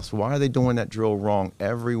something else. Why are they doing that drill wrong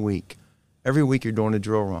every week? Every week you're doing a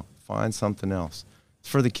drill wrong. Find something else. It's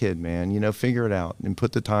for the kid, man. Figure it out and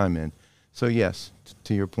put the time in. So, yes,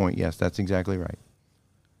 to your point, yes, that's exactly right.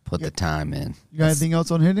 Put the time in. You got anything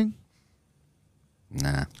else on hitting?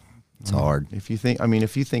 Nah. It's hard. If you think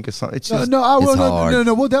of something, it's just no, hard.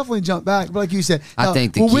 We'll definitely jump back. But like you said, I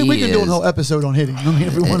think the key we can do a is- whole episode on hitting. I mean,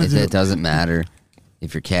 if we want to do It doesn't matter.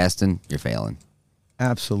 If you're casting, you're failing.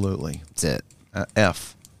 absolutely That's it.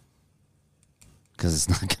 F. Because it's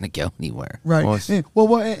not going to go anywhere. right.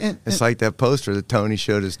 Well, And It's like that poster that Tony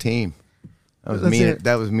showed his team. That was Let's mean. hear it.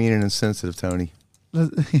 That was mean and insensitive, Tony.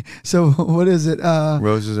 so what is it?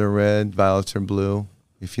 Roses are red, violets are blue.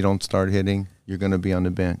 If you don't start hitting, you're going to be on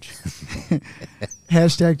the bench.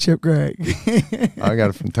 Hashtag Chip Gregg. I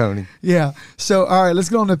got it from Tony. Yeah. So all right, let's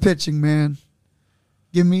go on to pitching, man.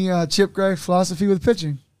 Give me Chip Gregg's philosophy with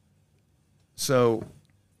pitching. So,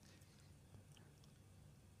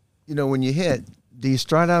 when you hit, do you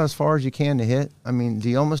stride out as far as you can to hit? I mean, do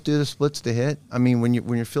you almost do the splits to hit? I mean, when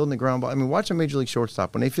you're fielding the ground ball, I mean, watch a major league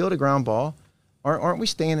shortstop. When they field a ground ball, aren't we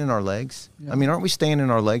staying in our legs? Yeah. I mean, aren't we staying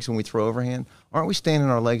in our legs when we throw overhand? Aren't we staying in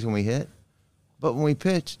our legs when we hit? But when we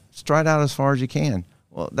pitch, stride out as far as you can.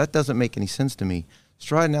 Well, that doesn't make any sense to me.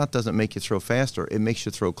 Striding out doesn't make you throw faster. It makes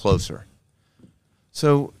you throw closer.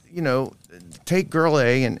 So, take girl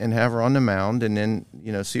A and have her on the mound and then,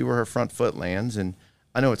 see where her front foot lands. And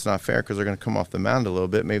I know it's not fair because they're going to come off the mound a little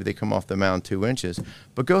bit. Maybe they come off the mound 2 inches.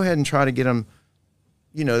 But go ahead and try to get them,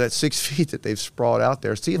 that 6 feet that they've sprawled out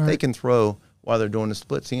there. See if they can throw while they're doing the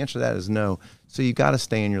splits. The answer to that is no. So you got to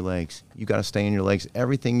stay in your legs. You got to stay in your legs.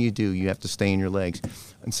 Everything you do, you have to stay in your legs.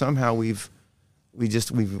 And somehow we've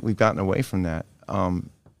gotten away from that.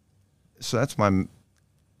 So that's the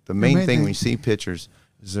main thing when you see pitchers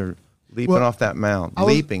is they're leaping off that mound,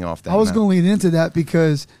 leaping off that mound. I was going to lead into that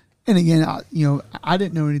because, and again, I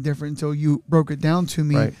didn't know any different until you broke it down to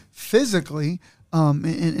me physically,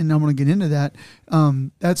 and I'm going to get into that.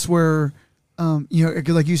 That's where,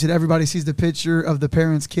 like you said, everybody sees the picture of the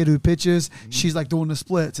parent's kid who pitches. Mm-hmm. She's like doing the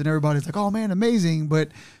splits, and everybody's like, "Oh man, amazing!" But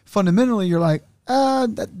fundamentally, you're like,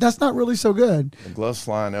 that's not really so good. The gloves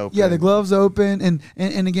flying open. Yeah, the gloves open,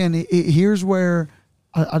 and again, here's where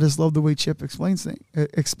I just love the way Chip explains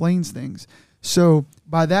things. So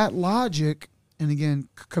by that logic, and again,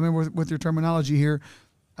 come in with your terminology here,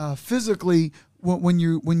 physically, when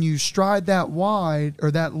you stride that wide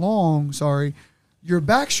or that long, your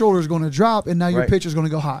back shoulder is going to drop, and now your pitch is going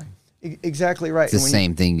to go high. Exactly right. It's the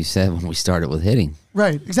same thing you said when we started with hitting.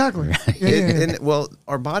 Right, exactly. Right. Yeah. And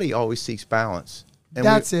our body always seeks balance. And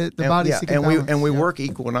the body seeks balance. We work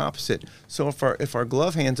equal and opposite. So if our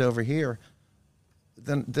glove hand's over here,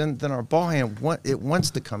 then our ball hand wants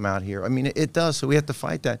to come out here. I mean, it does. So we have to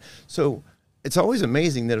fight that. So it's always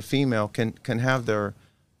amazing that a female can have their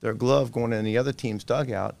glove going in the other team's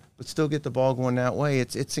dugout, but still get the ball going that way.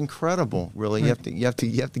 It's incredible, really. Right. You have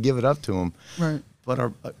to give it up to them. Right.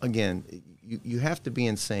 But again, you have to be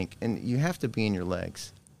in sync, and you have to be in your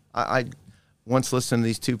legs. I once listened to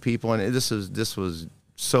these two people, and this was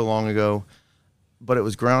so long ago, but it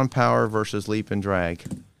was ground power versus leap and drag.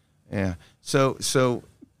 Yeah. So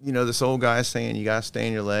this old guy is saying you gotta stay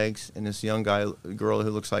in your legs, and this young girl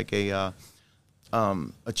who looks like a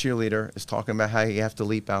cheerleader is talking about how you have to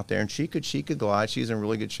leap out there, and she could glide. She's in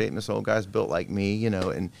really good shape, and this old guy's built like me,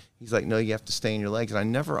 and he's like, no, you have to stay in your legs. And I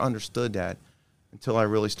never understood that until I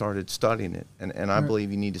really started studying it, and I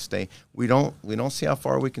believe you need to stay. We don't see how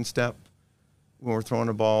far we can step when we're throwing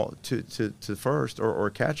the ball to first or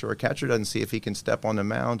catcher. Or catcher doesn't see if he can step on the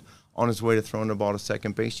mound on his way to throwing the ball to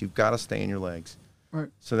second base. You've got to stay in your legs. Right.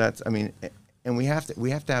 So and we have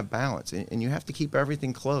to have balance, and you have to keep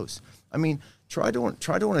everything close. I mean, try doing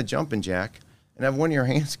a jumping jack and have one of your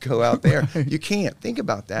hands go out there. Right. You can't. Think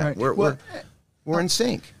about that. Right. We're in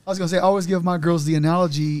sync. I was gonna say, I always give my girls the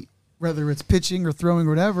analogy, whether it's pitching or throwing or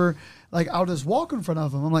whatever, like I'll just walk in front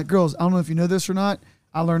of them. I'm like, girls, I don't know if you know this or not.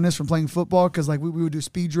 I learned this from playing football because like we would do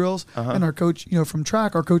speed drills, and our coach, from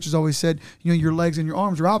track, our coaches always said, your legs and your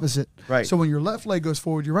arms are opposite. Right. So when your left leg goes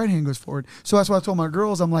forward, your right hand goes forward. So that's why I told my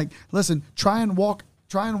girls, I'm like, listen, try and walk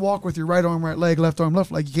with your right arm, right leg, left arm,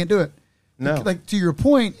 left leg. You can't do it. No. Like to your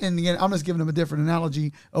point, and again, I'm just giving them a different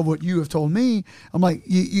analogy of what you have told me. I'm like,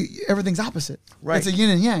 you everything's opposite. Right. It's a yin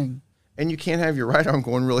and yang. And you can't have your right arm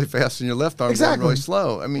going really fast and your left arm going really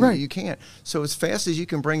slow. I mean, you can't. So as fast as you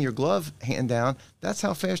can bring your glove hand down, that's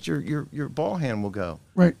how fast your ball hand will go.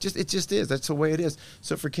 Right. It just is. That's the way it is.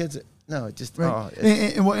 So for kids, no, it just. Right.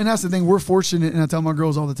 And that's the thing. We're fortunate, and I tell my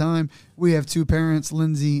girls all the time. We have two parents,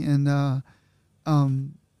 Lindsay and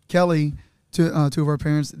Kelly. Two of our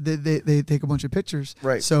parents, they take a bunch of pictures.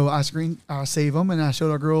 Right. So I save them, and I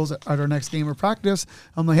showed our girls at our next game of practice.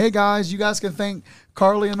 I'm like, hey guys, you guys can thank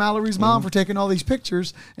Carly and Mallory's mom for taking all these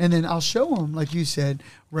pictures, and then I'll show them, like you said,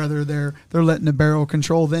 whether they're letting the barrel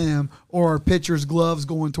control them, or pitcher's gloves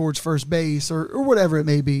going towards first base, or whatever it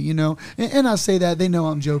may be, And I say that they know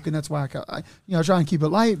I'm joking. That's why I try and keep it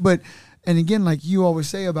light, but. And again, like you always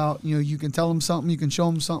say about, you can tell them something, you can show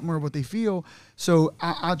them something or what they feel. So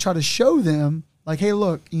I try to show them like, hey,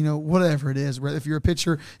 look, whatever it is, if you're a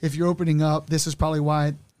pitcher, if you're opening up, this is probably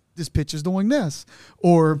why this pitch is doing this.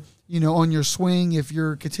 Or, on your swing, if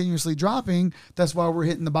you're continuously dropping, that's why we're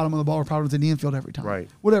hitting the bottom of the ball or probably to the infield every time. Right.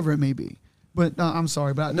 Whatever it may be. But I'm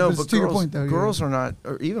sorry, but to girls, your point though. Girls are not,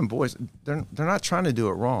 or even boys, they're not trying to do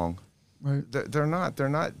it wrong. Right. They're not.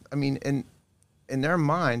 I mean, in their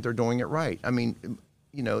mind, they're doing it right. I mean,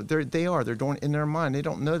 they're doing it in their mind. They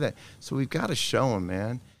don't know that. So we've got to show them,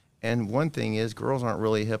 man. And one thing is, girls aren't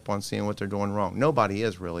really hip on seeing what they're doing wrong. Nobody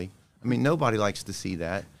is really. I mean, nobody likes to see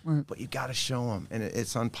that. Right. But you got to show them. And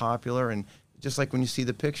it's unpopular. And just like when you see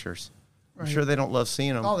the pictures, I'm sure they don't love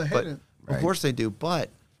seeing them. Oh, they hate it. Of course they do. But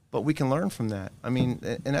we can learn from that. I mean,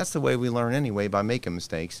 and that's the way we learn anyway, by making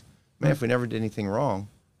mistakes. Man, if we never did anything wrong.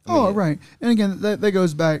 Right. And again, that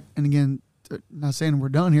goes back, and again, not saying we're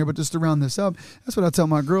done here, but just to round this up, that's what I tell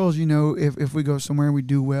my girls, if we go somewhere and we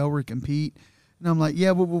do well, we compete. And I'm like,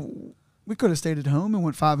 yeah, we could have stayed at home and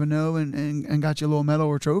went 5-0 and got you a little medal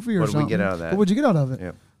or trophy or What did something. we get out of that? What would you get out of it?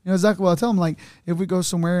 Yep. You know exactly what I tell them. Like, if we go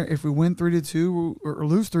somewhere, if we win 3-2 or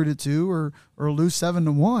lose 3-2 or lose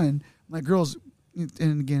 7-1, like, girls.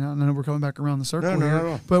 And again, I know we're coming back around the circle here,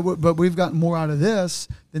 No. but we've gotten more out of this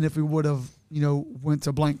than if we would have, went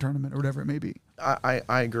to blank tournament or whatever it may be. I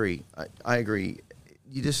agree. I agree.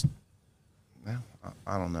 You just, well,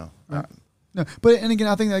 I don't know. Right. No, but and again,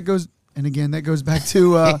 I think that goes. And again, that goes back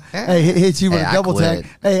to hey, hit you with a double tag.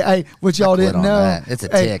 Hey, what y'all didn't know? That. It's a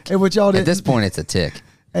tick. Hey, what y'all didn't. At this point, it's a tick.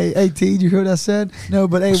 Hey, T, did you hear what I said? No,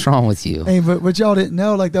 but hey, what's wrong with you? Hey, but what y'all didn't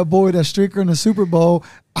know, like that boy, that streaker in the Super Bowl,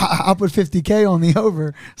 I put $50K on the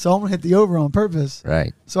over, so I'm gonna hit the over on purpose,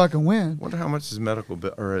 right? So I can win. Wonder how much his medical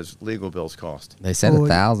bill or his legal bills cost. They said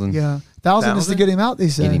 1,000. Yeah, 1,000 is to get him out. They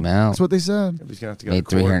said get him out. That's what they said. He's gonna have to go Made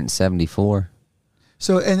to court. 374.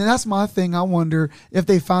 So, and that's my thing. I wonder if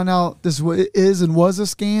they find out this is and was a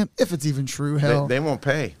scam, if it's even true. Hell, They won't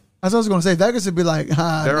pay. That's what I was going to say. Vegas would be like, They're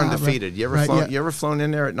nah, undefeated. Bro. You ever Right, flown? yeah. You ever flown in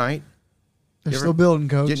there at night? They're still building,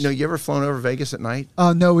 coach. You ever flown over Vegas at night?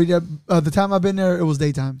 No, we did. The time I've been there, it was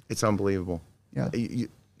daytime. It's unbelievable. Yeah,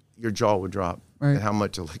 your jaw would drop right. at how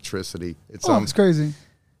much electricity. It's It's crazy.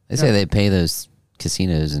 They say they pay those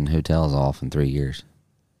casinos and hotels off in 3 years.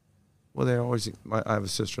 Well, they always. I have a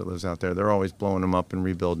sister that lives out there. They're always blowing them up and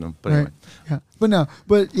rebuilding them. But Right.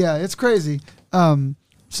 anyway, yeah, it's crazy.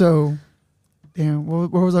 So, damn, where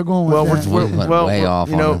was I going with Well, that? We went way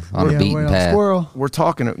off on a beaten way off. path. Squirrel. we're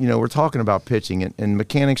talking about pitching, and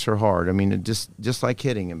mechanics are hard. I mean, just like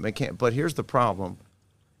hitting it. But here's the problem: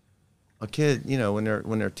 a kid, when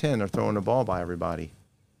they're 10, they're throwing the ball by everybody,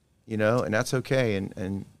 and that's okay.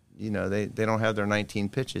 And they don't have their 19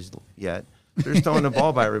 pitches yet. They're just throwing the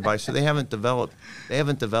ball by everybody, so they haven't developed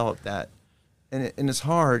that, and it's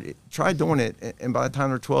hard. Try doing it, and by the time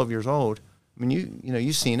they're 12 years old, I mean,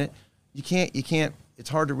 you've seen it. You can't. It's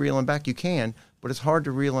hard to reel them back. You can, but it's hard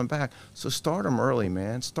to reel them back. So start them early,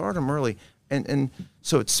 man. Start them early, and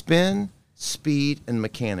so it's spin, speed, and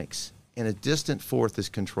mechanics, and a distant fourth is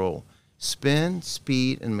control. Spin,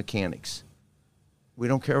 speed, and mechanics. We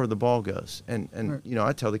don't care where the ball goes, and Right.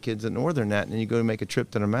 I tell the kids at Northern that, and then you go to make a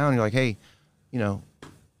trip to the mound, you're like, hey, you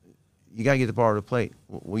got to get the ball to the plate.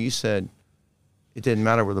 Well, you said it didn't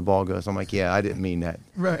matter where the ball goes. I'm like, yeah, I didn't mean that.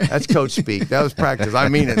 Right. That's coach speak. That was practice. I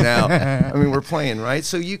mean it now. I mean, we're playing, right?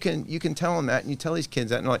 So you can tell them that, and you tell these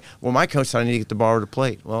kids that, and they're like, well, my coach said I need to get the ball to the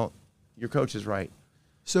plate. Well, your coach is right.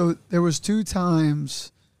 So there was 2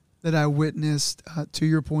 times that I witnessed, to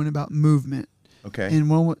your point about movement. Okay.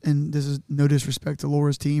 And this is no disrespect to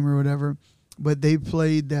Laura's team or whatever, but they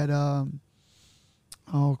played that.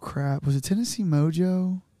 Oh crap! Was it Tennessee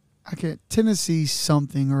Mojo? Tennessee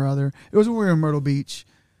something or other. It was when we were in Myrtle Beach.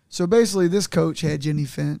 So basically, this coach had Jenny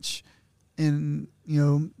Finch, and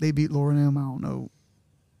they beat Laura and them. I don't know.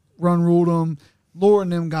 Run ruled them. Laura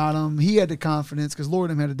and them got them. He had the confidence because Laura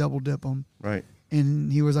and them had to double dip them. Right.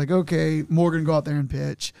 And he was like, okay, Morgan, go out there and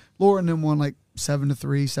pitch. Laura and them won like 7-3,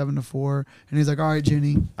 7-4. And he's like, all right,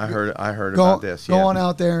 Jenny. I heard about this. Go Yeah. on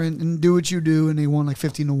out there and do what you do. And they won like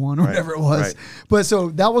 15-1 or whatever it was. Right. But so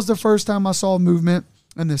that was the first time I saw movement.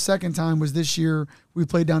 And the second time was this year. We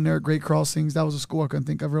played down there at Great Crossings. That was a school I couldn't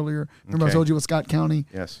think of earlier. Remember I told you with Scott County?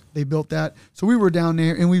 Yes. They built that. So we were down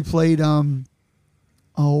there and we played,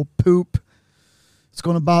 poop. It's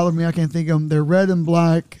going to bother me. I can't think of them. They're red and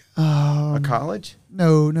black. A college?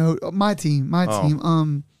 No, my team.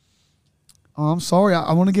 I'm sorry.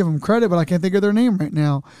 I want to give them credit, but I can't think of their name right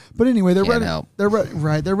now. But anyway, they're Can't red. help. They're red,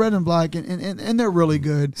 right. They're red and black, and they're really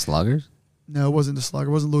good. Sluggers? No, it wasn't the Slugger.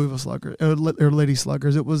 It wasn't Louisville Slugger. Or Lady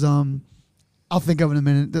Sluggers. It was I'll think of it in a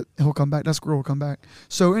minute. He'll come back. That squirrel will come back.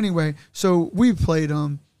 So anyway, we played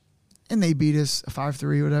them, and they beat us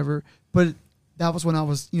 5-3, whatever. But that was when I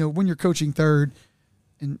was, when you're coaching third,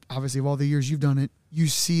 and obviously of all the years you've done it, you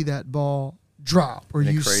see that ball drop or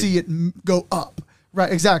you see it go up.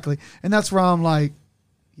 Right, exactly. And that's where I'm like,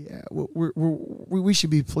 yeah, we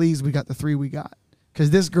should be pleased we got the 3 we got.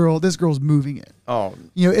 Because this girl's moving it. Oh.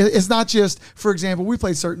 It's not just, for example, we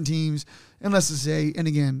played certain teams, and let's just say, and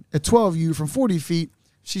again, at 12U from 40 feet,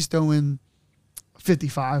 she's throwing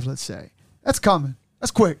 55, let's say. That's coming.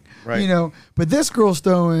 That's quick. Right. But this girl's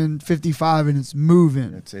throwing 55 and it's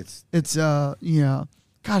moving. It's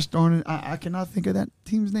gosh darn it, I cannot think of that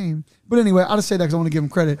team's name. But anyway, I'll just say that because I want to give them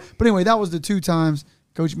credit. But anyway, that was the 2 times.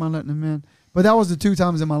 Coach, you mind letting them in? But that was the 2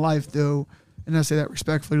 times in my life, though, and I say that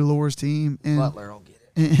respectfully to Laura's team. And Butler will get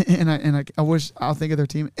it. And I wish I'll think of their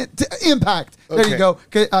team. Impact. There you go.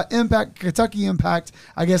 Impact. Kentucky Impact.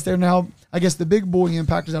 I guess they're now. I guess the big boy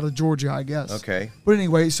Impact is out of Georgia. I guess. Okay. But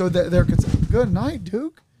anyway, so they're good night,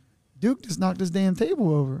 Duke. Duke just knocked his damn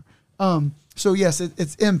table over. So yes,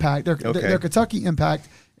 it's Impact. Okay. They're Kentucky Impact,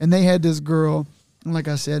 and they had this girl. And like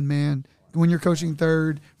I said, man, when you're coaching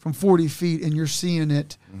third from 40 feet and you're seeing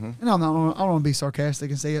it, and I don't want to be sarcastic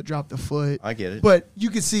and say it dropped a foot. I get it. But you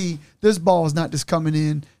can see this ball is not just coming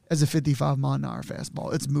in as a 55-mile-an-hour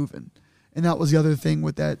fastball. It's moving. And that was the other thing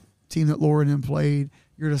with that team that Lauren and played.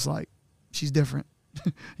 You're just like, she's different.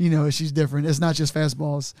 She's different. It's not just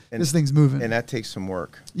fastballs. This thing's moving. And that takes some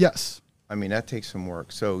work. Yes. I mean, that takes some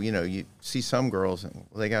work. So, you see some girls,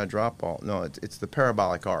 they got a drop ball. No, it's the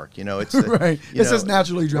parabolic arc. It's the, right. It's just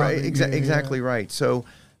naturally dropping. Right, exactly right. So,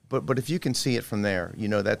 but if you can see it from there,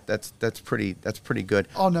 that's pretty good.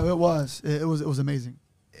 Oh no, it was amazing.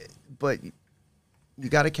 But you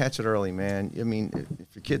got to catch it early, man. I mean,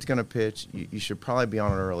 if your kid's going to pitch, you should probably be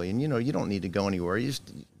on it early. And you don't need to go anywhere. You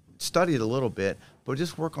just study it a little bit, but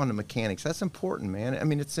just work on the mechanics. That's important, man. I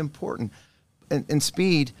mean, it's important. And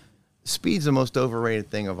speed's the most overrated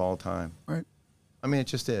thing of all time. Right. I mean, it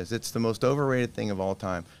just is. It's the most overrated thing of all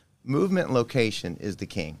time. Movement and location is the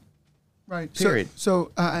king. Right. Period.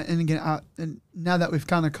 So and again, and now that we've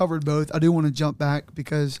kind of covered both, I do want to jump back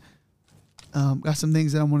because got some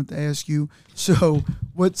things that I wanted to ask you. So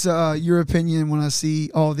what's your opinion when I see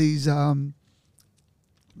all these,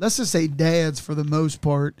 let's just say dads for the most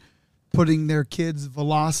part, putting their kids'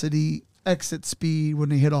 velocity, exit speed when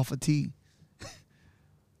they hit off a tee?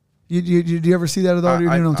 Do you ever see that at all? You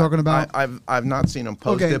know what I'm talking about? I've not seen them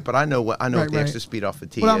post it, but I know what the extra speed off the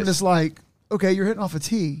tee is. But I'm just like, okay, you're hitting off a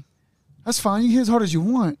tee. That's fine. You can hit as hard as you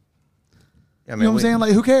want. I mean, you know what I'm saying?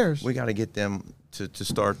 Like, who cares? We got to get them to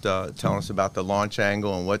start telling us about the launch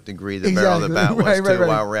angle and what degree the barrel of the bat was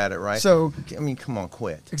while we're at it, right? So, I mean, come on,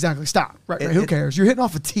 quit. Exactly. Stop. Right. Who cares? You're hitting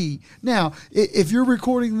off a tee. Now, if you're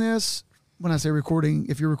recording this, when I say recording,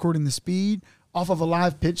 if you're recording the speed off of a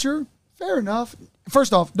live picture, fair enough.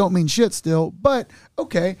 First off, don't mean shit still, but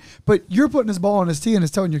okay. But you're putting this ball on his tee and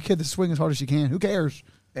it's telling your kid to swing as hard as you can. Who cares?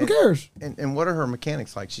 Who cares? And what are her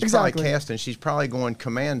mechanics like? She's probably casting. She's probably going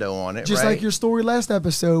commando on it, just right? like your story last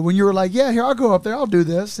episode when you were like, "Yeah, here I'll go up there, I'll do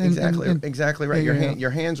this." And, exactly right. Yeah,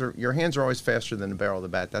 your hands are always faster than the barrel of the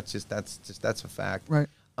bat. That's a fact. Right.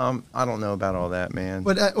 I don't know about all that, man.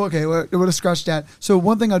 But okay, we'll scratch that. So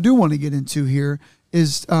one thing I do want to get into here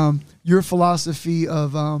is your philosophy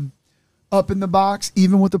of up in the box,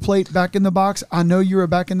 even with the plate back in the box. I know you're a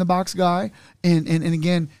back in the box guy, and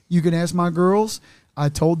again, you can ask my girls. I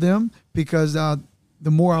told them because the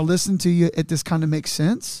more I listen to you, it just kind of makes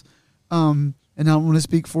sense. And I don't want to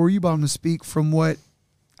speak for you, but I'm going to speak from what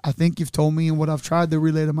I think you've told me and what I've tried to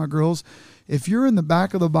relay to my girls. If you're in the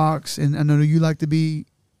back of the box, and I know you like to be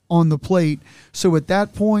on the plate, so at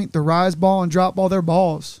that point, the rise ball and drop ball, they're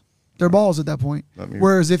balls. They're balls at that point.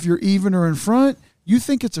 Whereas if you're even or in front, you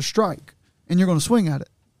think it's a strike, and you're going to swing at it.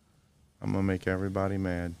 I'm going to make everybody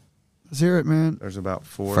mad. Let's hear it, man. There's about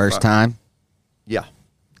 4 First or 5. time? Yeah.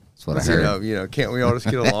 That's what I heard. Can't we all just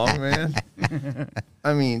get along, man?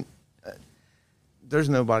 I mean, there's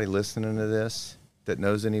nobody listening to this that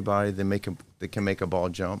knows anybody that can make a ball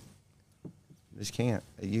jump. Just can't.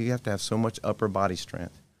 You have to have so much upper body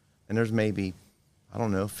strength. And there's maybe,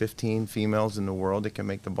 15 females in the world that can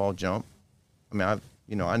make the ball jump. I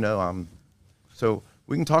mean, I know I'm. So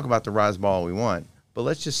we can talk about the rise ball we want, but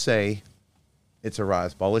let's just say it's a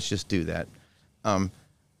rise ball. Let's just do that.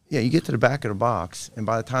 Yeah, you get to the back of the box, and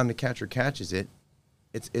by the time the catcher catches it,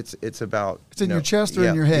 it's about... It's in your chest or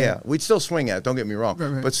in your head? Yeah, we'd still swing at it, don't get me wrong.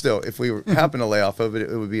 Right. But still, if we happen to lay off of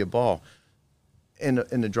it, it would be a ball. In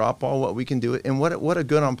the drop ball, what we can do, and what a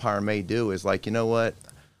good umpire may do is like, you know what,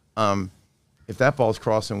 if that ball's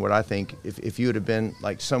crossing what I think, if you would have been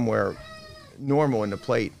like somewhere normal in the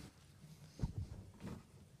plate,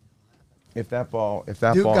 if that ball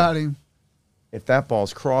got him. If that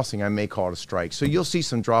ball's crossing, I may call it a strike. So you'll see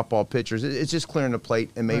some drop ball pitchers. It's just clearing the plate,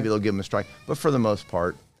 and maybe they'll give them a strike. But for the most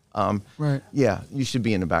part, yeah, you should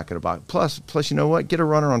be in the back of the box. Plus, you know what? Get a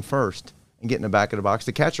runner on first and get in the back of the box.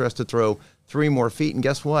 The catcher has to throw 3 more feet, and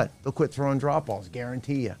guess what? They'll quit throwing drop balls,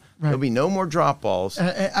 guarantee you. Right. There'll be no more drop balls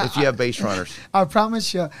if you have base runners. I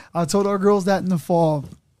promise you. I told our girls that in the fall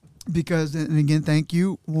because, and again, thank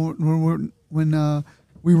you. When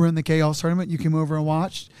we were in the Chaos tournament, you came over and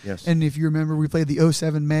watched. Yes. And if you remember, we played the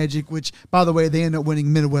 07 Magic, which, by the way, they ended up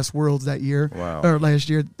winning Midwest Worlds that year. Wow. Or last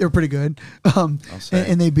year. They were pretty good. And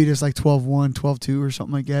they beat us like 12-1, 12-2 or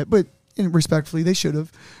something like that. But respectfully, they should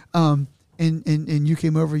have. And you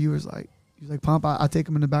came over, you was like, Pomp, I take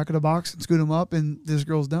them in the back of the box and scoot them up, and this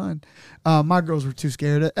girl's done. My girls were too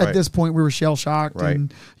scared. At this point, we were shell-shocked,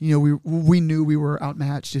 and we knew we were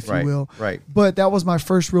outmatched, if you will. Right. But that was my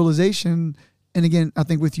first realization. And again, I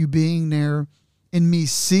think with you being there and me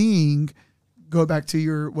seeing go back to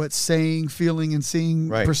your saying, feeling, and seeing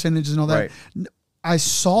Right. percentages and all that. Right. I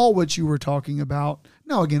saw what you were talking about.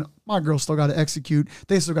 Now, again, my girls still got to execute.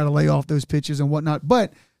 They still got to lay off those pitches and whatnot.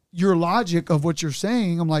 But your logic of what you're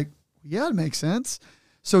saying, I'm like, yeah, it makes sense.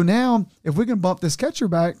 So now, if we can bump this catcher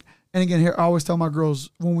back, and again, here I always tell my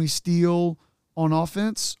girls, when we steal on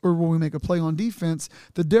offense or when we make a play on defense,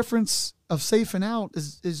 the difference of safe and out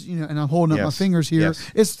is and I'm holding up my fingers here.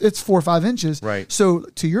 Yes. It's 4 or 5 inches. Right. So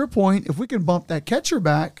to your point, if we can bump that catcher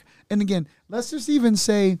back, and again, let's just even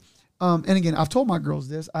say, and again, I've told my girls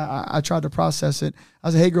this. I tried to process it.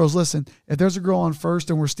 I said, hey, girls, listen, if there's a girl on first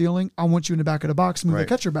and we're stealing, I want you in the back of the box, move the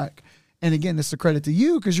catcher back. And again, it's a credit to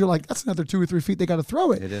you because you're like, that's another 2 or 3 feet. They got to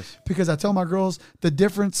throw it. It is. Because I tell my girls the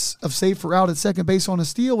difference of safe or out at second base on a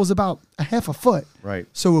steal was about a half a foot. Right.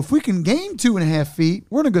 So if we can gain 2.5 feet,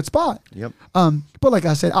 we're in a good spot. Yep. But like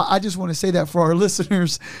I said, I just want to say that for our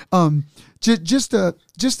listeners, just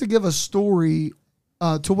to give a story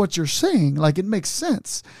to what you're saying, like it makes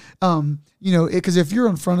sense. Because if you're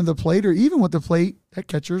in front of the plate or even with the plate, that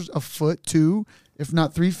catcher's a foot, 2, if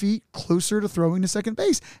not 3 feet closer to throwing to second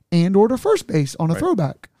base and or to first base on a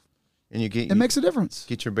throwback. And it makes a difference.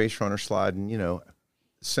 Get your base runner sliding,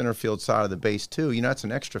 center field side of the base too. That's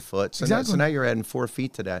an extra foot. So, exactly. So now you're adding 4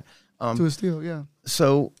 feet to that. To a steal, yeah.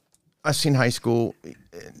 So I seen high school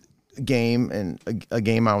game and a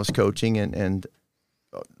game I was coaching and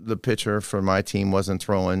the pitcher for my team wasn't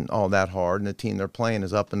throwing all that hard, and the team they're playing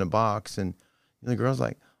is up in the box, and the girl's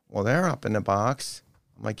like, well, they're up in the box.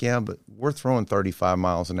 I'm like, yeah, but we're throwing 35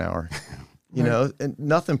 miles an hour, and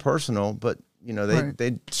nothing personal, but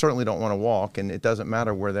they certainly don't want to walk, and it doesn't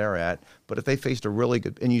matter where they're at. But if they faced a really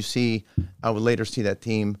good, and I would later see that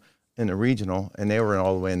team in the regional, and they were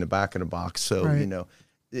all the way in the back of the box. So,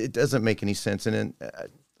 it doesn't make any sense. And then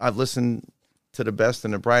I've listened to the best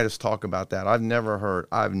and the brightest talk about that. I've never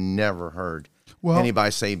heard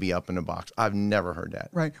anybody say be up in the box. I've never heard that.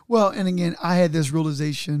 Right. Well, and again, I had this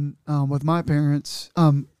realization with my parents,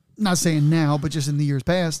 not saying now, but just in the years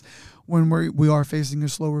past, when we are facing a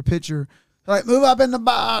slower pitcher, they're like, move up in the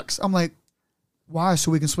box. I'm like, why? So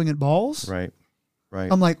we can swing at balls? Right.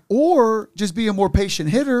 I'm like, or just be a more patient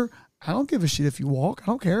hitter. I don't give a shit if you walk. I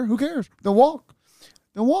don't care. Who cares? Then walk.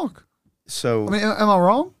 So, I mean, am I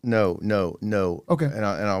wrong? No. Okay. And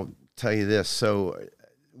I'll tell you this. So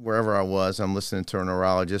wherever I was, I'm listening to a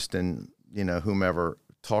neurologist and, whomever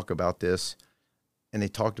talk about this. And they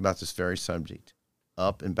talked about this very subject,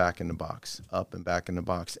 up and back in the box, up and back in the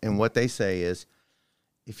box. And what they say is,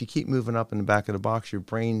 if you keep moving up in the back of the box, your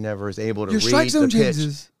brain never is able to read the pitch.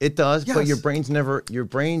 Changes. It does, yes. But your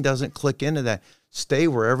brain doesn't click into that. Stay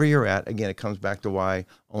wherever you're at. Again, it comes back to why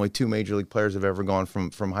only 2 major league players have ever gone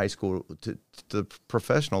from high school to the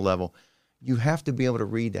professional level. You have to be able to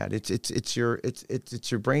read that. It's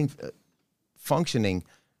your brain functioning,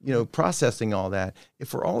 processing all that.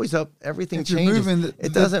 If we're always up, everything changes.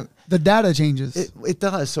 It doesn't. The data changes. It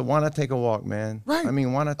does. So why not take a walk, man? Right. I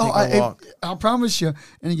mean, why not take a walk? I'll promise you.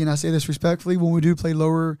 And again, I say this respectfully. When we do play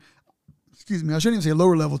lower, I shouldn't even say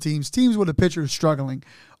lower level teams where the pitcher is struggling.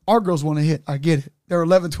 Our girls want to hit. I get it. They're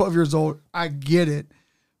 11, 12 years old. I get it.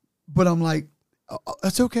 But I'm like,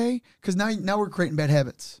 that's okay. Because now we're creating bad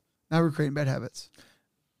habits.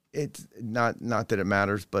 It's not that it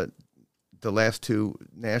matters, but the last 2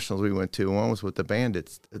 nationals we went to, one was with the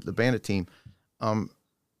bandit team, and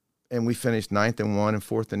we finished 9th in one and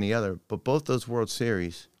 4th in the other. But both those World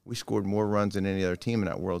Series, we scored more runs than any other team in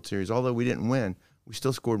that World Series. Although we didn't win, we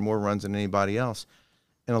still scored more runs than anybody else.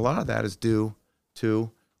 And a lot of that is due to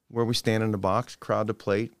where we stand in the box, crowd the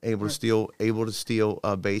plate, able to steal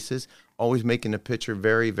bases, always making the pitcher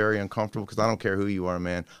very, very uncomfortable, because I don't care who you are,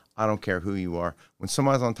 man. I don't care who you are. When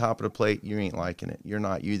somebody's on top of the plate, you ain't liking it. You're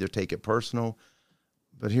not. You either take it personal.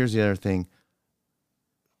 But here's the other thing.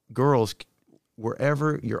 Girls,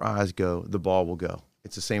 wherever your eyes go, the ball will go.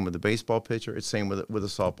 It's the same with the baseball pitcher. It's the same with a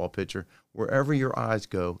softball pitcher. Wherever your eyes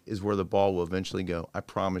go is where the ball will eventually go. I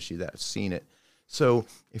promise you that. I've seen it. So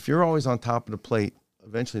if you're always on top of the plate,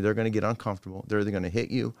 eventually they're going to get uncomfortable. They're either going to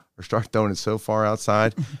hit you or start throwing it so far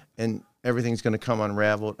outside, and everything's going to come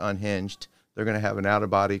unraveled, unhinged. They're going to have an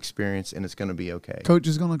out-of-body experience, and it's going to be okay. Coach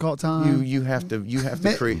is going to call time. You have to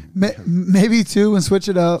create. Maybe 2 and switch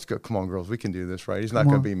it up. Let's go. Come on, girls. We can do this, right? He's not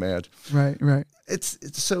going to be mad. Right. It's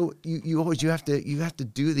so you always you have to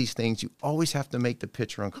do these things. You always have to make the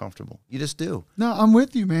pitcher uncomfortable. You just do. No, I'm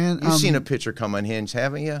with you, man. You've seen a pitcher come unhinged,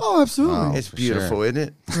 haven't you? Oh, absolutely. It's beautiful, isn't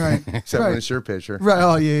it? Right. Except when it's your pitcher. Right.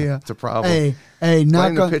 Oh, yeah. It's a problem. Hey,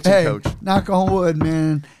 coach. Knock on wood,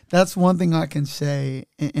 man. That's one thing I can say,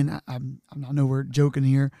 and I know we're joking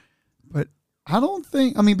here, but I don't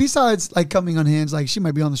think. I mean, besides like coming unhinged, like she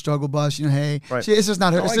might be on the struggle bus. You know, hey, Right. it's just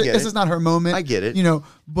not her. No, I It's get it. just not her moment. I get it. You know,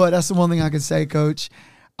 but that's the one thing I can say, Coach.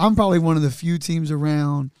 I'm probably one of the few teams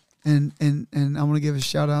around, and I want to give a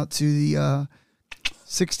shout out to the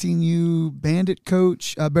 16U Bandit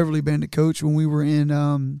coach, Beverly Bandit coach, when we were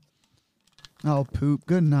in. Oh poop!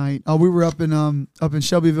 Good night. Oh, we were up in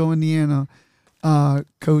Shelbyville, Indiana.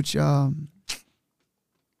 Coach.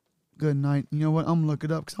 Good night. You know what? I'm gonna look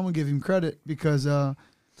it up because I'm gonna give him credit because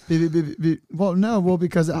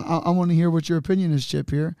because I want to hear what your opinion is, Chip.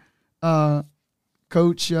 Here,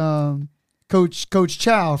 Coach Chow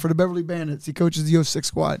for the Beverly Bandits. He coaches the 06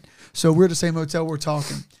 squad. So we're at the same hotel. We're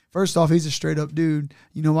talking. First off, he's a straight up dude.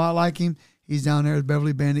 You know why I like him? He's down there with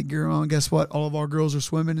Beverly Bandit gear on. Guess what? All of our girls are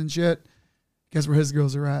swimming and shit. Guess where his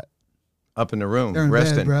girls are at? Up in the room, They're in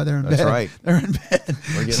resting. bed, bro. They're in That's bed. right. They're in bed.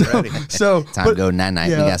 We're getting ready. So Time to go night-night.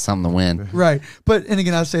 yeah. We got something to win. Right. But, and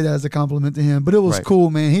again, I say that as a compliment to him. But it was Right. cool,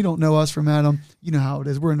 man. He don't know us from Adam. You know how it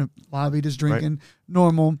is. We're in the lobby just drinking,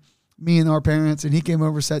 normal, me and our parents. And he came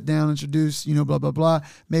over, sat down, introduced, blah, blah, blah.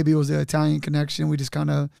 Maybe it was the Italian connection. We just kind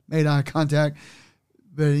of made eye contact.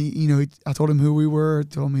 But, I told him who we were,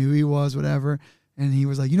 told me who he was, whatever. And he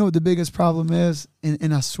was like, you know what the biggest problem is?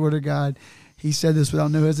 And I swear to God, he said this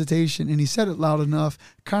without no hesitation, and he said it loud enough,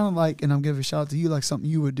 kind of like, and I'm giving a shout out to you, like something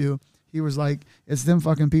you would do. He was like, it's them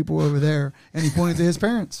fucking people over there. And he pointed to his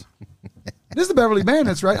parents. This is the Beverly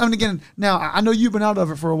Bandits, right? I mean, again, now, I know you've been out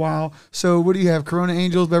of it for a while. So what do you have? Corona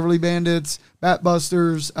Angels, Beverly Bandits, Bat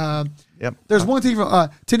Busters. Yep. There's one team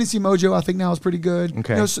from Tennessee Mojo, I think now is pretty good.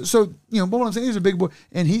 Okay. But what I'm saying, he's a big boy.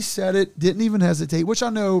 And he said it, didn't even hesitate, which I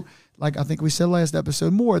know, like I think we said last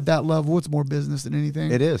episode, more at that level, it's more business than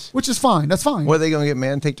anything. It is. Which is fine. That's fine. What, are they going to get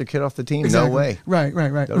mad and take their kid off the team? Exactly. No way. Right.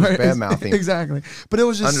 That was bad-mouthing. Exactly. But it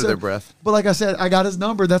was just Under their breath. But like I said, I got his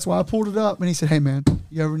number. That's why I pulled it up. And he said, hey, man,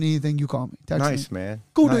 you ever need anything, you call me. Text Nice, me. man.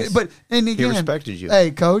 Cool. Nice. Dude. But, and again, He respected you. Hey,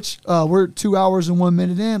 Coach, we're 2 hours and 1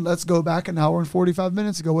 minute in. Let's go back an hour and 45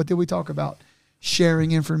 minutes ago. What did we talk about?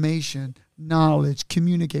 Sharing information, knowledge,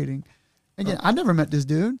 communicating. Again, I never met this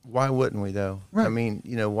dude. Why wouldn't we, though? Right. I mean,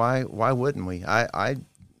 why wouldn't we?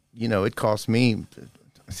 It cost me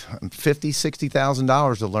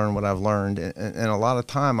 $50,000-$60,000 to learn what I've learned, and a lot of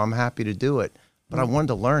time I'm happy to do it. But I wanted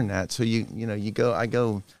to learn that. So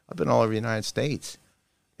I've been all over the United States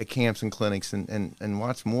at camps and clinics and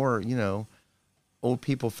watch more, old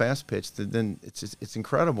people fast pitch. Then it's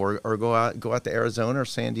incredible. Or go out to Arizona or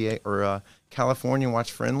San Diego or California and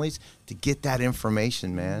watch friendlies to get that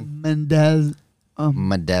information, man. Modesto.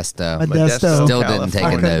 Modesto. Still didn't take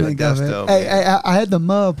I a couldn't note. think of it. Modesto, Hey, man. I had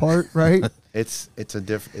the part, right? It's a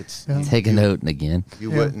different. It's Yeah. Take a note again.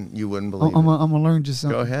 you Yeah. wouldn't believe I'm it. gonna learn just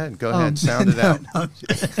something. Go ahead, sound it out.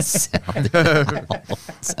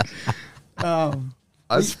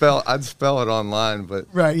 I'd spell it online, but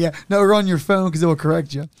Right, yeah. No, or on your phone because it will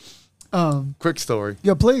correct you. quick story.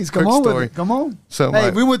 Yeah, please come Quick on story. with it. Come on. So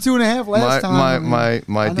hey, we went 2.5 last time. I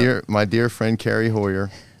mean, my dear friend Carrie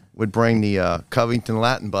Hoyer would bring the Covington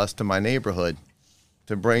Latin bus to my neighborhood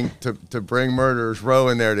to bring Murderers Row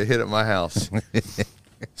in there to hit at my house.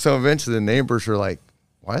 So eventually the neighbors are like,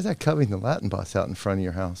 "Why is that Covington Latin bus out in front of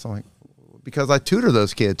your house?" I'm like, "Because I tutor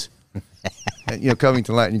those kids." And,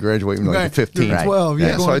 Covington Latin, you graduate when you're like 15. You're 12. Right.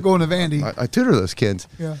 Yeah, So going to Vandy. I tutor those kids.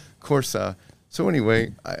 Yeah. Of course. So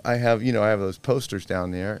anyway, I have those posters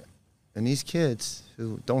down there, and these kids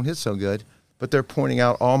who don't hit so good, but they're pointing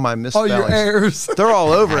out all my Oh, misspellings. your errors. They're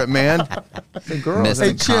all over it, man. The girls. Missed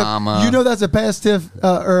Hey, the Chip, comma. you know that's a past tense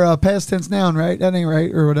or a past tense noun, right? That ain't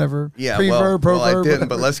right or whatever. Yeah, Preverb, well, I proverb, didn't, but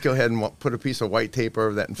whatever. let's go ahead and put a piece of white tape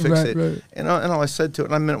over that and fix Right, it. right. And all I said to it,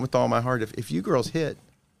 and I meant it with all my heart, if you girls hit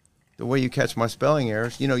the way you catch my spelling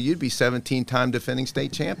errors, you'd be 17-time defending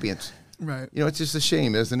state champions. Right. It's just a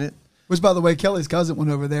shame, isn't it? Which, by the way, Kelly's cousin went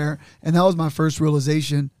over there, and that was my first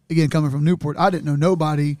realization. Again, coming from Newport, I didn't know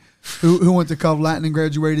nobody who went to Cov Latin and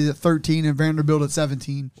graduated at 13 and Vanderbilt at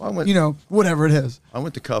 17. Well, I went- whatever it is. I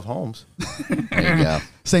went to Cov Holmes. There you go.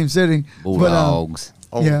 Same city. Bulldogs.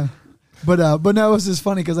 Oh, Yeah. But no, it was just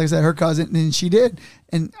funny because, like I said, her cousin, and she did,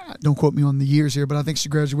 and don't quote me on the years here, but I think she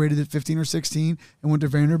graduated at 15 or 16 and went to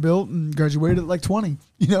Vanderbilt and graduated at like 20.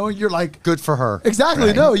 And you're like, good for her. exactly.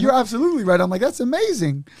 Right. No, you're absolutely right. I'm like, that's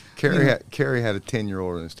amazing. Carrie had a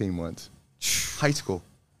 10-year-old on his team once. High school.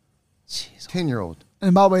 Jeez. 10-year-old.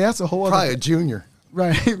 And by the way, that's a whole Probably other a junior.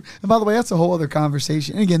 right. And by the way, that's a whole other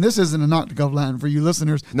conversation. And again, this isn't a knock to Gov Latin for you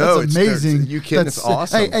listeners. No, that's it's amazing. you kidding? It's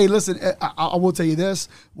awesome. Hey, listen, I will tell you this: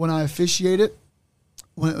 when I officiated,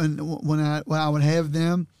 when I would have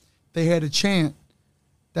them, they had a chant.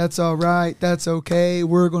 That's all right. That's okay.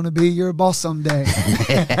 We're going to be your boss someday.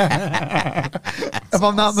 By if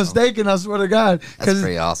I'm not mistaken. I swear to God, That's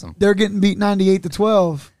pretty awesome. They're getting beat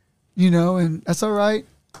 98-12, and that's all right.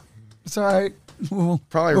 It's all right. Well,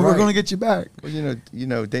 Probably we're right. going to get you back.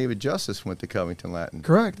 Well, David Justice went to Covington Latin.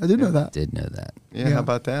 Correct. I did know that. Did know that. Yeah, Yeah. how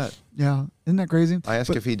about that? Yeah. Isn't that crazy? I asked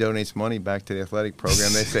if he donates money back to the athletic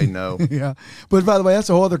program. They say no. Yeah. But by the way, that's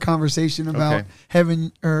a whole other conversation about Okay.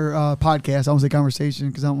 having podcast. I won't say conversation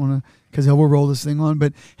because I don't want to, because we'll roll this thing on,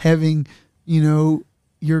 but having,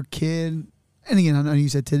 your kid, and again, I know you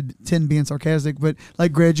said 10 being sarcastic, but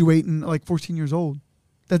like graduating like 14 years old.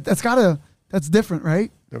 That's different,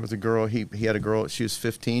 right? There was a girl, he had a girl, she was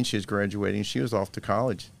 15, she was graduating, she was off to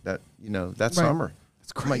college that summer.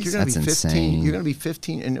 That's I'm like, crazy. you're going to be That's 15. insane. You're going to be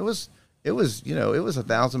 15. And it was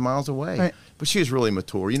 1,000 miles away. Right. But she was really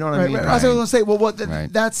mature. You know what I Right, mean? right. I was going to say, well,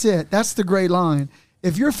 Right. that's it. That's the great line.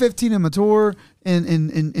 If you're 15 and mature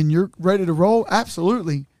and you're ready to roll,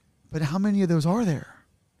 absolutely. But how many of those are there?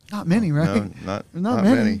 Not many, right? No, not Not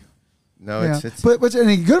many. No, Yeah. it's but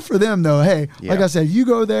and good for them though. Hey, Yeah. like I said, you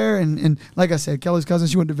go there and like I said, Kelly's cousin,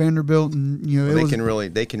 she went to Vanderbilt, and they can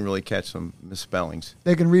really catch some misspellings.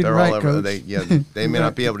 they can read They're and write, all over. coach. They may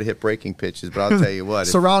not be able to hit breaking pitches, but I'll tell you what, if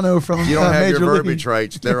Serrano from you don't have Major your League, verbiage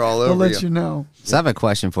right, they're all they'll over let you know. So I have a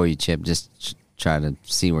question for you, Chip. Just try to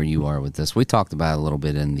see where you are with this. We talked about it a little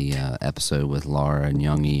bit in the episode with Laura and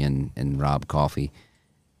Youngie and Rob Coffey,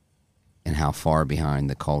 and how far behind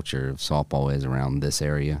the culture of softball is around this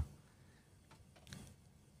area.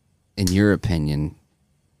 In your opinion,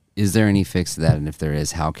 is there any fix to that? And if there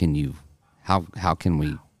is, how can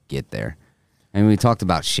we get there? I mean, we talked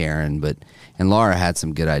about Sharon, and Laura had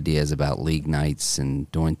some good ideas about league nights and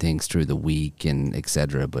doing things through the week and et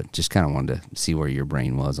cetera, but just kind of wanted to see where your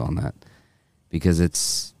brain was on that, because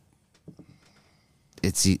it's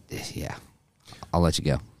yeah. I'll let you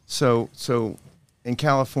go. So in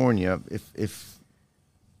California, if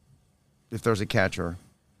there's a catcher,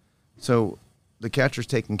 so the catcher's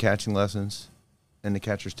taking catching lessons and the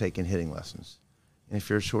catcher's taking hitting lessons. And if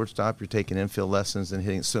you're a shortstop, you're taking infield lessons and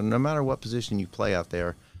hitting. So no matter what position you play out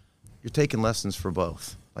there, you're taking lessons for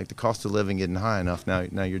both. Like the cost of living getting high enough, now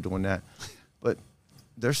you're doing that. But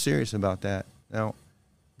they're serious about that. Now,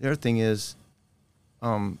 the other thing is,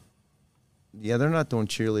 they're not doing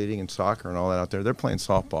cheerleading and soccer and all that out there. They're playing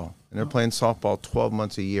softball. And they're playing softball 12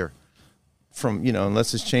 months a year from,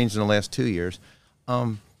 unless it's changed in the last 2 years.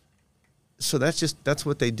 So that's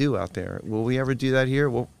what they do out there. Will we ever do that here?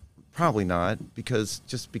 Well, probably not, because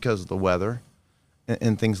of the weather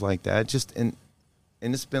and things like that. And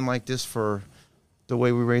it's been like this for the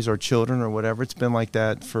way we raise our children or whatever. It's been like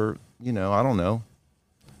that for, I don't know,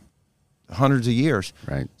 hundreds of years.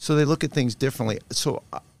 Right. So they look at things differently. So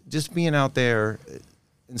just being out there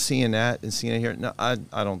and seeing that and seeing it here, no, I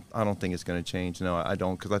don't think it's going to change. No, I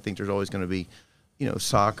don't, because I think there's always going to be,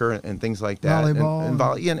 soccer and things like that.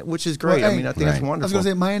 Volleyball. Which is great. Well, I mean, I think that's I wonderful. was going to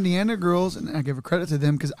say my Indiana girls, and I give a credit to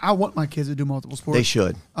them because I want my kids to do multiple sports. They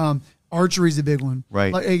should. Archery's a big one.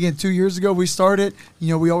 Right. Like, again, 2 years ago we started,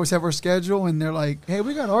 we always have our schedule, and they're like, hey,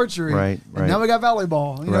 we got archery. Right. And now we got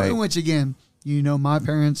volleyball. Right. Which, again, my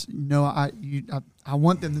parents, I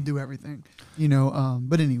want them to do everything.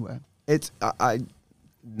 But anyway. I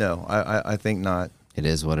think not. It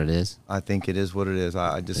is what it is. I think it is what it is.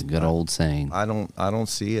 I just It's a good old saying. I don't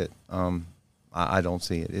see it. I don't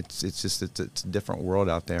see it. It's just it's a different world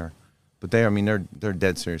out there. But they're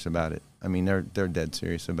dead serious about it. I mean, they're dead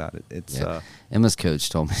serious about it. It's Emma's coach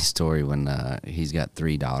told me a story when he's got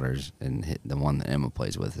 3 daughters, and the one that Emma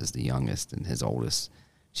plays with is the youngest, and his oldest,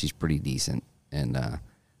 she's pretty decent, and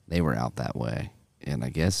they were out that way, and I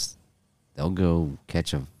guess they'll go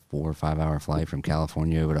catch a 4 or 5 hour flight from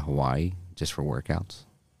California over to Hawaii just for workouts.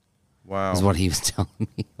 wow. Is what he was telling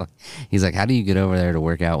me. He's like, how do you get over there to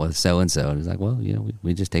work out with so and so? And he's like, well,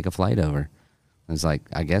 we just take a flight over. And it's like,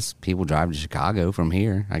 I guess people drive to Chicago from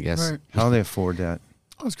here. I guess. Right. How do they afford that?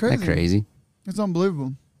 Oh, it's crazy. Isn't that crazy? It's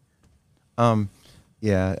unbelievable.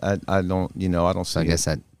 Yeah, I don't. I don't see. So I guess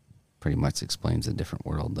that pretty much explains a different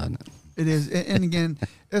world, doesn't it? It is. And again,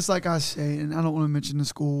 it's like I say, and I don't want to mention the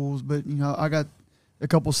schools, but, I got a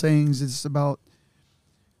couple sayings. It's about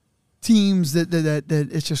teams that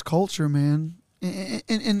it's just culture, man.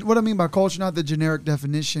 And what I mean by culture, not the generic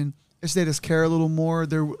definition, is they just care a little more.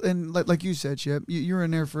 And like you said, Chip, you're in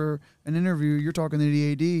there for an interview. You're talking to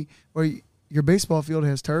the AD, where your baseball field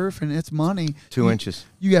has turf and it's money. 2 inches.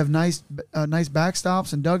 You have nice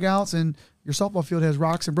backstops and dugouts, and your softball field has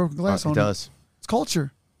rocks and broken glass on it. It does. It's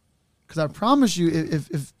culture. Because I promise you,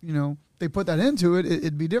 if they put that into it,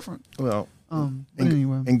 it'd be different. Well, But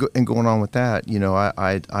anyway, and going on with that,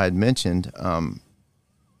 I had mentioned.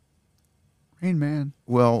 Rain Man.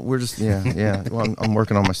 Well, we're just yeah. Well, I'm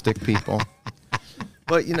working on my stick people.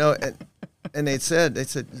 But and they said,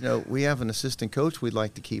 we have an assistant coach we'd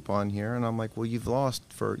like to keep on here. And I'm like, well, you've lost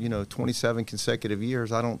for, 27 consecutive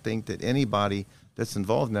years. I don't think that anybody that's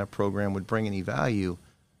involved in that program would bring any value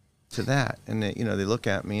to that. And they look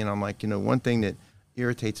at me and I'm like, one thing that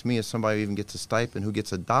irritates me is somebody who even gets a stipend, who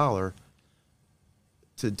gets $1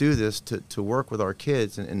 to do this, to work with our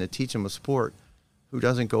kids and to teach them a sport, who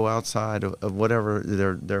doesn't go outside of whatever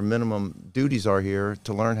their minimum duties are here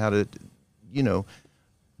to learn how to,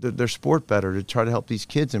 their sport better, to try to help these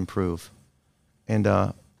kids improve. And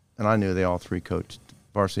I knew they all three coached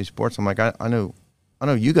varsity sports. I'm like, I know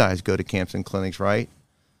you guys go to camps and clinics, right?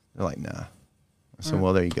 They're like, nah. I said,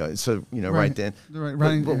 well, there you go. So, right then.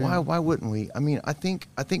 Right, but why wouldn't we? I mean, I think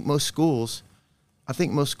most schools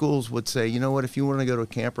would say, you know what, if you want to go to a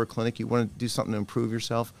camp or a clinic, you want to do something to improve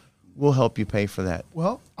yourself, we'll help you pay for that.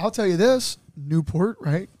 Well, I'll tell you this, Newport,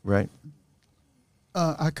 right? Right.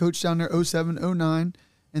 I coached down there 07, 09,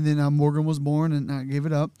 and then Morgan was born, and I gave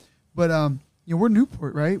it up. But, we're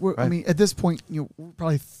Newport, right? Right? I mean, at this point, we're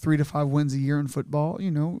probably 3 to 5 wins a year in football.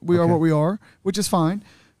 We are what we are, which is fine.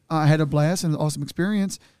 I had a blast and an awesome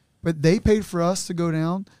experience. But they paid for us to go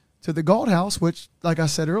down to the Galt House, which, like I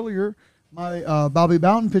said earlier, my Bobby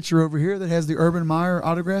Bowden picture over here that has the Urban Meyer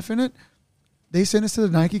autograph in it, they sent us to the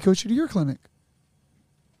Nike Coach of the Year clinic.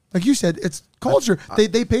 Like you said, it's culture.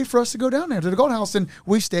 They paid for us to go down there to the Gold House, and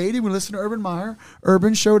we stayed and we listened to Urban Meyer.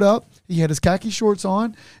 Urban showed up. He had his khaki shorts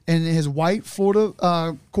on and his white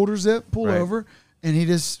Florida quarter zip pullover, and he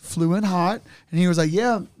just flew in hot. And he was like,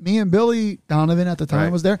 yeah, me and Billy Donovan at the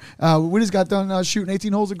time was there. We just got done shooting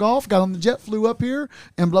 18 holes of golf, got on the jet, flew up here,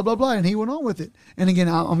 and blah, blah, blah. And he went on with it. And again,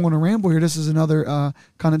 I'm going to ramble here. This is another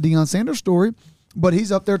kind of Deion Sanders story. But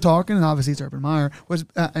he's up there talking, and obviously it's Urban Meyer.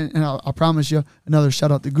 And I'll promise you, another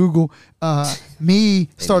shout out to Google.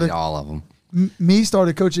 Started all of them. Me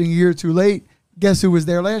started coaching a year too late. Guess who was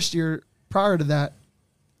there last year prior to that?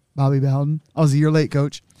 Bobby Bowden. I was a year late,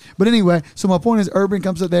 coach. But anyway, so my point is Urban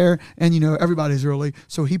comes up there, and, everybody's early.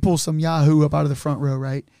 So he pulls some Yahoo up out of the front row,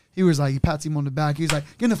 right? He was like, he pats him on the back. He's like,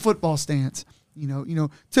 get in a football stance.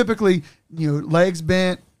 Typically, legs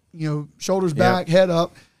bent, shoulders back, head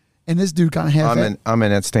up. And this dude kind of had I'm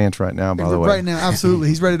in that stance right now, by the way. Right now, absolutely.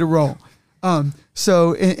 He's ready to roll.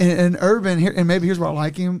 So in Urban, here, and maybe here's where I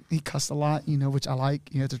like him. He cussed a lot, which I like.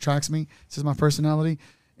 It attracts me. This is my personality.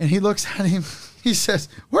 And he looks at him. He says,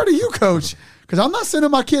 where do you coach? Because I'm not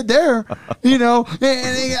sending my kid there,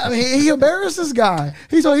 And he embarrassed this guy.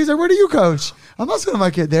 He said, where do you coach? I'm not sending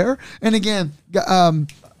my kid there. And again,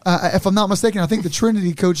 if I'm not mistaken, I think the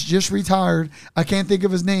Trinity coach just retired. I can't think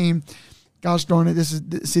of his name. Gosh darn it! This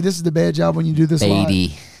is the bad job when you do this Beatty.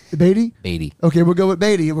 live. Beatty? Beatty. Okay, we'll go with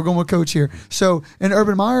Beatty. We're going with Coach here. So, and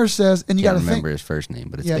Urban Meyer says, and you got to think. Remember his first name,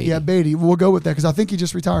 but it's Beatty. Yeah, Beatty. We'll go with that because I think he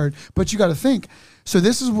just retired. But you got to think. So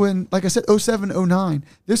this is when, like I said, 07, 09.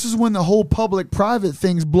 This is when the whole public-private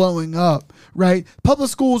thing's blowing up, right? Public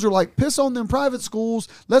schools are like, piss on them private schools.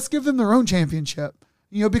 Let's give them their own championship.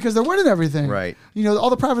 Because they're winning everything. Right. All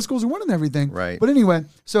the private schools are winning everything. Right. But anyway,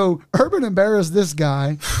 so Urban embarrassed this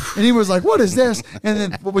guy, and he was like, what is this? And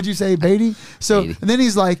then, what would you say, Beatty? So, Beatty. And then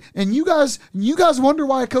he's like, and you guys wonder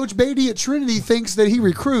why Coach Beatty at Trinity thinks that he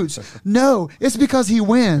recruits. No, it's because he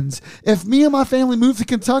wins. If me and my family move to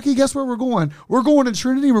Kentucky, guess where we're going? We're going to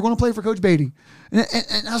Trinity. We're going to play for Coach Beatty. And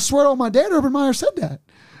I swear on my dad, Urban Meyer said that.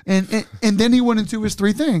 And then he went into his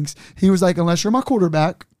 3 things. He was like, unless you're my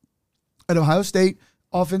quarterback at Ohio State,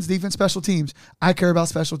 offense, defense, special teams. I care about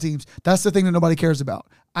special teams. That's the thing that nobody cares about.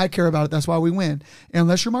 I care about it. That's why we win. And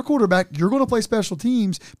unless you're my quarterback, you're going to play special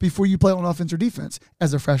teams before you play on offense or defense.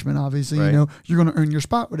 As a freshman, obviously, right. You're going to earn your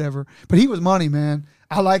spot, whatever. But he was money, man.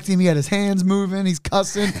 I liked him. He had his hands moving. He's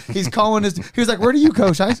cussing. He's calling his. He was like, where do you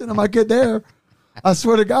coach? I said, I might get there. I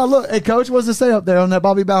swear to God, look, hey, Coach, what's it say up there on that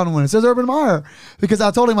Bobby Bowden one? It says Urban Meyer. Because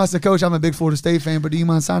I told him, I said, Coach, I'm a big Florida State fan, but do you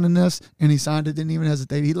mind signing this? And he signed it, didn't even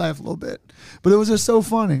hesitate. He laughed a little bit. But it was just so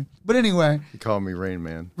funny. But anyway. He called me Rain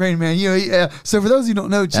Man. Rain Man, yeah. So for those who don't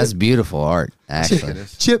know, that's beautiful art, actually.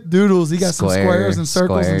 Chip Doodles, he got some squares and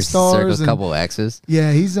circles and stars. A couple X's.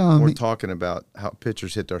 Yeah, he's We're talking about how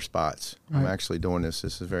pitchers hit their spots. Right. I'm actually doing this.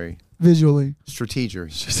 This is very visually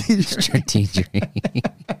strategic.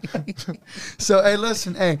 So hey,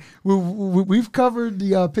 listen, hey, we've covered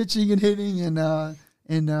the pitching and hitting,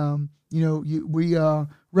 and we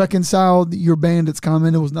reconciled your Bandits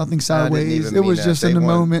comment. It was nothing sideways. It was just in the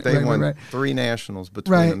moment. They won 3 nationals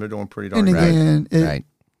between them. They're doing pretty darn good. And again,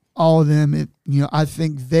 all of them, I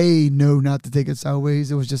think they know not to take it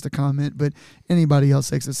sideways. It was just a comment, but anybody else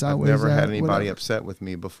takes it sideways. I've never had anybody upset with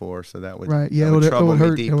me before, so that would Yeah, that would trouble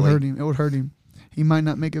me deeply. It would hurt him. It would hurt him. He might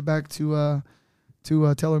not make it back to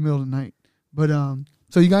Teller Mill tonight. But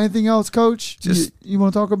So you got anything else, Coach? You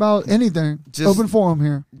want to talk about anything? Open forum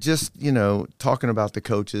here. Just, talking about the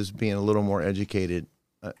coaches being a little more educated.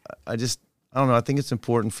 I don't know. I think it's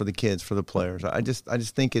important for the kids, for the players. I just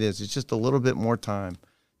think it is. It's just a little bit more time.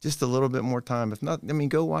 Just a little bit more time. If not,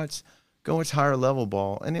 go watch higher level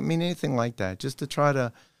ball. And anything like that, just to try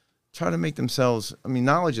to make themselves,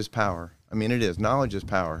 knowledge is power. It is. Knowledge is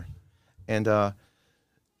power. And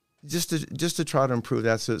just to try to improve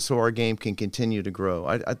that so our game can continue to grow.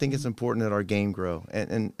 I think it's important that our game grow.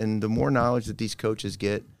 And the more knowledge that these coaches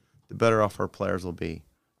get, the better off our players will be.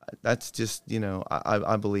 That's just,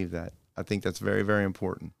 I believe that. I think that's very, very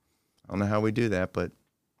important. I don't know how we do that, but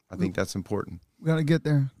I think that's important. We got to get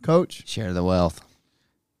there. Coach? Share the wealth.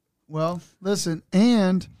 Well, listen,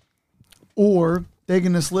 or they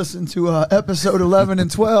can just listen to episode 11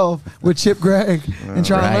 and 12 with Chip Gregg and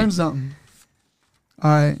try to learn something.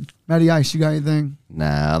 All right. Matty Ice, you got anything?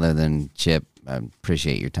 Nah, other than Chip, I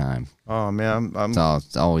appreciate your time. Oh, man.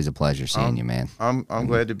 It's always a pleasure seeing you, man. I'm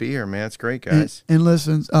glad to be here, man. It's great, guys. And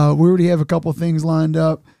listen, we already have a couple things lined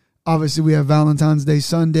up. Obviously, we have Valentine's Day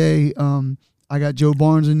Sunday. I got Joe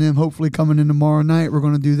Barnes and them hopefully coming in tomorrow night. We're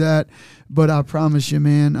going to do that. But I promise you,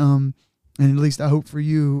 man, and at least I hope for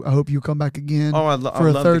you, I hope you come back again for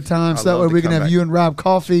a third time. So that way we can have you and Rob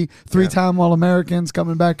Coffey, 3-time All-Americans,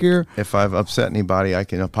 coming back here. If I've upset anybody, I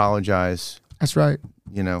can apologize. That's right.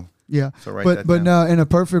 Yeah. So but in a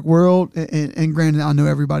perfect world, and granted, I know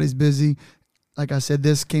everybody's busy. Like I said,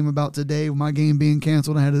 this came about today with my game being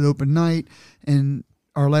canceled. I had an open night, and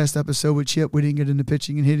our last episode with Chip, we didn't get into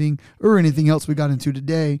pitching and hitting or anything else we got into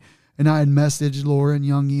today. And I had messaged Laura and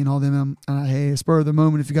Youngie and all them. Hey, spur of the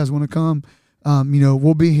moment, if you guys want to come,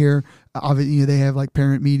 we'll be here. Obviously, they have like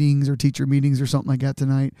parent meetings or teacher meetings or something like that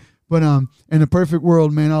tonight. But in a perfect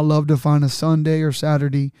world, man, I'd love to find a Sunday or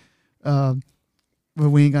Saturday where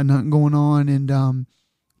we ain't got nothing going on. And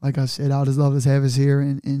like I said, I'll just love to have us here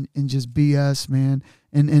and just BS, man.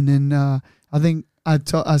 And then I think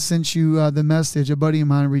I sent you the message. A buddy of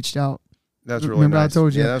mine reached out. That's really Remember nice. I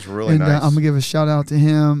told you? Yeah, that's really nice. I'm going to give a shout out to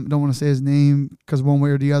him. Don't want to say his name because one way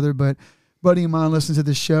or the other, but buddy of mine listened to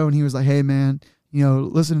the show and he was like, hey, man,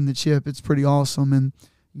 listening to Chip, it's pretty awesome. And,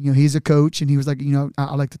 he's a coach and he was like,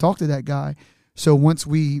 I like to talk to that guy. So once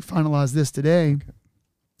we finalized this today,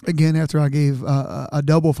 again, after I gave a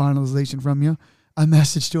double finalization from you, I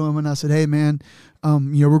messaged to him and I said, hey, man,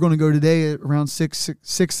 we're going to go today at around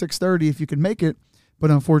 6:30 if you can make it. But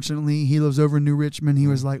unfortunately, he lives over in New Richmond. He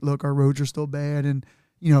was like, look, our roads are still bad and,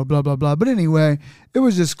 blah, blah, blah. But anyway, it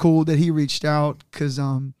was just cool that he reached out because,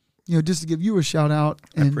 just to give you a shout out.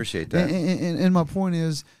 And, I appreciate that. And my point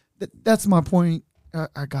is, that's my point.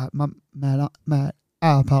 I got my Matt.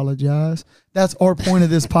 I apologize. That's our point of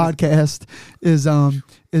this podcast is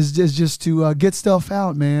just to get stuff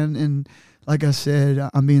out, man. And like I said,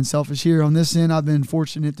 I'm being selfish here. On this end, I've been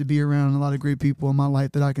fortunate to be around a lot of great people in my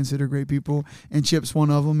life that I consider great people. And Chip's one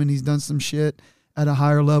of them, and he's done some shit at a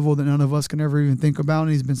higher level that none of us can ever even think about,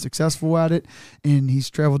 and he's been successful at it. And he's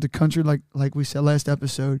traveled the country, like we said last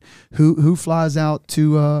episode. Who flies out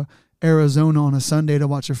to Arizona on a Sunday to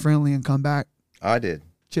watch a friendly and come back? I did.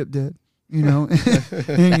 Chip did. He did.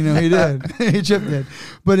 Chip did.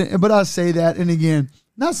 But I say that, and again,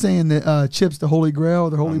 not saying that Chip's the Holy Grail,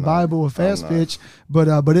 the Holy Bible of fast pitch, but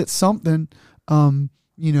it's something, and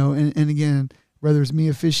again, whether it's me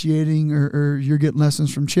officiating or you're getting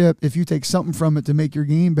lessons from Chip, if you take something from it to make your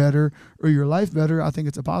game better or your life better, I think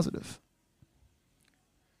it's a positive.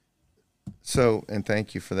 So, and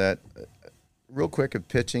thank you for that. Real quick of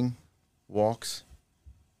pitching, walks.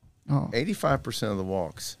 85% of the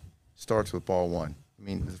walks starts with ball one.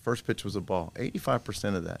 The first pitch was a ball.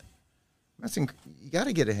 85% of that. You got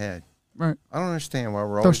to get ahead. Right. I don't understand why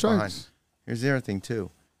we're always behind. Here's the other thing, too.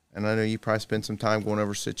 And I know you probably spend some time going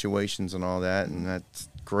over situations and all that, and that's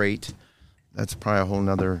great. That's probably a whole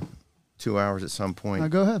nother 2 hours at some point. Now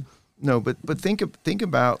go ahead. No, but think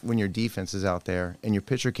about when your defense is out there and your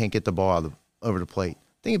pitcher can't get the ball over the plate.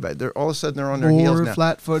 Think about it. All of a sudden they're on their heels now.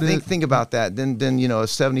 Flat-footed. Think about that. Then a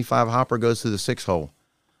 75 hopper goes through the 6-hole.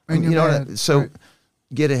 And so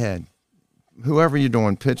get ahead. Whoever you're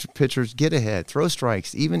doing, pitchers, get ahead. Throw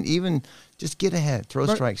strikes. Even just get ahead. Throw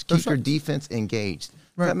strikes. Keep your defense engaged.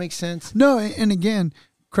 Does that make sense? No, and again,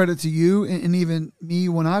 credit to you and even me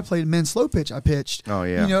when I played men's slow pitch, I pitched. Oh,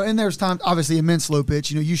 yeah. And there's times, obviously, in men's slow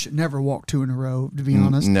pitch, you should never walk 2 in a row, to be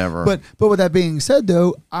honest. Never. But with that being said,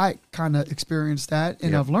 though, I kind of experienced that,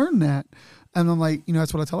 and I've learned that. And I'm like,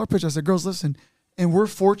 that's what I tell our pitchers. I said, girls, listen, and we're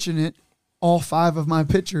fortunate all 5 of my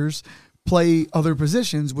pitchers play other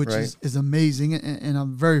positions, which is amazing, and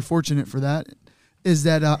I'm very fortunate for that, is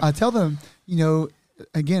that I tell them,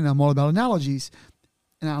 again, I'm all about analogies.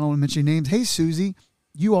 and I don't want to mention names. Hey, Susie,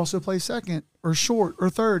 you also play second or short or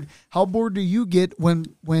third. How bored do you get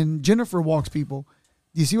when Jennifer walks people?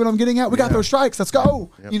 Do you see what I'm getting at? We got those strikes. Let's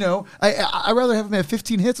go. Yep. You know, I'd rather have him have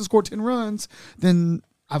 15 hits and score 10 runs than,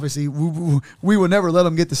 obviously, we would never let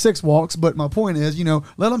him get the 6 walks. But my point is, you know,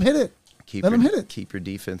 let him hit it. Let him hit it. Keep your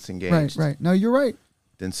defense engaged. Right. No, you're right.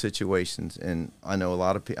 Then situations. And I know a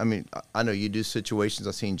lot of people. I mean, I know you do situations.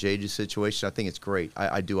 I've seen Jay do situations. I think it's great.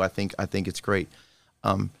 I do. I think it's great.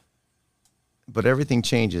 But everything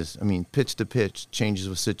changes. I mean, pitch to pitch changes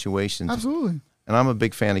with situations. Absolutely. And I'm a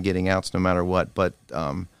big fan of getting outs no matter what. But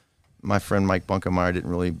my friend Mike Bunkemeyer didn't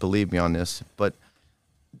really believe me on this. But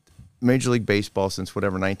Major League Baseball since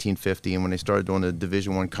whatever 1950, and when they started doing the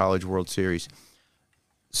Division I College World Series,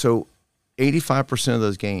 so 85% of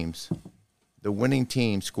those games, the winning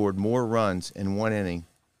team scored more runs in one inning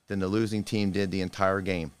than the losing team did the entire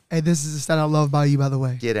game. Hey, this is a stat I love by you, by the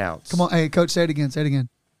way. Get outs. Come on, hey, Coach, say it again. Say it again.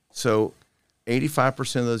 So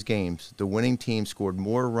 85% of those games, the winning team scored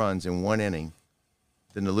more runs in one inning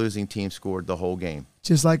than the losing team scored the whole game.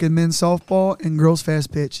 Just like in men's softball and girls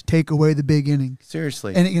fast pitch, take away the big inning.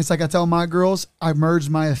 Seriously. And it's like I tell my girls, I merged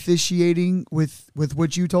my officiating with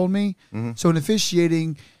what you told me. Mm-hmm. So in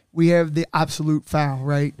officiating, we have the absolute foul,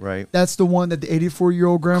 right? Right. That's the one that the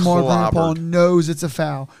 84-year-old grandma or grandpa knows it's a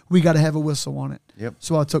foul. We got to have a whistle on it. Yep.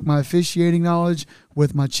 So I took my officiating knowledge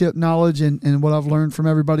with my chip knowledge and what I've learned from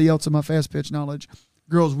everybody else in my fast pitch knowledge.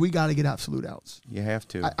 Girls, we got to get absolute outs. You have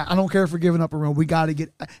to. I don't care if we're giving up a run. We got to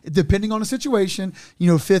get, depending on the situation, you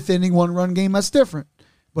know, 5th inning, 1-run game, that's different.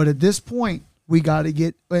 But at this point, we got to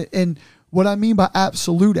get, and what I mean by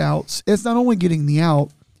absolute outs, it's not only getting the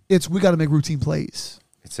out, it's we got to make routine plays.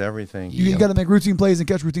 It's everything. You got to make routine plays and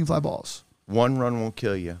catch routine fly balls. 1 run won't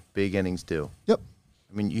kill you. Big innings do. Yep.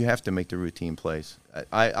 I mean, you have to make the routine plays.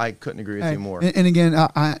 I couldn't agree with you more. And again,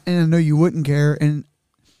 I know you wouldn't care, and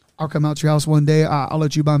I'll come out to your house one day. I'll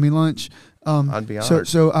let you buy me lunch. I'd be honored.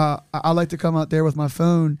 So I like to come out there with my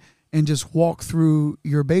phone and just walk through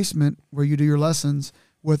your basement where you do your lessons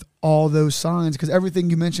with all those signs, because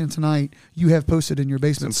everything you mentioned tonight, you have posted in your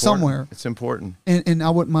basement somewhere. It's important. And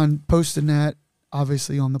I wouldn't mind posting that,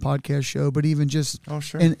 obviously, on the podcast show, but even just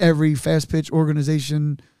sure. in every fast pitch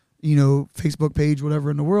organization, you know, Facebook page,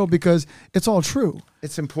 whatever in the world, because it's all true.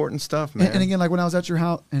 It's important stuff, man. And again, like when I was at your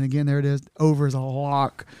house, and again, there it is, over is a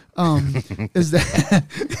lock. Is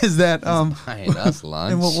that buying us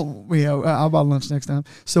lunch? And I'll buy lunch next time.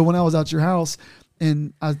 So when I was at your house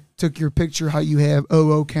and I took your picture, how you have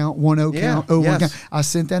 0-0 count, 1-0 count, 0-1 count, I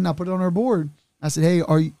sent that and I put it on our board. I said, hey,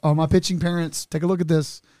 are my pitching parents, take a look at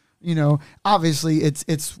this. You know, obviously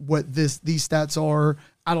it's what these stats are.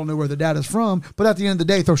 I don't know where the data's from, but at the end of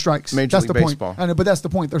the day, throw strikes. Major League Baseball. Point. I know, but that's the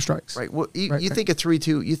point. Throw strikes. Right. Well, you think a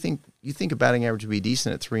 3-2. You think a batting average would be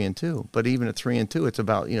decent at 3-2, but even at 3-2, it's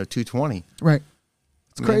about 220. Right.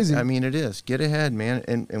 It's crazy. I mean, it is. Get ahead, man.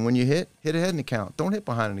 And when you hit ahead in the count. Don't hit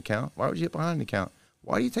behind in the count. Why would you hit behind in the count?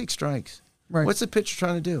 Why do you take strikes? Right. What's the pitcher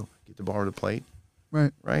trying to do? Get the ball to the plate.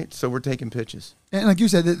 Right. Right. So we're taking pitches. And like you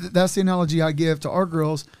said, that's the analogy I give to our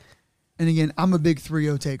girls. And again, I'm a big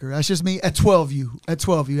 3-0 taker. That's just me at 12U. That's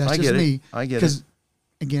just me. I get it. Because,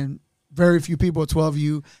 again, very few people at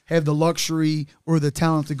 12U have the luxury or the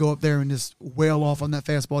talent to go up there and just wail off on that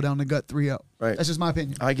fastball down the gut 3-0. Right. That's just my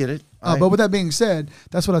opinion. I get it. But with that being said,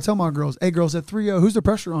 that's what I tell my girls. Hey, girls, at 3-0, who's the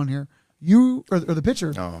pressure on here? You or the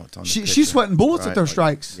pitcher? No, it's on the pitcher. She's sweating bullets at those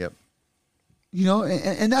strikes. Yep. You know,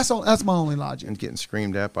 and that's all. That's my only logic. And getting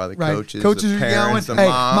screamed at by the right. coaches, Coaches the parents, are the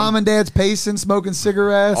yelling. Hey, mom and dad's pacing, smoking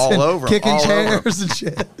cigarettes, all and over, kicking all chairs over. and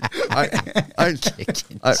shit. I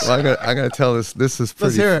gotta tell this. This is pretty.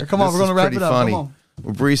 Let's hear it. Come on, we're gonna wrap it up. Funny. Come on.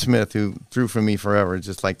 Well, Bree Smith, who threw for me forever, is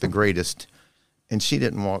just like the greatest, and she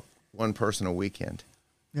didn't walk one person a weekend.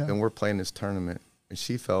 Yeah. And we're playing this tournament, and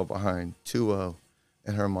she fell behind 2-0.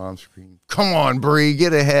 And her mom screamed, "Come on, Bree,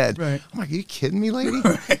 get ahead." Right. I'm like, "Are you kidding me, lady?"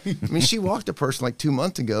 Right. I mean, she walked a person like 2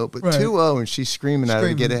 months ago, but right. 2-0, and she's screaming at her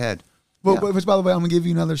to get ahead. Well, which, by the way, I'm going to give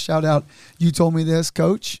you another shout out. You told me this,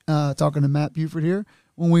 Coach, talking to Matt Buford here,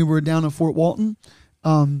 when we were down in Fort Walton,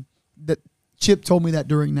 that Chip told me that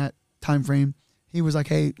during that time frame. He was like,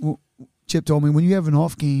 hey, Chip told me, when you have an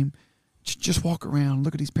off game, just walk around,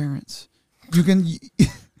 look at these parents. You can...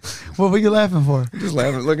 What were you laughing for? I'm just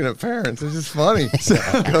laughing, looking at parents. It's just funny.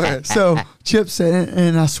 Go ahead. So Chip said,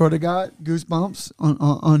 and I sort of got goosebumps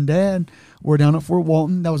on Dad. We're down at Fort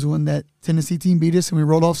Walton. That was when that Tennessee team beat us, and we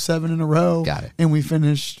rolled off 7 in a row. Got it. And we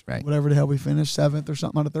finished, right. Whatever the hell we finished, 7th or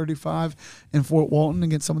something out of 35 in Fort Walton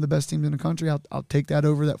against some of the best teams in the country. I'll take that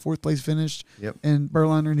over that 4th place finish Yep. in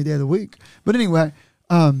Berliner any day of the week. But anyway,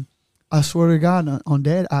 I swear to God, on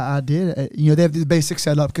Dad, I did. They have the basic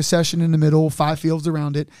setup, concession in the middle, 5 fields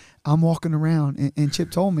around it. I'm walking around, and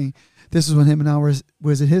Chip told me, this is when him and I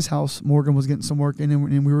was at his house. Morgan was getting some work in,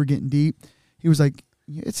 and we were getting deep. He was like,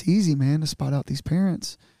 it's easy, man, to spot out these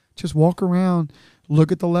parents. Just walk around,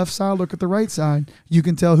 look at the left side, look at the right side. You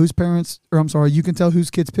can tell whose you can tell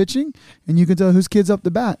whose kid's pitching, and you can tell whose kid's up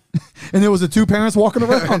the bat. And there was the 2 parents walking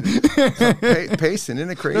around. Pacing, isn't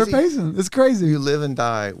it crazy? They're pacing. It's crazy. You live and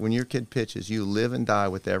die. When your kid pitches, you live and die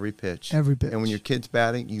with every pitch. Every pitch. And when your kid's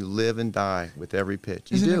batting, you live and die with every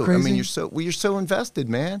pitch. You Isn't do. it crazy? I mean, you're so invested,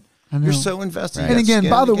 man. I know. You're so invested. Right. You And got again,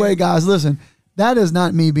 skin by in the game. way, guys, listen, that is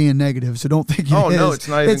not me being negative, so don't think it is. Oh, no, it's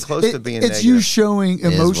not even close to being It's you negative. showing It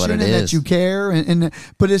is what emotion it and that is. you care,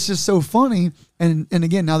 but it's just so funny. And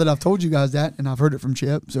again, now that I've told you guys that, and I've heard it from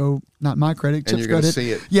Chip, so not my credit, And Chip's you're going to credit.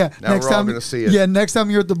 see it. Yeah, Now we're all going to see it. Yeah, next time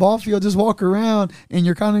you're at the ball field, just walk around, and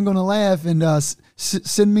you're kind of going to laugh and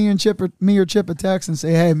send me or Chip a text and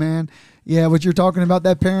say, "Hey, man, yeah, what you're talking about,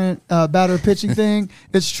 that parent batter pitching thing,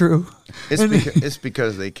 it's true." It's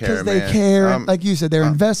because they care, Because they man. care, like you said, they're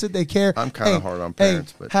invested. They care. I'm kind of hard on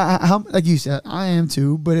parents, but how, like you said, I am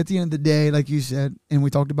too. But at the end of the day, like you said, and we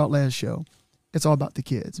talked about last show, it's all about the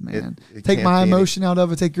kids, man. It Take can't my be any- emotion out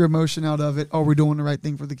of it. Take your emotion out of it. Are we doing the right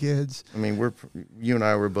thing for the kids? I mean, you and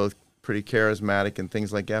I were both pretty charismatic and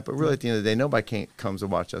things like that. But really, at the end of the day, nobody comes to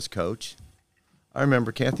watch us coach. I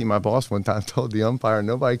remember Kathy, my boss, one time told the umpire,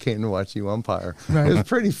 nobody came to watch you umpire. Right. It was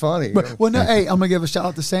pretty funny. But, well, no, hey, I'm gonna give a shout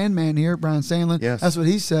out to Sandman here, Brian Sandlin. Yes. That's what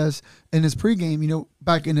he says in his pregame.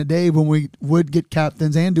 Back in the day when we would get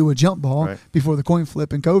captains and do a jump ball Right. before the coin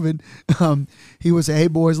flip and COVID, he would say, "Hey,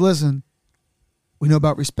 boys, listen. We know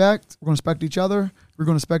about respect. We're gonna respect each other. We're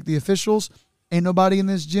gonna respect the officials. Ain't nobody in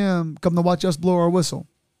this gym come to watch us blow our whistle.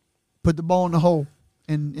 Put the ball in the hole,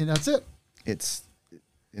 and that's it."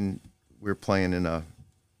 We're playing in a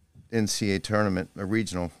NCAA tournament, a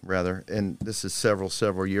regional rather, and this is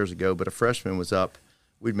several years ago, but a freshman was up.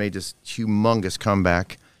 We'd made this humongous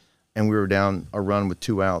comeback, and we were down a run with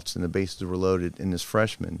 2 outs, and the bases were loaded, and this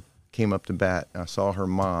freshman came up to bat, and I saw her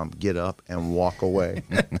mom get up and walk away.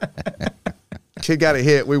 Kid got a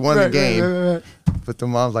hit. We won the game. Right. But the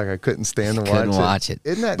mom's like, I couldn't stand to Couldn't watch watch it.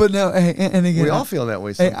 Isn't that? But no, hey, and again, we all feel that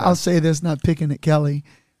way Hey, sometimes. I'll say this, not picking at Kelly.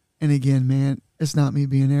 And again, man, it's not me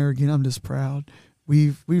being arrogant. I'm just proud.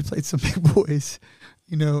 We've played some big boys,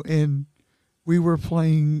 and we were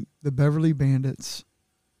playing the Beverly Bandits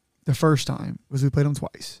the first time because we played them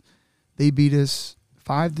twice. They beat us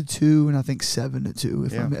 5-2 and I think 7-2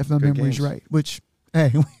 if my good memory's games. right. Which,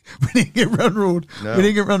 hey, we didn't get run ruled. No. We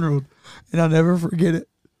didn't get run ruled, and I'll never forget it.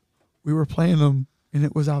 We were playing them, and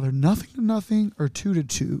it was either 0-0 or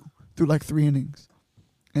 2-2 through like 3 innings.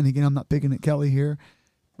 And again, I'm not picking at Kelly here,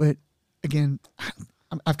 but again,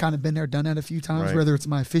 I've kind of been there, done that a few times, Right. whether it's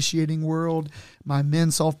my officiating world, my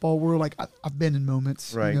men's softball world. Like I've been in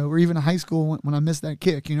moments, Right. or even in high school when I missed that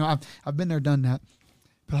kick. I've been there, done that.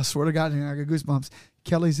 But I swear to God, I got goosebumps.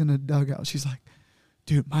 Kelly's in the dugout. She's like,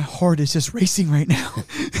 "Dude, my heart is just racing right now,"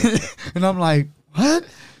 and I'm like, "What?"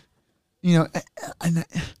 And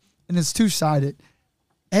it's two-sided.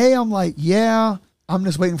 I'm like, yeah. I'm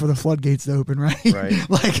just waiting for the floodgates to open, right? Right.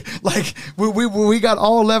 like we got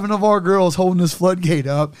all 11 of our girls holding this floodgate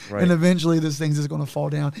up, Right. and eventually this thing's just going to fall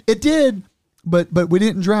down. It did, but we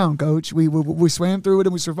didn't drown, Coach. We swam through it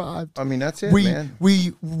and we survived. I mean, that's it, man.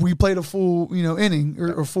 We played a full inning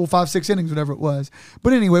or full 5-6 innings, whatever it was.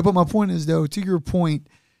 But anyway, but my point is though, to your point,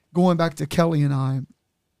 going back to Kelly and I,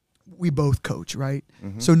 we both coach, right?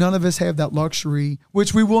 Mm-hmm. So none of us have that luxury,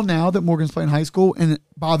 which we will now that Morgan's playing high school. And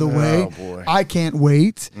by the way, boy. I can't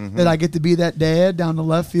wait that I get to be that dad down the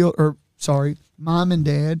left field, mom and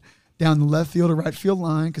dad down the left field or right field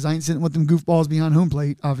line, because I ain't sitting with them goofballs behind home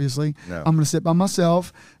plate, obviously. No. I'm going to sit by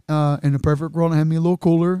myself in a perfect world and have me a little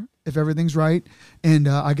cooler if everything's right. And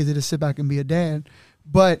I get to just sit back and be a dad.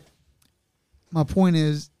 But my point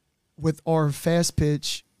is, with our fast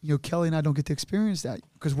pitch, Kelly and I don't get to experience that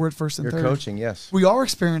because we're at first and You're third. coaching, yes. We are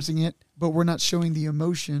experiencing it, but we're not showing the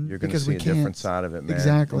emotion You're going to because see we a can't. different side of it, man.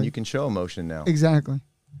 Exactly. And you can show emotion now. Exactly.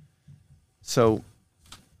 So,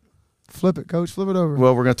 Flip it, Coach. Flip it over.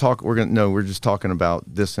 well, we're just talking about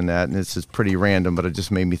this and that, and this is pretty random, but it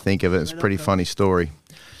just made me think of it. It's a pretty funny story.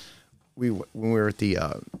 When we were at the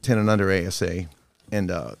 10 and under ASA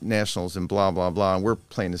and nationals and blah blah blah, and we're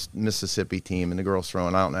playing this Mississippi team, and the girls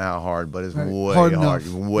throwing, I don't know how hard, but it's Right. way Hard hard,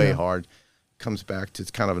 enough. way Yeah. hard. Comes back to,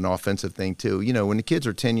 it's kind of an offensive thing too. When the kids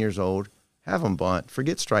are 10 years old, have them bunt.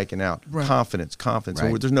 Forget striking out. Right. Confidence.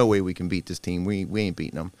 Right. There's no way we can beat this team. We ain't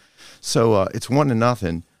beating them. So it's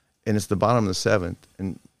 1-0, and it's the bottom of the 7th,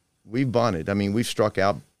 and we've bunted. I mean, we've struck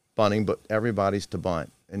out bunting, but everybody's to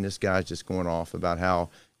bunt. and this guy's just going off about how,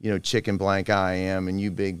 chicken blank I am, and you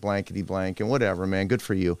big blankety blank, and whatever, man. Good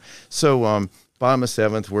for you. So bottom of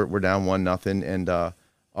seventh, we're down 1-0, and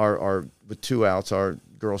our with 2 outs, our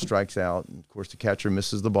girl strikes out. And of course, the catcher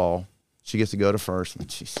misses the ball. She gets to go to first.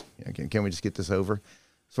 Jeez, can we just get this over?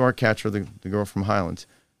 So our catcher, the girl from Highlands,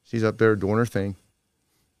 she's up there doing her thing.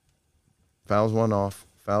 Fouls one off,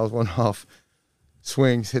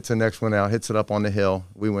 swings, hits the next one out, hits it up on the hill.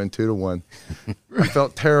 We win 2-1. I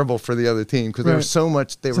felt terrible for the other team because they were so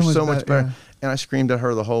much better. Yeah. And I screamed at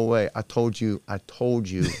her the whole way. I told you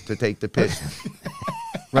to take the pitch.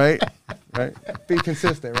 Right? Be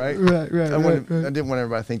consistent, right? Right. I didn't want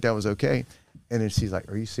everybody to think that was okay. And then she's like,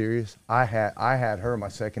 "Are you serious?" I had her my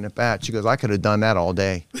second at bat. She goes, "I could have done that all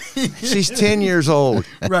day." She's 10 years old.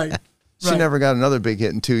 Right. She never got another big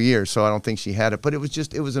hit in 2 years, so I don't think she had it. But it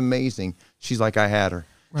was amazing. She's like, "I had her,"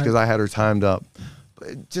 because I had her timed up.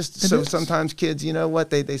 But sometimes kids, you know what?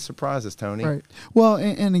 They surprise us, Tony. Right. Well,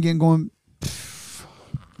 and again, going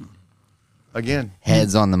again,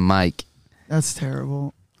 heads on the mic. That's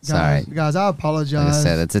terrible. Sorry, guys. I apologize. Like I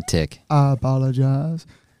said, it's a tick. I apologize.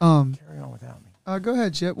 Carry on without me. Go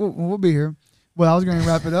ahead, Chip. We'll be here. Well, I was going to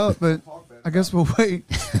wrap it up, but I guess we'll wait.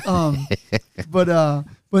 But no,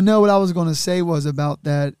 what I was going to say was about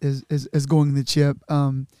that is going to Chip.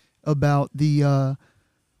 About the, I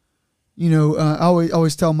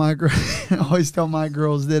always tell my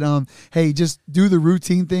girls that hey, just do the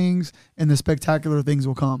routine things and the spectacular things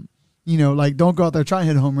will come. Like don't go out there trying to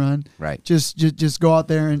hit a home run. Right. Just go out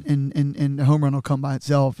there and the home run will come by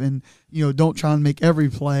itself. And don't try and make every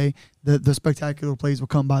play. The spectacular plays will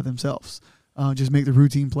come by themselves. Just make the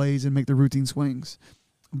routine plays and make the routine swings.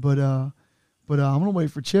 But I'm gonna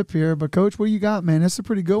wait for Chip here. But Coach, what you got, man? That's a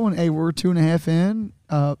pretty good one. Hey, we're 2.5 in,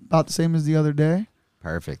 about the same as the other day.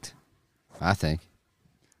 Perfect, I think.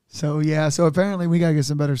 So yeah, so apparently we gotta get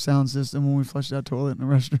some better sound system when we flush that toilet in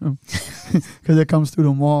the restroom, because it comes through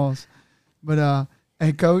the walls. But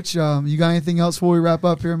hey, Coach, you got anything else before we wrap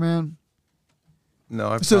up here, man?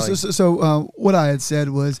 No. So what I had said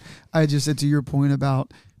was, I just said to your point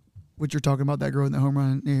about what you're talking about, that girl in the home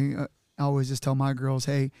run. I always just tell my girls,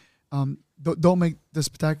 hey, don't make the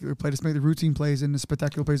spectacular play. Just make the routine plays, and the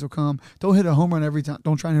spectacular plays will come. Don't hit a home run every time.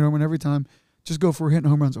 Don't try and hit a home run every time. Just go for hitting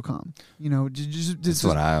home runs will come. That's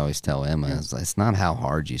what I always tell Emma. Yeah. It's not how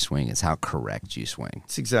hard you swing; it's how correct you swing.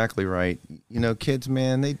 That's exactly right. Kids,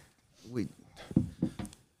 man, they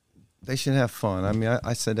should have fun. I mean,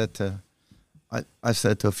 I said that to. I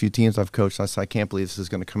said to a few teams I've coached, I said, I can't believe this is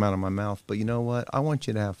going to come out of my mouth. But you know what? I want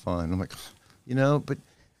you to have fun. I'm like,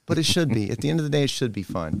 but it should be. At the end of the day, it should be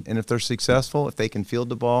fun. And if they're successful, if they can field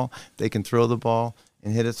the ball, they can throw the ball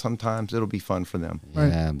and hit it sometimes, it'll be fun for them.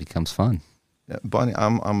 Yeah, it becomes fun. Yeah, bunting,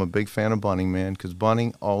 I'm a big fan of bunting, man, because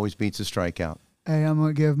bunting always beats a strikeout. Hey, I'm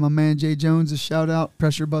going to give my man Jay Jones a shout-out.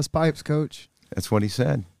 Pressure bust pipes, Coach. That's what he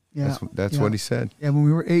said. Yeah, that's what he said. Yeah, when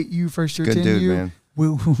we were 8U, first year, good 10U, dude, man.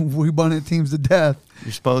 We bunted teams to death.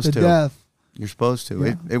 You're supposed to. Death. You're supposed to.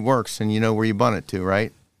 Yeah. It works, and you know where you bunt it to,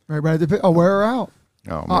 right? Right. Wear her out.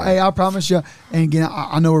 Oh, man. Hey, I promise you. And again,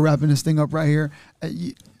 I know we're wrapping this thing up right here.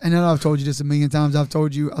 And then I've told you this a million times. I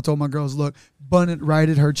told my girls, look, bunt it right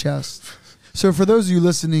at her chest. So for those of you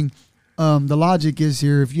listening, the logic is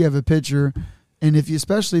here. If you have a pitcher, and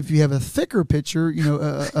especially if you have a thicker pitcher,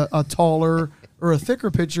 a taller or a thicker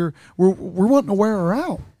pitcher, we're wanting to wear her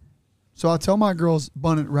out. So I tell my girls,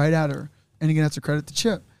 bunt it right at her. And again, that's a credit to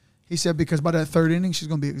Chip. He said, because by that third inning, she's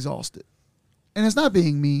going to be exhausted. And it's not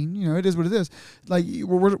being mean. It is what it is. Like,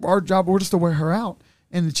 our job, we're just to wear her out.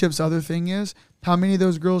 And the Chip's other thing is, how many of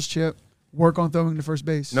those girls, Chip, work on throwing to first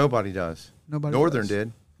base? Nobody does. Northern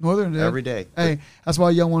did. Every day. Hey, that's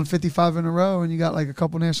why y'all won 55 in a row, and you got like a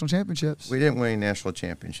couple national championships. We didn't win any national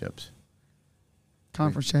championships.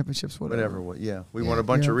 Conference championships, whatever. Yeah. We won a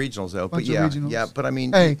bunch of regionals, though. Yeah, but I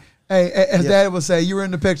mean. Hey, as Dad would say, you were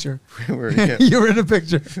in the picture. You were in the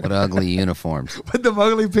picture. What ugly uniforms. With the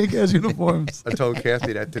ugly pink-ass uniforms. I told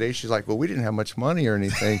Kathy that today. She's like, well, we didn't have much money or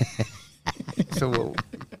anything. So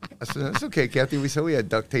I said, that's okay, Kathy. We said we had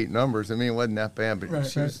duct tape numbers. I mean, it wasn't that bad, but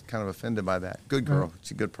she was kind of offended by that. Good girl. Right.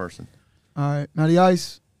 She's a good person. All right. Matty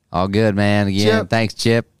Ice. All good, man. Again, Chip. Thanks,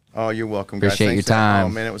 Chip. Oh, you're welcome, guys. Appreciate your time. Oh,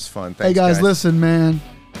 man, it was fun. Thanks, hey, guys, listen, man.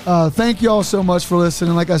 Thank you all so much for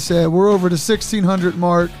listening. Like I said, we're over the 1,600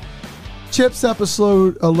 mark. Chip's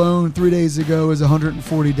episode alone 3 days ago is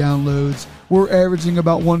 140 downloads. We're averaging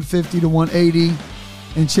about 150 to 180.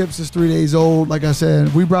 And Chip's is 3 days old. Like I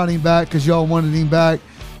said, we brought him back because y'all wanted him back.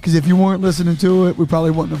 Because if you weren't listening to it, we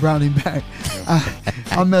probably wouldn't have brought him back.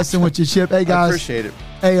 I'm messing with you, Chip. Hey, guys. I appreciate it.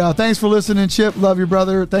 Hey, thanks for listening, Chip. Love you,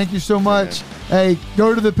 brother. Thank you so much. Hey,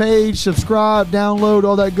 go to the page, subscribe, download,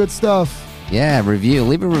 all that good stuff. Yeah, review.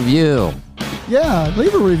 Leave a review. Yeah,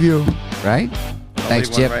 leave a review. Right? I'll Thanks,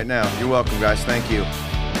 leave one Chip. right now. You're welcome, guys. Thank you.